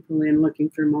were people in looking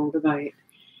for moldavite,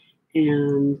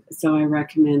 and so I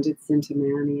recommended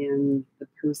Sintamani, and the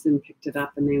person picked it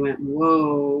up and they went,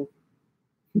 whoa,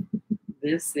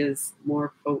 this is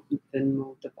more potent than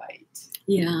moldavite.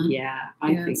 Yeah. Yeah,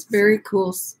 I think it's very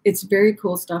cool. It's very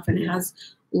cool stuff, and it has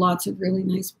lots of really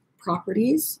nice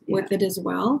properties with it as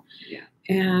well. Yeah.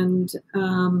 And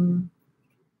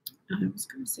I was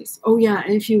going to say, oh yeah,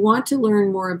 and if you want to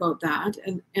learn more about that,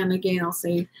 and again, I'll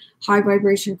say high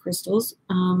vibration crystals.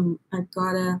 I've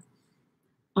got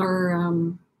our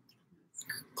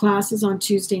classes on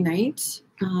Tuesday night,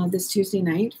 this Tuesday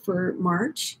night for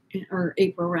March, or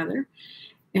April rather,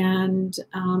 and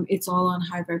it's all on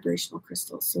high vibrational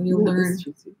crystals. So you'll learn.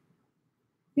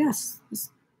 Yes,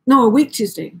 no, a week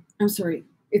Tuesday. I'm sorry,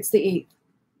 it's the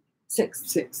 8th,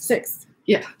 6th.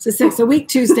 Yeah, so 6th, a week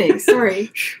Tuesday.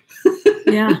 Sorry.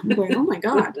 Yeah, I'm going, oh my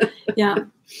God. Yeah,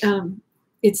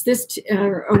 it's this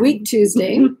a week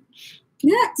Tuesday,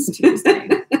 next Tuesday,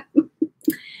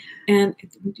 and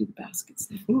we do the baskets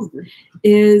now.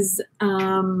 Is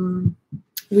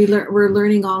we're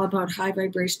learning all about high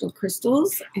vibrational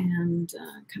crystals and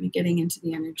kind of getting into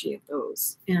the energy of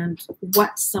those and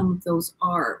what some of those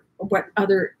are, what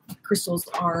other crystals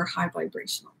are high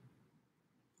vibrational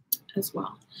as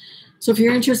well. So if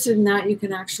you're interested in that, you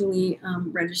can actually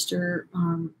register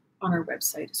on our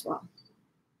website as well.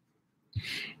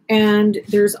 And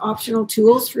there's optional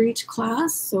tools for each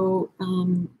class. So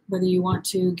whether you want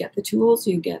to get the tools,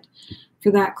 you get,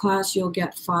 for that class, you'll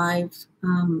get 5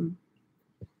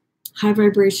 high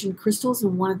vibration crystals,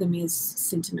 and one of them is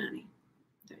Sintamani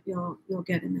that you'll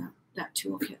get in that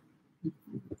toolkit.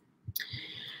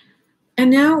 And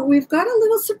now we've got a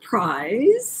little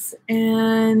surprise,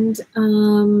 and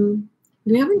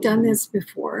we haven't done this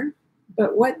before,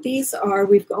 but what these are,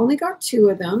 we've only got 2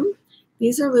 of them.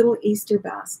 These are little Easter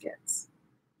baskets.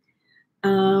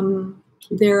 They're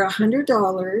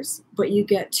 $100, but you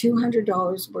get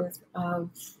 $200 worth of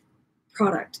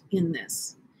product in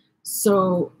this.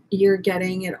 So you're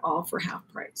getting it all for half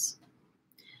price.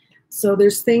 So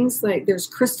there's things like, there's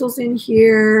crystals in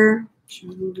here,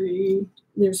 jewelry.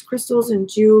 There's crystals and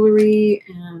jewelry,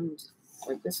 and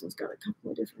like this one's got a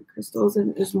couple of different crystals,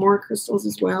 and there's more crystals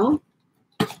as well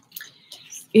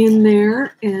in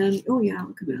there. And oh yeah,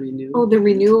 look at that. Oh, the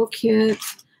renewal kit.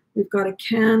 We've got a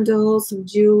candle, some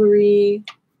jewelry,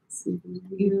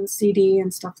 CD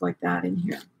and stuff like that in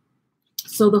here.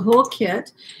 So the whole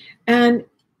kit and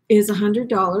is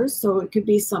 $100. So it could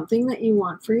be something that you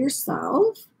want for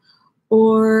yourself,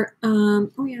 or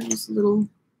oh yeah, there's a little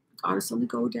Goddess on the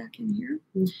Go deck in here.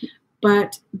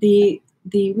 But the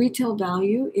retail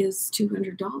value is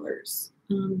 $200.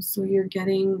 So you're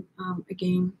getting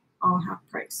again all half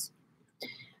price.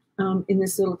 in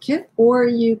this little kit, or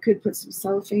you could put some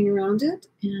cellophane around it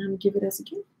and give it as a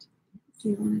gift if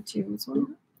you wanted to as well.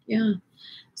 Yeah.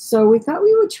 So we thought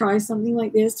we would try something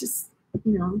like this, just,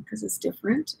 you know, because it's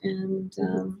different and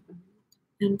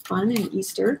fun and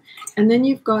Easter. And then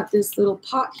you've got this little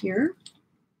pot here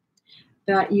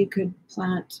that you could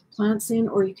plant plants in,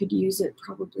 or you could use it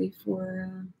probably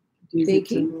for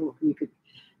baking.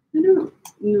 I don't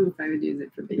know if I would use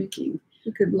it for baking.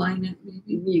 You could line it,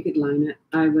 maybe. You could line it.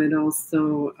 I would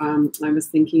also, I was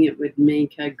thinking it would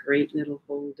make a great little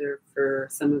holder for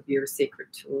some of your sacred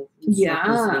tools. Yeah.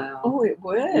 As well. Oh, it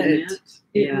would.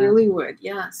 It really would.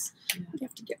 Yes. Yeah. I'd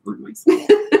have to get one myself.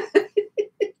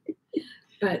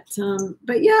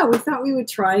 But yeah, we thought we would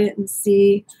try it and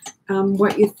see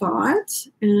what you thought,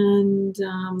 and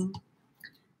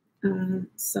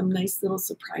some nice little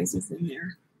surprises in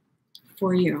there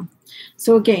for you.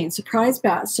 So again, surprise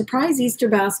Easter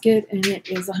basket, and it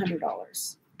is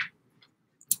 $100.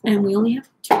 And we only have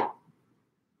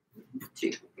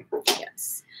two.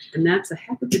 Yes. And that's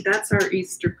that's our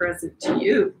Easter present to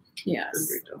you.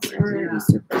 Yes. $100. Our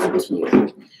Easter present to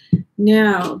you.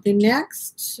 Now, the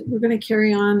next, we're going to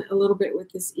carry on a little bit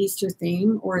with this Easter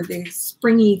theme, or the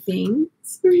springy theme,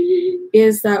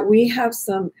 is that we have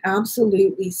some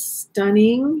absolutely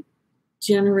stunning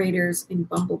generators in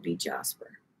Bumblebee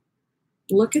Jasper.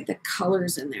 Look at the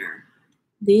colors in there.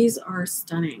 These are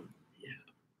stunning. Yeah.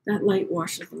 That light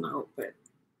washes them out, but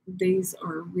these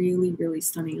are really, really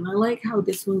stunning. And I like how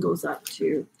this one goes up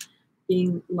to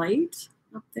being light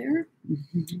up there.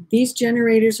 Mm-hmm. These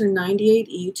generators are $98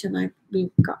 each, and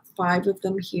we've got 5 of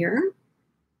them here.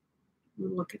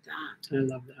 Look at that. I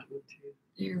love that one too.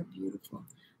 They're beautiful.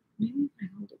 Maybe I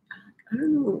hold it back. I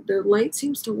don't know. The light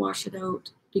seems to wash it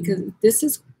out, because this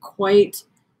is quite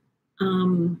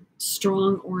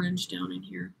strong orange down in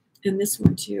here. And this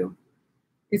one too.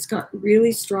 It's got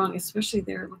really strong, especially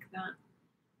there. Look at that.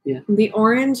 Yeah. The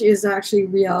orange is actually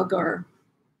realgar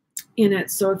in it.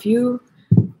 So if you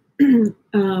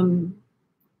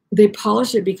they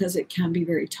polish it because it can be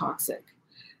very toxic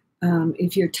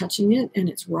if you're touching it and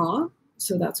it's raw.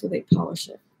 So that's why they polish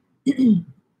it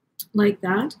like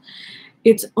that.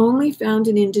 It's only found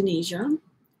in Indonesia,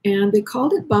 and they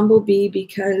called it Bumblebee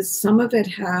because some of it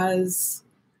has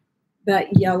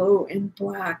that yellow and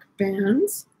black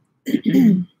bands.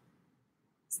 These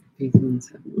ones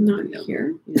have not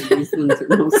here. Yeah, these ones are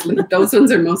mostly, those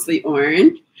ones are mostly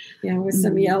orange. Yeah, with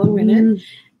some yellow in it.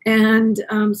 And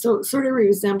so it sort of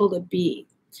resembled a bee.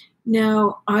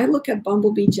 Now, I look at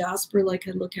Bumblebee Jasper like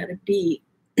I look at a bee.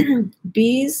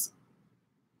 Bees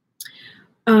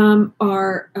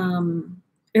are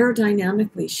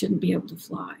aerodynamically shouldn't be able to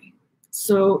fly.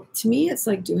 So to me, it's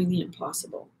like doing the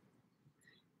impossible.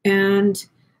 And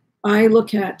I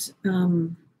look at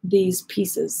these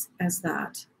pieces as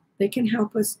that. They can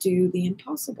help us do the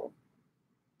impossible.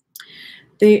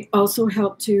 They also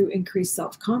help to increase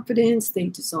self-confidence. They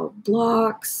dissolve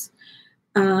blocks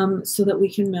so that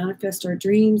we can manifest our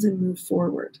dreams and move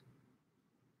forward.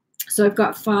 So I've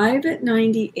got 5 at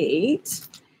 $98,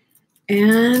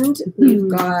 and we've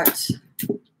got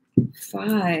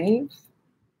 5.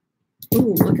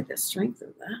 Ooh, look at the strength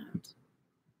of that.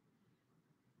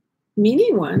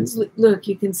 Mini ones. Look,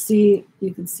 you can see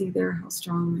there how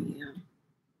strong the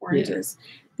orange is.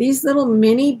 These little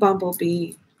mini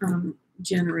Bumblebee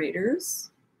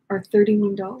generators are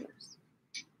 $31.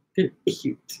 They're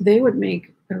cute. They would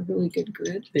make a really good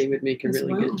grid. They would make a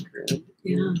really good grid.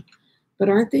 Yeah. But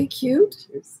aren't they cute?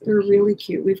 They're really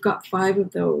cute. We've got 5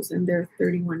 of those, and they're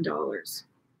 $31.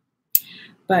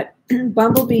 But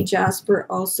Bumblebee Jasper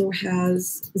also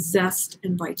has zest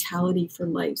and vitality for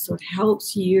life. So it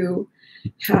helps you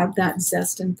have that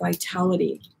zest and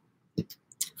vitality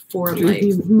for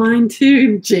life. Mine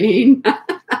too, Jane.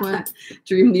 What?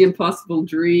 Dream the impossible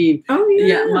dream. Oh, yeah.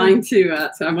 Yeah, mine too.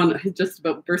 So I want to just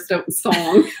about burst out in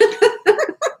song.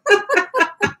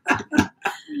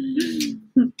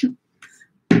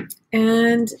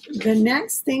 And the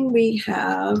next thing we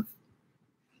have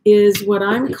is what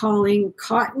I'm calling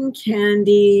cotton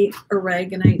candy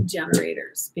aragonite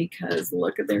generators, because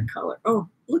look at their color. Oh,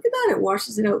 look at that. It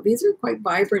washes it out. These are quite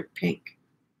vibrant pink.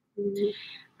 Mm-hmm.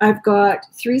 I've got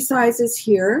 3 sizes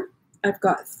here. I've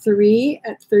got 3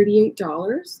 at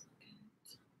 $38.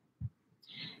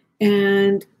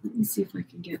 And let me see if I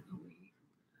can get away.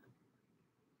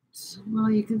 So,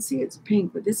 well, you can see it's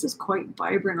pink, but this is quite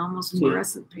vibrant, almost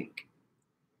fluorescent pink,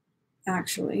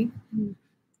 actually.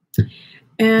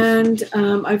 And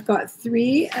I've got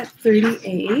 3 at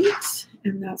 $38,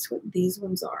 and that's what these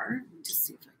ones are. Let me just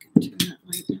see if I can turn that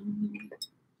light down a little bit.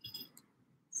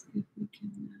 See if we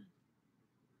can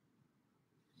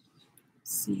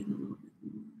see it a little bit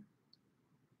more.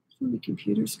 On the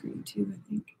computer screen too, I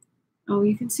think. Oh,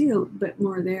 you can see a bit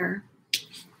more there.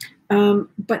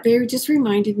 But they just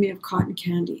reminded me of cotton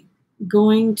candy.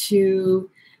 Going to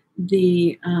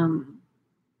the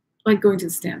like going to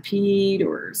the Stampede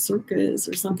or Circus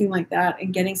or something like that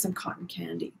and getting some cotton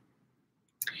candy.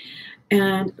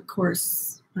 And of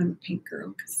course, I'm a pink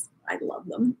girl because I love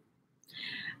them.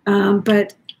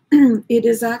 But it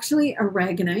is actually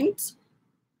aragonite.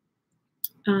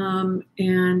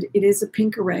 And it is a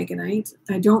pink aragonite.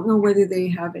 I don't know whether they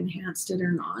have enhanced it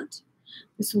or not.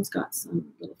 This one's got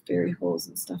some little fairy holes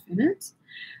and stuff in it.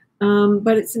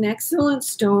 But it's an excellent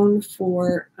stone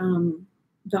for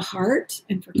the heart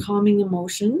and for calming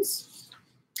emotions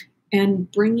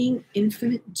and bringing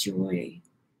infinite joy.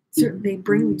 Certainly, they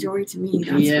bring joy to me,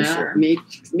 that's for sure.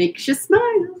 Makes you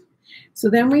smile. So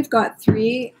then we've got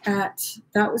 3 at,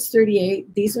 that was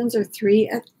 38. These ones are 3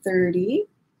 at 30.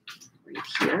 Right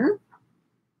here,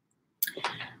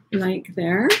 like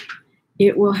there.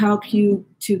 It will help you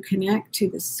to connect to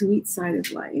the sweet side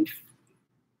of life.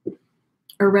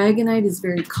 Aragonite is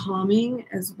very calming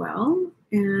as well.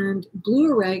 And blue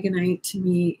aragonite to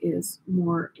me is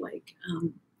more like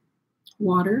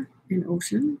water and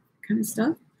ocean kind of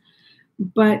stuff.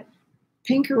 But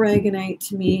pink aragonite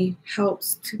to me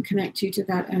helps to connect you to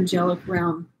that angelic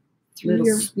realm. Through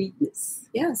your sweetness.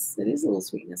 Yes, it is a little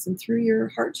sweetness. And through your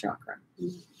heart chakra.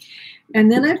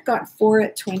 And then I've got 4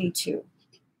 at 22.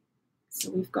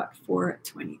 So we've got 4 at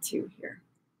 22 here.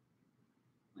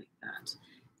 Like that.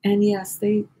 And yes,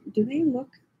 do they look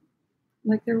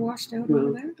like they're washed out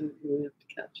over there? We have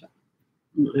to catch up.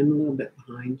 I'm a little bit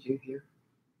behind you here.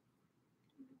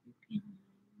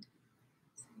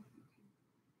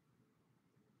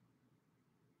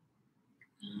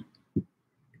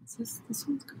 This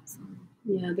one's got some.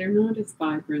 Yeah, they're not as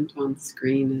vibrant on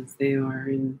screen as they are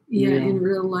in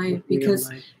real life. Because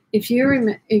if you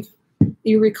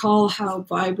recall how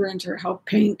vibrant or how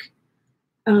pink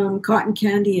cotton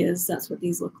candy is, that's what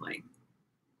these look like.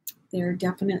 They're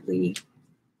definitely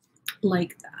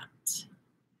like that.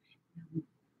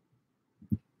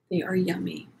 They are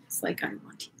yummy. It's like I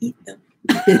want to eat them.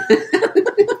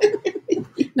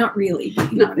 Not really.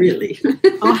 Not really.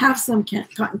 I'll have some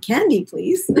cotton candy,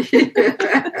 please.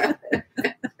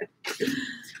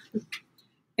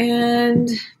 And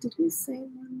did we say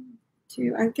 1,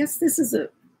 2? I guess this is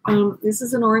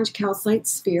an orange calcite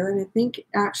sphere, and I think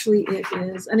actually it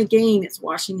is. And again, it's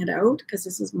washing it out because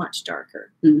this is much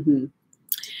darker. Mm-hmm.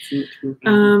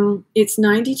 It's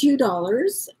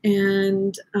 $92,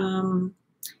 and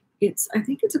I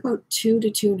think it's about 2 to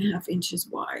 2.5 inches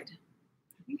wide.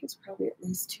 I think it's probably at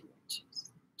least 2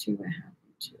 inches, 2.5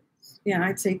 inches. Yeah,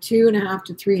 I'd say 2.5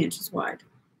 to 3 inches wide.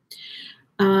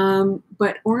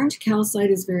 But orange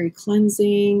calcite is very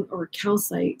cleansing, or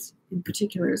calcite in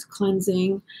particular is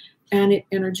cleansing, and it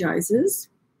energizes.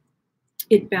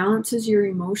 It balances your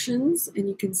emotions, and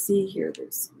you can see here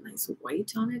there's some nice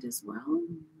white on it as well.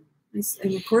 Nice,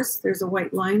 and of course there's a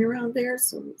white line around there,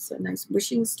 so it's a nice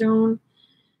wishing stone.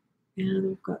 And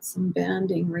we've got some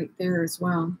banding right there as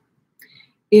well.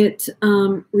 It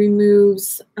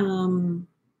removes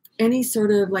any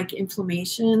sort of like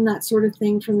inflammation, that sort of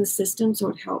thing from the system, so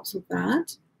it helps with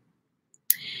that.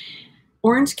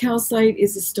 Orange calcite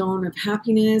is a stone of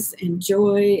happiness and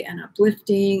joy and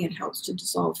uplifting. It helps to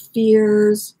dissolve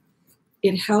fears.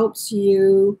 It helps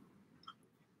you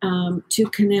to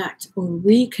connect or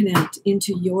reconnect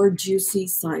into your juicy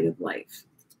side of life,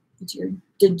 into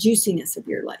the juiciness of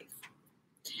your life.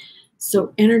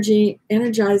 So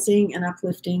energizing and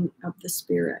uplifting of the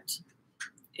spirit.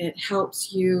 It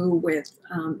helps you with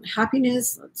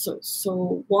happiness,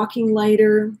 so walking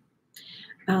lighter,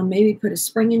 maybe put a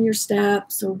spring in your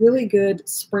step. So really good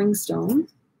spring stone,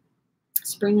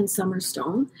 spring and summer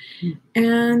stone.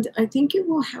 And I think it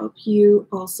will help you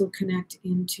also connect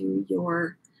into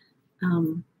your,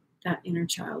 that inner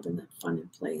child and that fun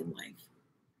and play in life,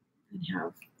 and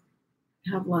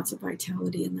have lots of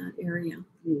vitality in that area.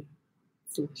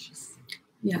 Delicious.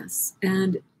 Yes,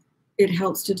 and it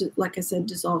helps to, like I said,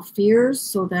 dissolve fears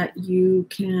so that you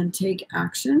can take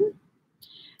action.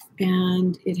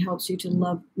 And it helps you to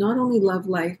love, not only love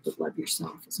life, but love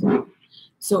yourself as well.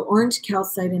 So orange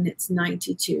calcite, and it's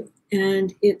 92.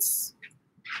 And it's,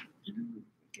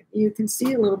 you can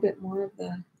see a little bit more of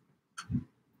the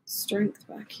strength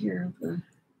back here. Let's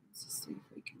just see if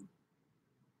we can.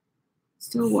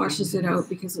 Still washes it out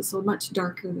because it's so much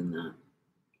darker than that.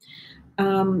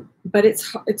 But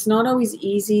it's not always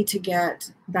easy to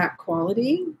get that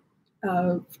quality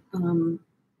of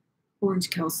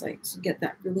orange calcite. So get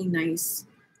that really nice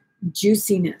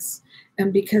juiciness.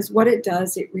 And because what it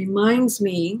does, it reminds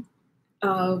me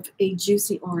of a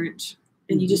juicy orange,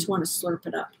 and you just want to slurp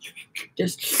it up.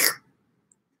 Just,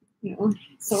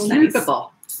 so nice.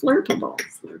 Slurpable. Slurpable.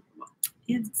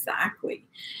 Exactly.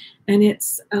 And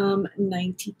it's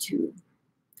 92.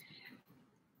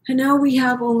 And now we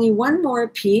have only one more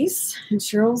piece. And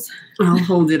Cheryl's... I'll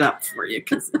hold it up for you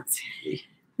because it's...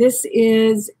 This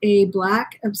is a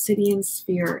black obsidian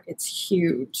sphere. It's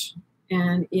huge.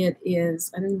 And it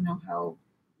is, I don't even know how,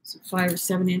 5 or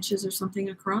 7 inches or something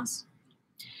across.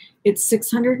 It's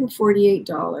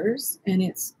 $648, and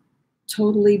it's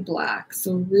totally black.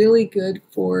 So really good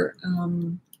for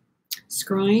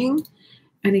scrying.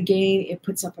 And again, it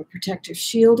puts up a protective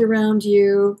shield around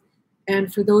you.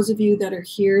 And for those of you that are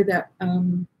here that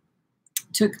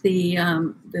took the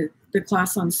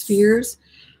class on spheres,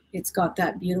 it's got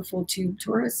that beautiful tube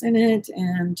torus in it.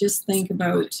 And just think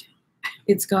about,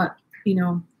 it's got,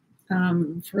 for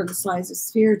the size of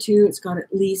sphere too, it's got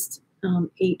at least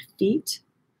 8 feet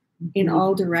in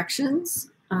all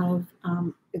directions of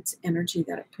its energy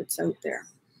that it puts out there.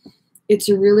 It's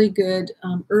a really good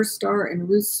earth star and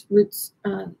roots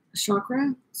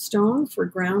chakra stone for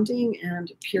grounding and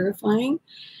purifying.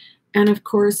 And of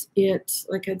course, it,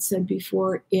 like I'd said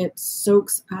before, it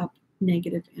soaks up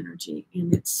negative energy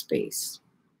in its space.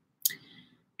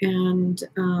 And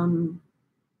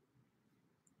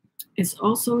it's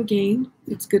also, again,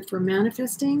 it's good for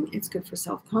manifesting. It's good for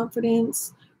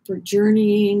self-confidence, for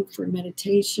journeying, for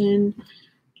meditation,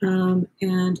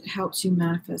 and helps you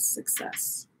manifest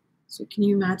success. So can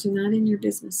you imagine that in your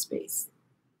business space?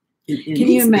 Can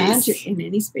you imagine in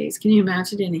any space? Can you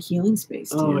imagine in a healing space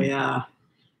too? Oh, yeah.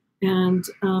 And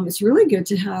it's really good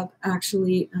to have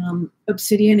actually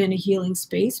obsidian in a healing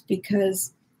space,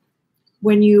 because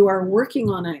when you are working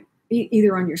on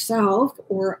either on yourself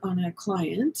or on a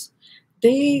client,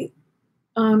 they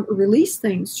release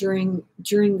things during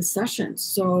the session.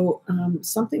 So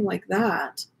something like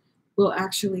that will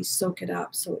actually soak it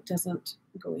up so it doesn't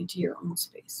go into your own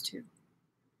space too.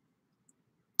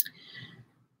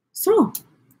 So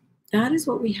that is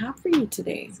what we have for you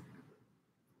today.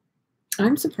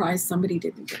 I'm surprised somebody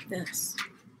didn't get this,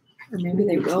 or maybe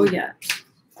they will yet.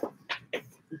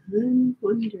 I'm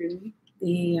wondering.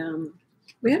 We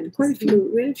had quite a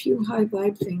few. We had a few high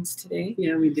vibe things today.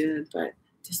 Yeah, we did. But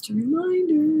just a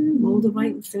reminder: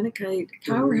 moldavite and phenakite,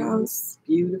 powerhouse.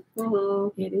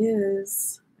 Beautiful. It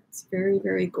is. It's very,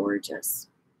 very gorgeous.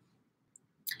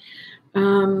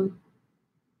 The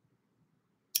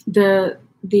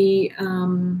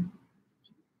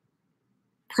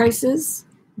prices.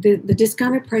 The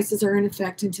discounted prices are in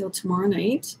effect until tomorrow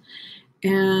night,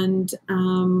 and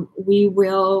we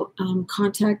will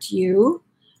contact you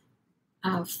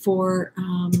for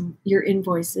your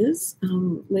invoices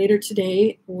later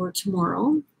today or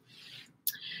tomorrow.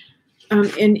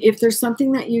 And if there's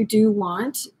something that you do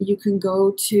want, you can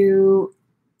go to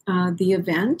the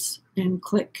event and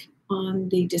click on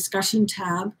the discussion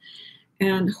tab.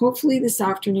 And hopefully this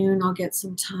afternoon, I'll get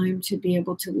some time to be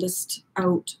able to list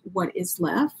out what is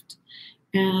left.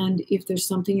 And if there's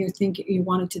something you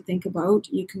wanted to think about,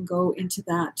 you can go into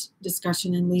that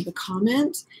discussion and leave a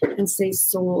comment and say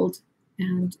sold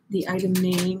and the item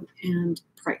name and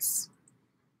price.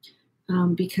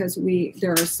 Because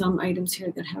there are some items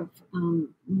here that have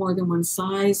more than one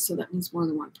size, so that means more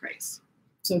than one price.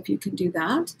 So if you can do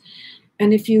that.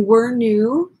 And if you were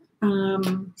new,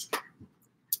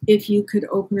 if you could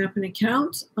open up an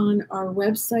account on our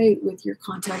website with your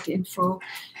contact info,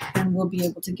 and we'll be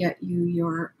able to get you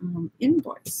your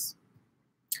invoice.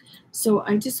 So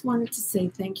I just wanted to say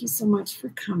thank you so much for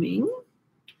coming.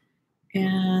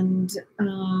 And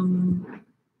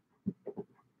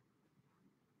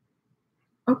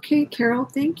okay, Carol,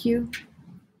 thank you.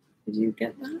 Did you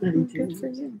get that? Good for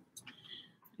you.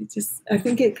 I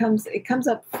think it comes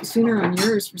up sooner on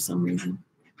yours for some reason.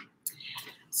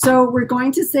 So we're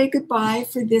going to say goodbye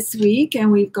for this week,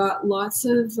 and we've got lots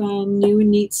of new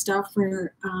and neat stuff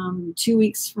for 2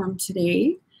 weeks from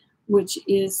today, which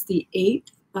is the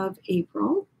 8th of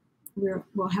April.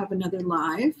 We'll have another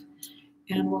live,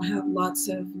 and we'll have lots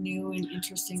of new and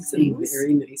interesting things.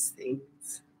 Very nice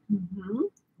things.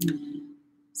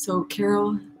 So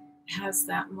Carol has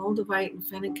that moldavite and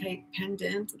phenakite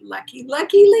pendant. Lucky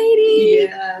lady.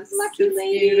 Yes. Lucky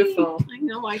lady. Beautiful. I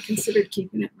know, I considered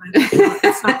keeping it myself.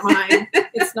 It's not mine.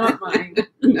 It's not mine.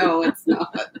 No, it's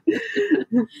not.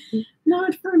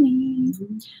 Not for me.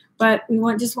 But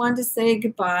we just wanted to say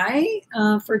goodbye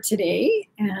for today,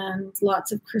 and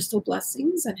lots of crystal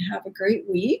blessings, and have a great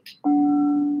week.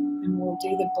 And we'll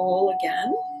do the bowl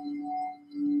again.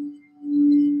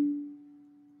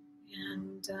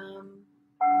 And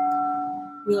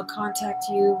we'll contact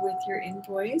you with your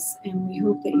invoice, and we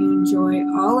hope that you enjoy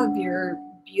all of your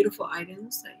beautiful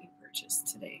items that you purchased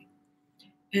today.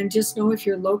 And just know, if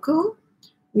you're local,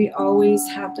 we always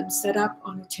have them set up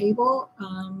on a table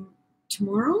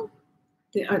tomorrow,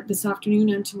 this afternoon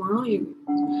and tomorrow. You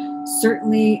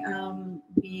certainly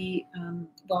be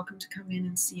welcome to come in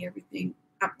and see everything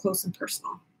up close and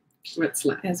personal. What's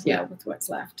left. As well, with what's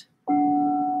left.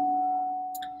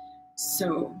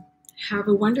 So have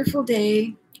a wonderful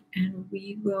day, and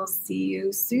we will see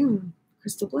you soon.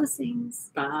 Crystal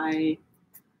blessings. Bye.